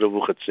on David Abu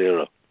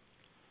Chatzera.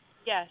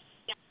 Yes.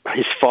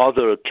 His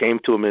father came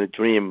to him in a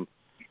dream.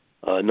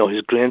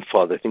 His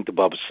grandfather, I think the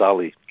Baba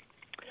Sali.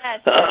 Yes.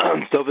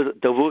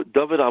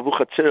 David Abu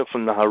Chatzera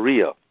from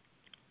Nahariya.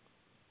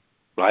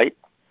 Right?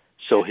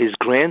 So his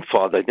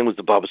grandfather, I think it was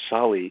the Baba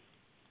Sali,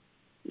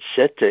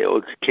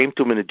 came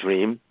to him in a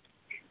dream.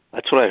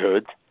 That's what I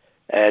heard.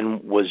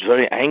 And was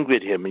very angry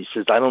at him. He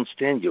says, I don't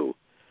stand you.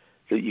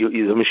 The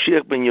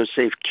Mashiach ben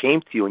Yosef came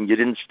to you and you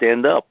didn't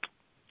stand up.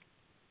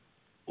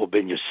 Or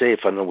ben Yosef,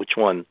 I don't know which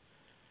one.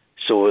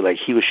 So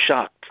he was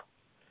shocked.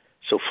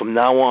 So from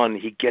now on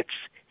he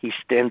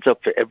stands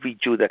up for every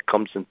Jew that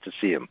comes in to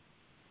see him.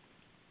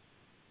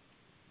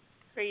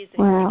 Crazy.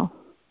 Wow.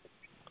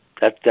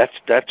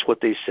 That's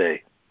what they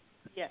say.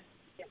 Yes.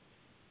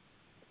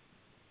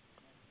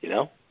 You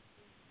know?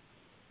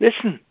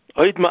 Listen,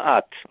 oid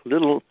ma'at, a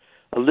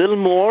little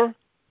more,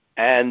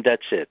 and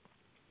that's it.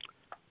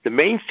 The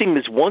main thing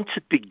is once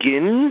it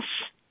begins,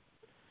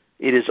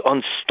 it is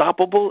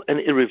unstoppable and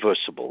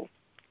irreversible.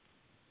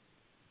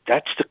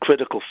 That's the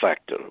critical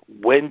factor.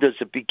 When does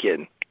it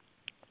begin?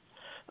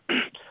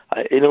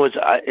 In other words,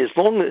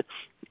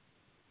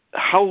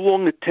 how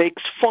long it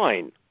takes,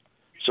 fine.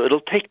 So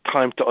it'll take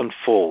time to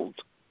unfold,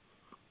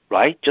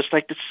 right? Just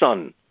like the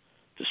sun.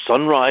 The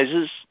sun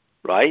rises,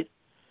 right?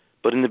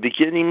 But in the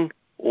beginning,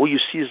 all you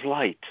see is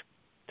light,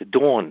 the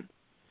dawn.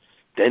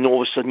 Then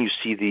all of a sudden you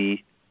see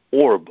the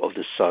orb of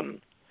the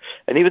sun.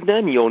 And even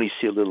then you only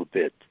see a little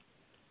bit.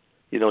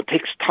 It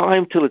takes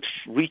time till it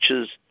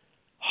reaches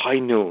high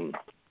noon.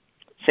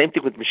 Same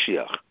thing with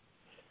Mashiach.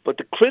 But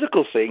the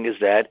critical thing is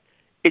that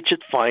it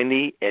should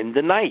finally end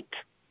the night.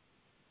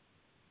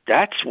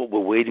 That's what we're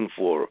waiting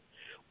for.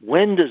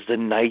 When does the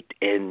night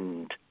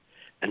end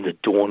and the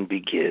dawn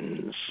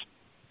begins?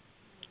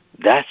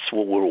 That's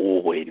what we're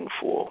all waiting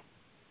for.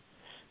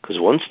 Because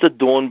once the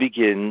dawn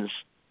begins,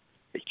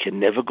 it can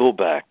never go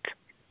back.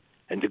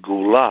 And the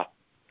Geulah,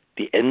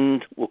 the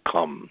end, will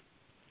come.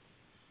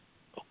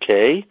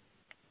 Okay?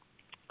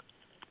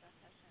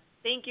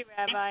 Thank you,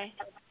 Rabbi.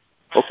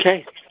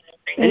 Okay.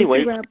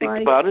 Anyway,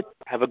 think about it.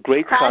 Have a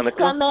great Hanukkah.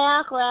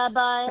 Sameach,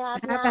 Rabbi.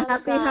 Have a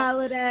happy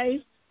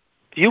holiday.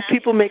 Do you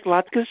people make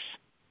latkes?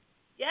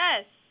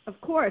 Yes. Of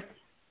course.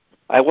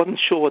 I wasn't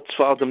sure what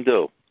Sfardim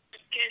do.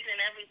 Kids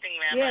and everything,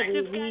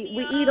 Rabbi.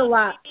 Yeah, we eat a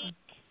lot.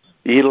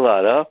 You eat a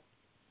lot, huh?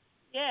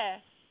 Yeah.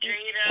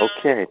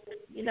 Okay.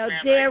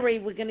 Dairy.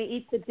 We're going to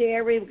eat the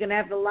dairy. We're going to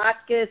have the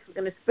latkes. We're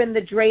going to spin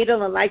the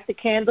dreidel and light the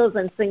candles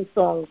and sing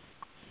songs.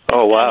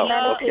 Oh, wow.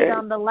 Meditate Okay.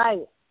 on the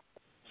light.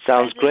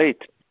 Sounds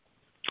great.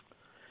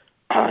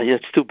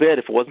 It's too bad.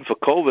 If it wasn't for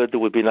COVID, it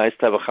would be nice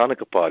to have a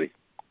Hanukkah party.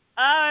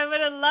 Oh, I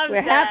would have loved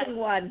We're that. having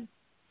one.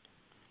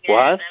 Yeah,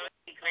 What? that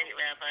would be great,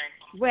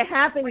 Rabbi. We're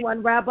having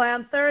one, Rabbi,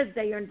 on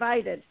Thursday. You're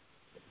invited.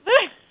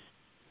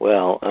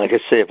 Well, like I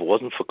say, if it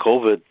wasn't for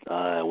COVID,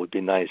 it would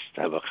be nice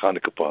to have a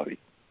Hanukkah party.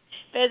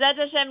 Be'ezrat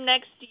Hashem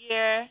next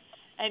year,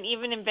 and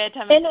even in Beit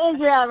In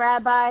Israel,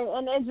 Rabbi.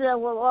 In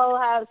Israel, we'll all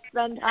have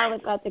spent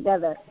Hanukkah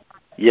together.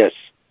 Yes,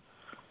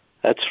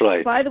 that's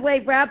right. By the way,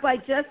 Rabbi,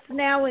 just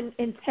now in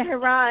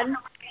Tehran,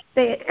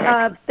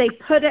 they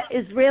put an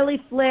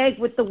Israeli flag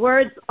with the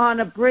words on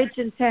a bridge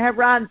in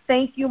Tehran,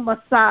 "Thank you,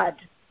 Mossad."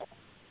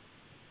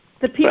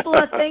 The people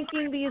are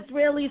thanking the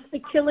Israelis for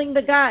killing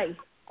the guy,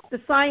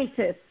 the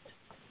scientist.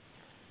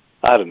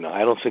 I don't know.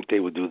 I don't think they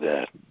would do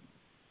that.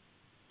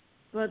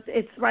 But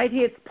it's right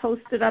here. It's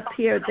posted up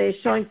here. They're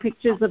showing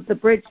pictures of the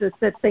bridge that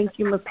said, "Thank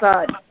you,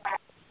 Mossad."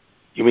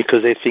 You mean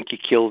because they think he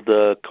killed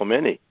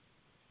Khomeini?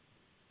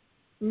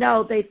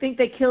 No, they think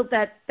they killed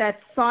that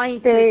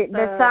scientist.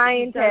 The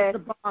scientist. Who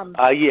does the bomb.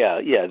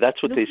 Yeah,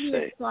 that's what Nuclear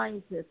they say.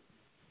 Scientist.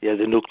 Yeah,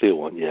 the nuclear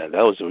one. Yeah,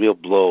 that was a real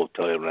blow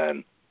to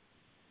Iran.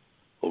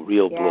 A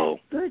real blow.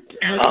 Good.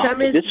 Hashem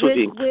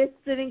we're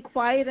sitting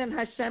quiet, and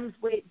Hashem's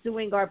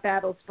doing our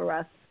battles for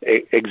us.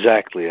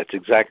 Exactly. That's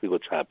exactly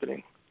what's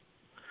happening.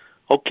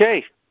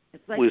 Okay.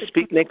 Like we'll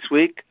speak next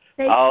week.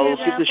 I'll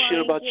give the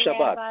shir about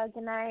Shabbat. Rabbi.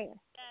 Good night.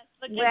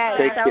 Yes,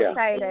 We're Take so care.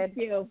 excited. Thank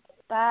you.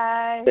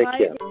 Bye. Take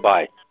care.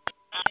 Bye.